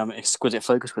well, the exquisite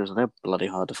focus crystal, they're bloody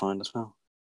hard to find as well.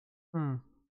 You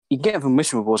can get them from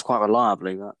mission rewards quite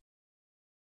reliably, but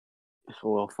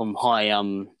or from high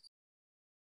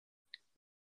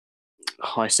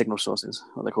signal sources,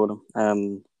 what they call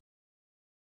them.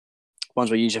 Ones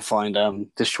where you usually find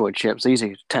destroyed ships. They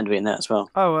usually tend to be in there as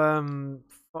well. Oh,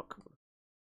 fuck.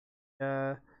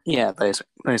 Yeah, those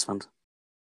ones.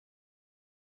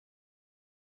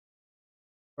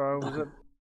 Oh,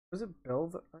 was it Bill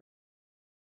that?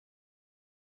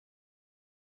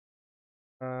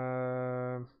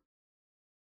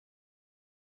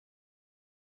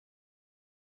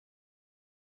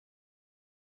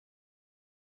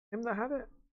 Him that had it?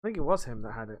 I think it was him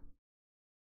that had it.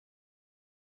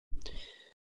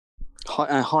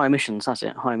 High emissions, that's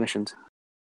it. High emissions.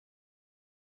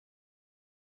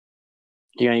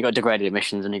 You got degraded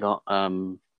emissions and you got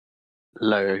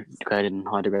low degraded and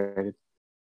high degraded.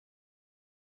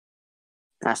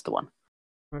 That's the one.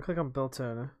 I'm gonna click on Bill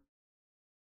Turner.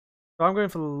 So I'm going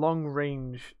for the long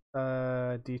range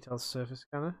detailed surface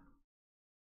scanner.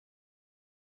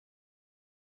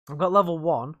 I've got level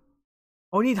 1.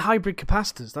 Oh, I need hybrid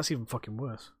capacitors. That's even fucking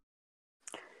worse.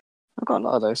 I've got a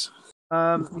lot of those.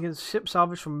 You can ship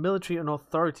salvage from military and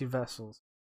authority vessels.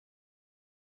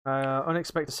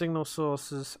 Unexpected signal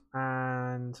sources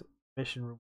and mission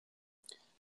reward.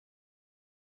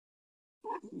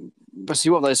 But see,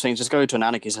 what those things, just go to an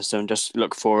Anarchy system and just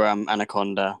look for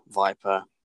Anaconda, Viper,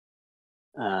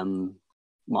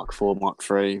 Mark 4, Mark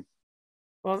 3.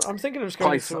 Well, I'm thinking of just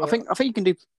going Python. I think you can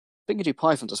do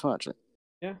Pythons as well, actually.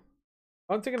 Yeah.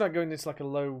 I'm thinking about going into like a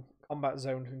low combat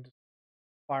zone and just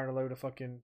firing a load of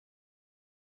fucking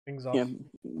things off. Yeah.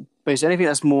 Basically, anything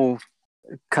that's more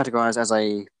categorized as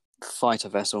a fighter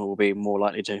vessel will be more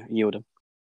likely to yield them.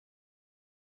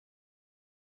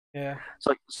 Yeah.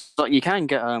 So you can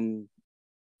get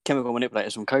chemical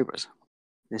manipulators from Cobras.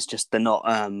 It's just they're not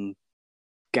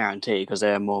guaranteed because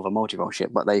they're more of a multi-role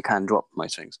ship, but they can drop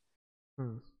most things. If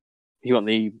you want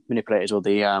the manipulators or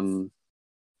the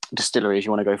distilleries,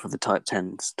 you want to go for the Type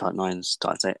 10s, Type 9s,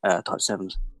 Type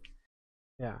 7s.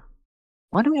 Yeah.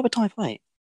 Why don't we have a Type 8? You've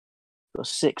got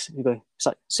 6. You go, it's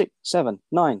like 6, 7,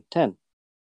 9, 10.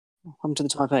 Come to the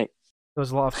Type 8. There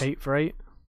was a lot of hate for 8.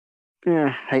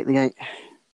 Yeah, hate the 8.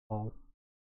 Oh.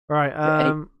 Right.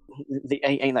 The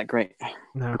 8 ain't that great.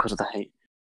 No. Because of the hate.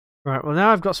 Right. Well,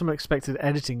 now I've got some expected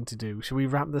editing to do. Should we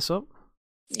wrap this up?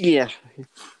 Yeah.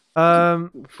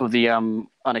 For the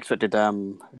unexpected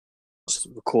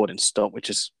recording stop, which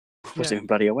is wasn't even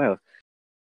bloody aware of.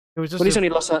 It was just. Well, he's only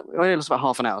lost about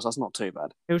half an hour, so that's not too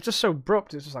bad. It was just so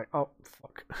abrupt. It's just like, oh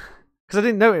fuck, because I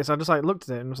didn't notice. I just like looked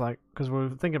at it and was like, because we were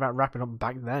thinking about wrapping up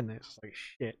back then. It's just like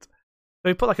shit. So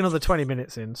we put like another 20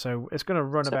 minutes in, so it's going to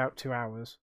run about 2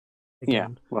 hours. Again. Yeah.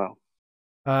 Well.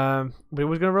 But it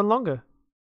was going to run longer.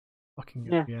 Fucking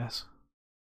yeah. Yes.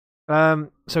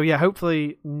 So yeah,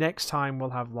 hopefully next time we'll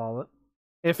have Lola.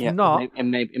 If not, it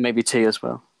may be T as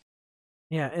well.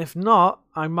 Yeah, if not,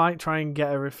 I might try and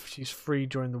get her if she's free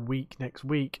during the week next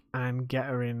week, and get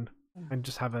her in and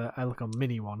just have a like a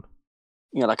mini one.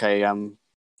 Yeah, like a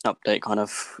update kind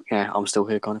of. Yeah, I'm still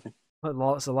here kind of thing. Like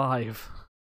Lola's alive.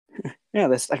 Yeah,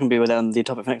 that can be with the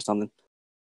topic for next time then.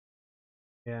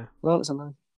 Yeah. Well, it's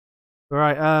alive. All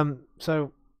right.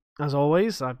 So as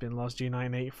always, I've been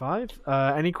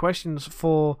LozG985. Any questions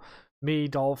for me,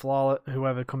 Dolph, Lala,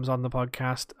 whoever comes on the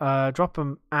podcast, drop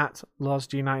them at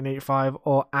LozG985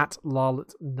 or at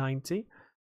Larlet90.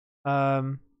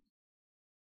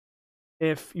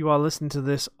 If you are listening to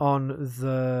this on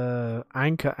the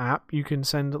Anchor app, you can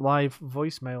send live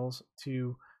voicemails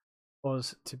to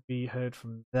us to be heard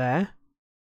from there.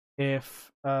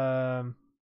 If you're on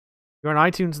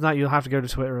iTunes and that, you'll have to go to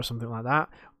Twitter or something like that.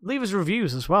 Leave us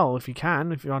reviews as well if you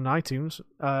can. If you're on iTunes,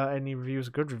 any review is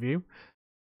a good review.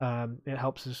 It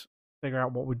helps us figure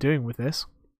out what we're doing with this.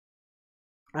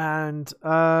 And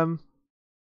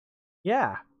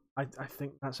yeah, I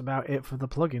think that's about it for the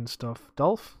plugin stuff.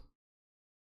 Dolph?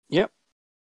 Yep.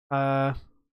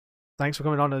 Thanks for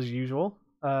coming on as usual.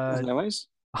 No worries.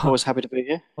 Always happy to be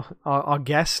here. Our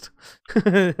guest.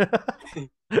 Well,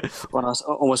 it's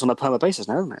almost on a permanent basis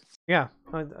now, isn't it? Yeah,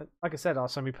 like I said, our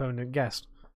semi-permanent guest.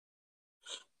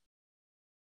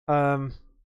 But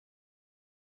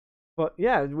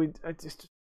yeah,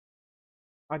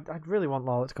 I'd really want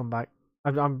Lola to come back.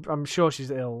 I'm sure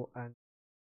she's ill, and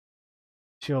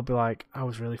she'll be like, "I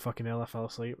was really fucking ill. I fell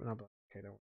asleep," and I'll be like, "Okay,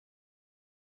 don't worry.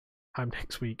 I'm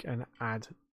next week and add.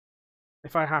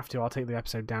 If I have to, I'll take the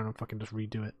episode down and fucking just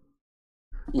redo it.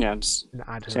 Yeah, just and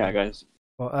add her. see how it goes.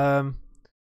 But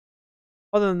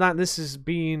other than that, this has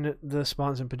been the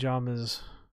Spartans in Pajamas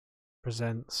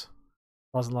presents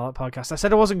Loz and Lola podcast. I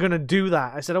said I wasn't going to do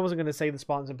that. I said I wasn't going to say the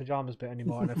Spartans in Pajamas bit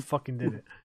anymore, and I fucking did it.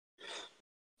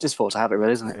 Just force habit,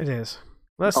 really, isn't it? It is.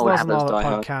 That's the Loz and Lola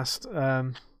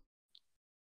podcast.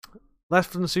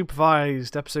 Left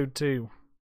Unsupervised, episode 2.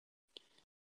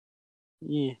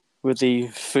 Yeah, with the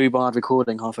foobarred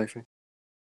recording halfway through.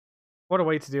 What a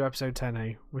way to do episode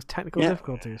 10, with technical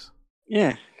difficulties.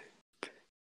 Yeah.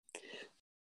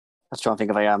 Let's try and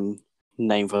think of a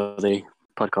name for the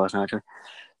podcast now, actually.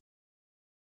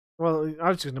 Well, I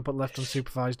was just going to put Left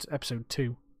Unsupervised, episode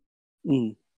 2.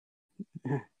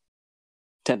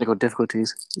 Technical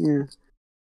difficulties. Yeah.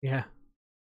 Yeah.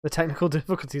 The technical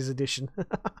difficulties edition.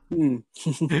 Mm.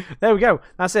 There we go.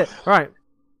 That's it. Right.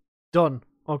 Done.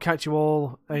 I'll catch you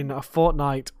all in a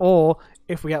fortnight. Or,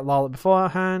 if we get Lola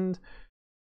beforehand,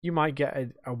 you might get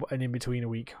an in-between a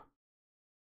week.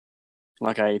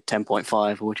 Like a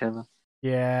 10.5 or whichever.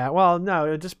 Yeah, well, no,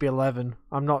 it'll just be 11.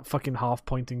 I'm not fucking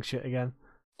half-pointing shit again.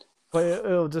 But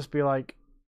it'll just be like,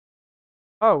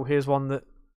 oh, here's one that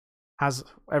has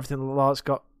everything that Lola's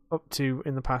got up to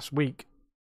in the past week.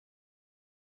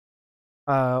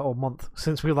 Or month,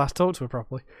 since we last talked to her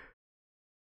properly.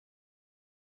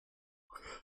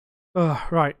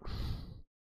 Right.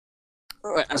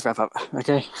 Alright, let's wrap up.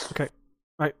 Okay.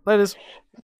 Right, laters.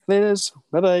 Laters.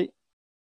 Bye-bye.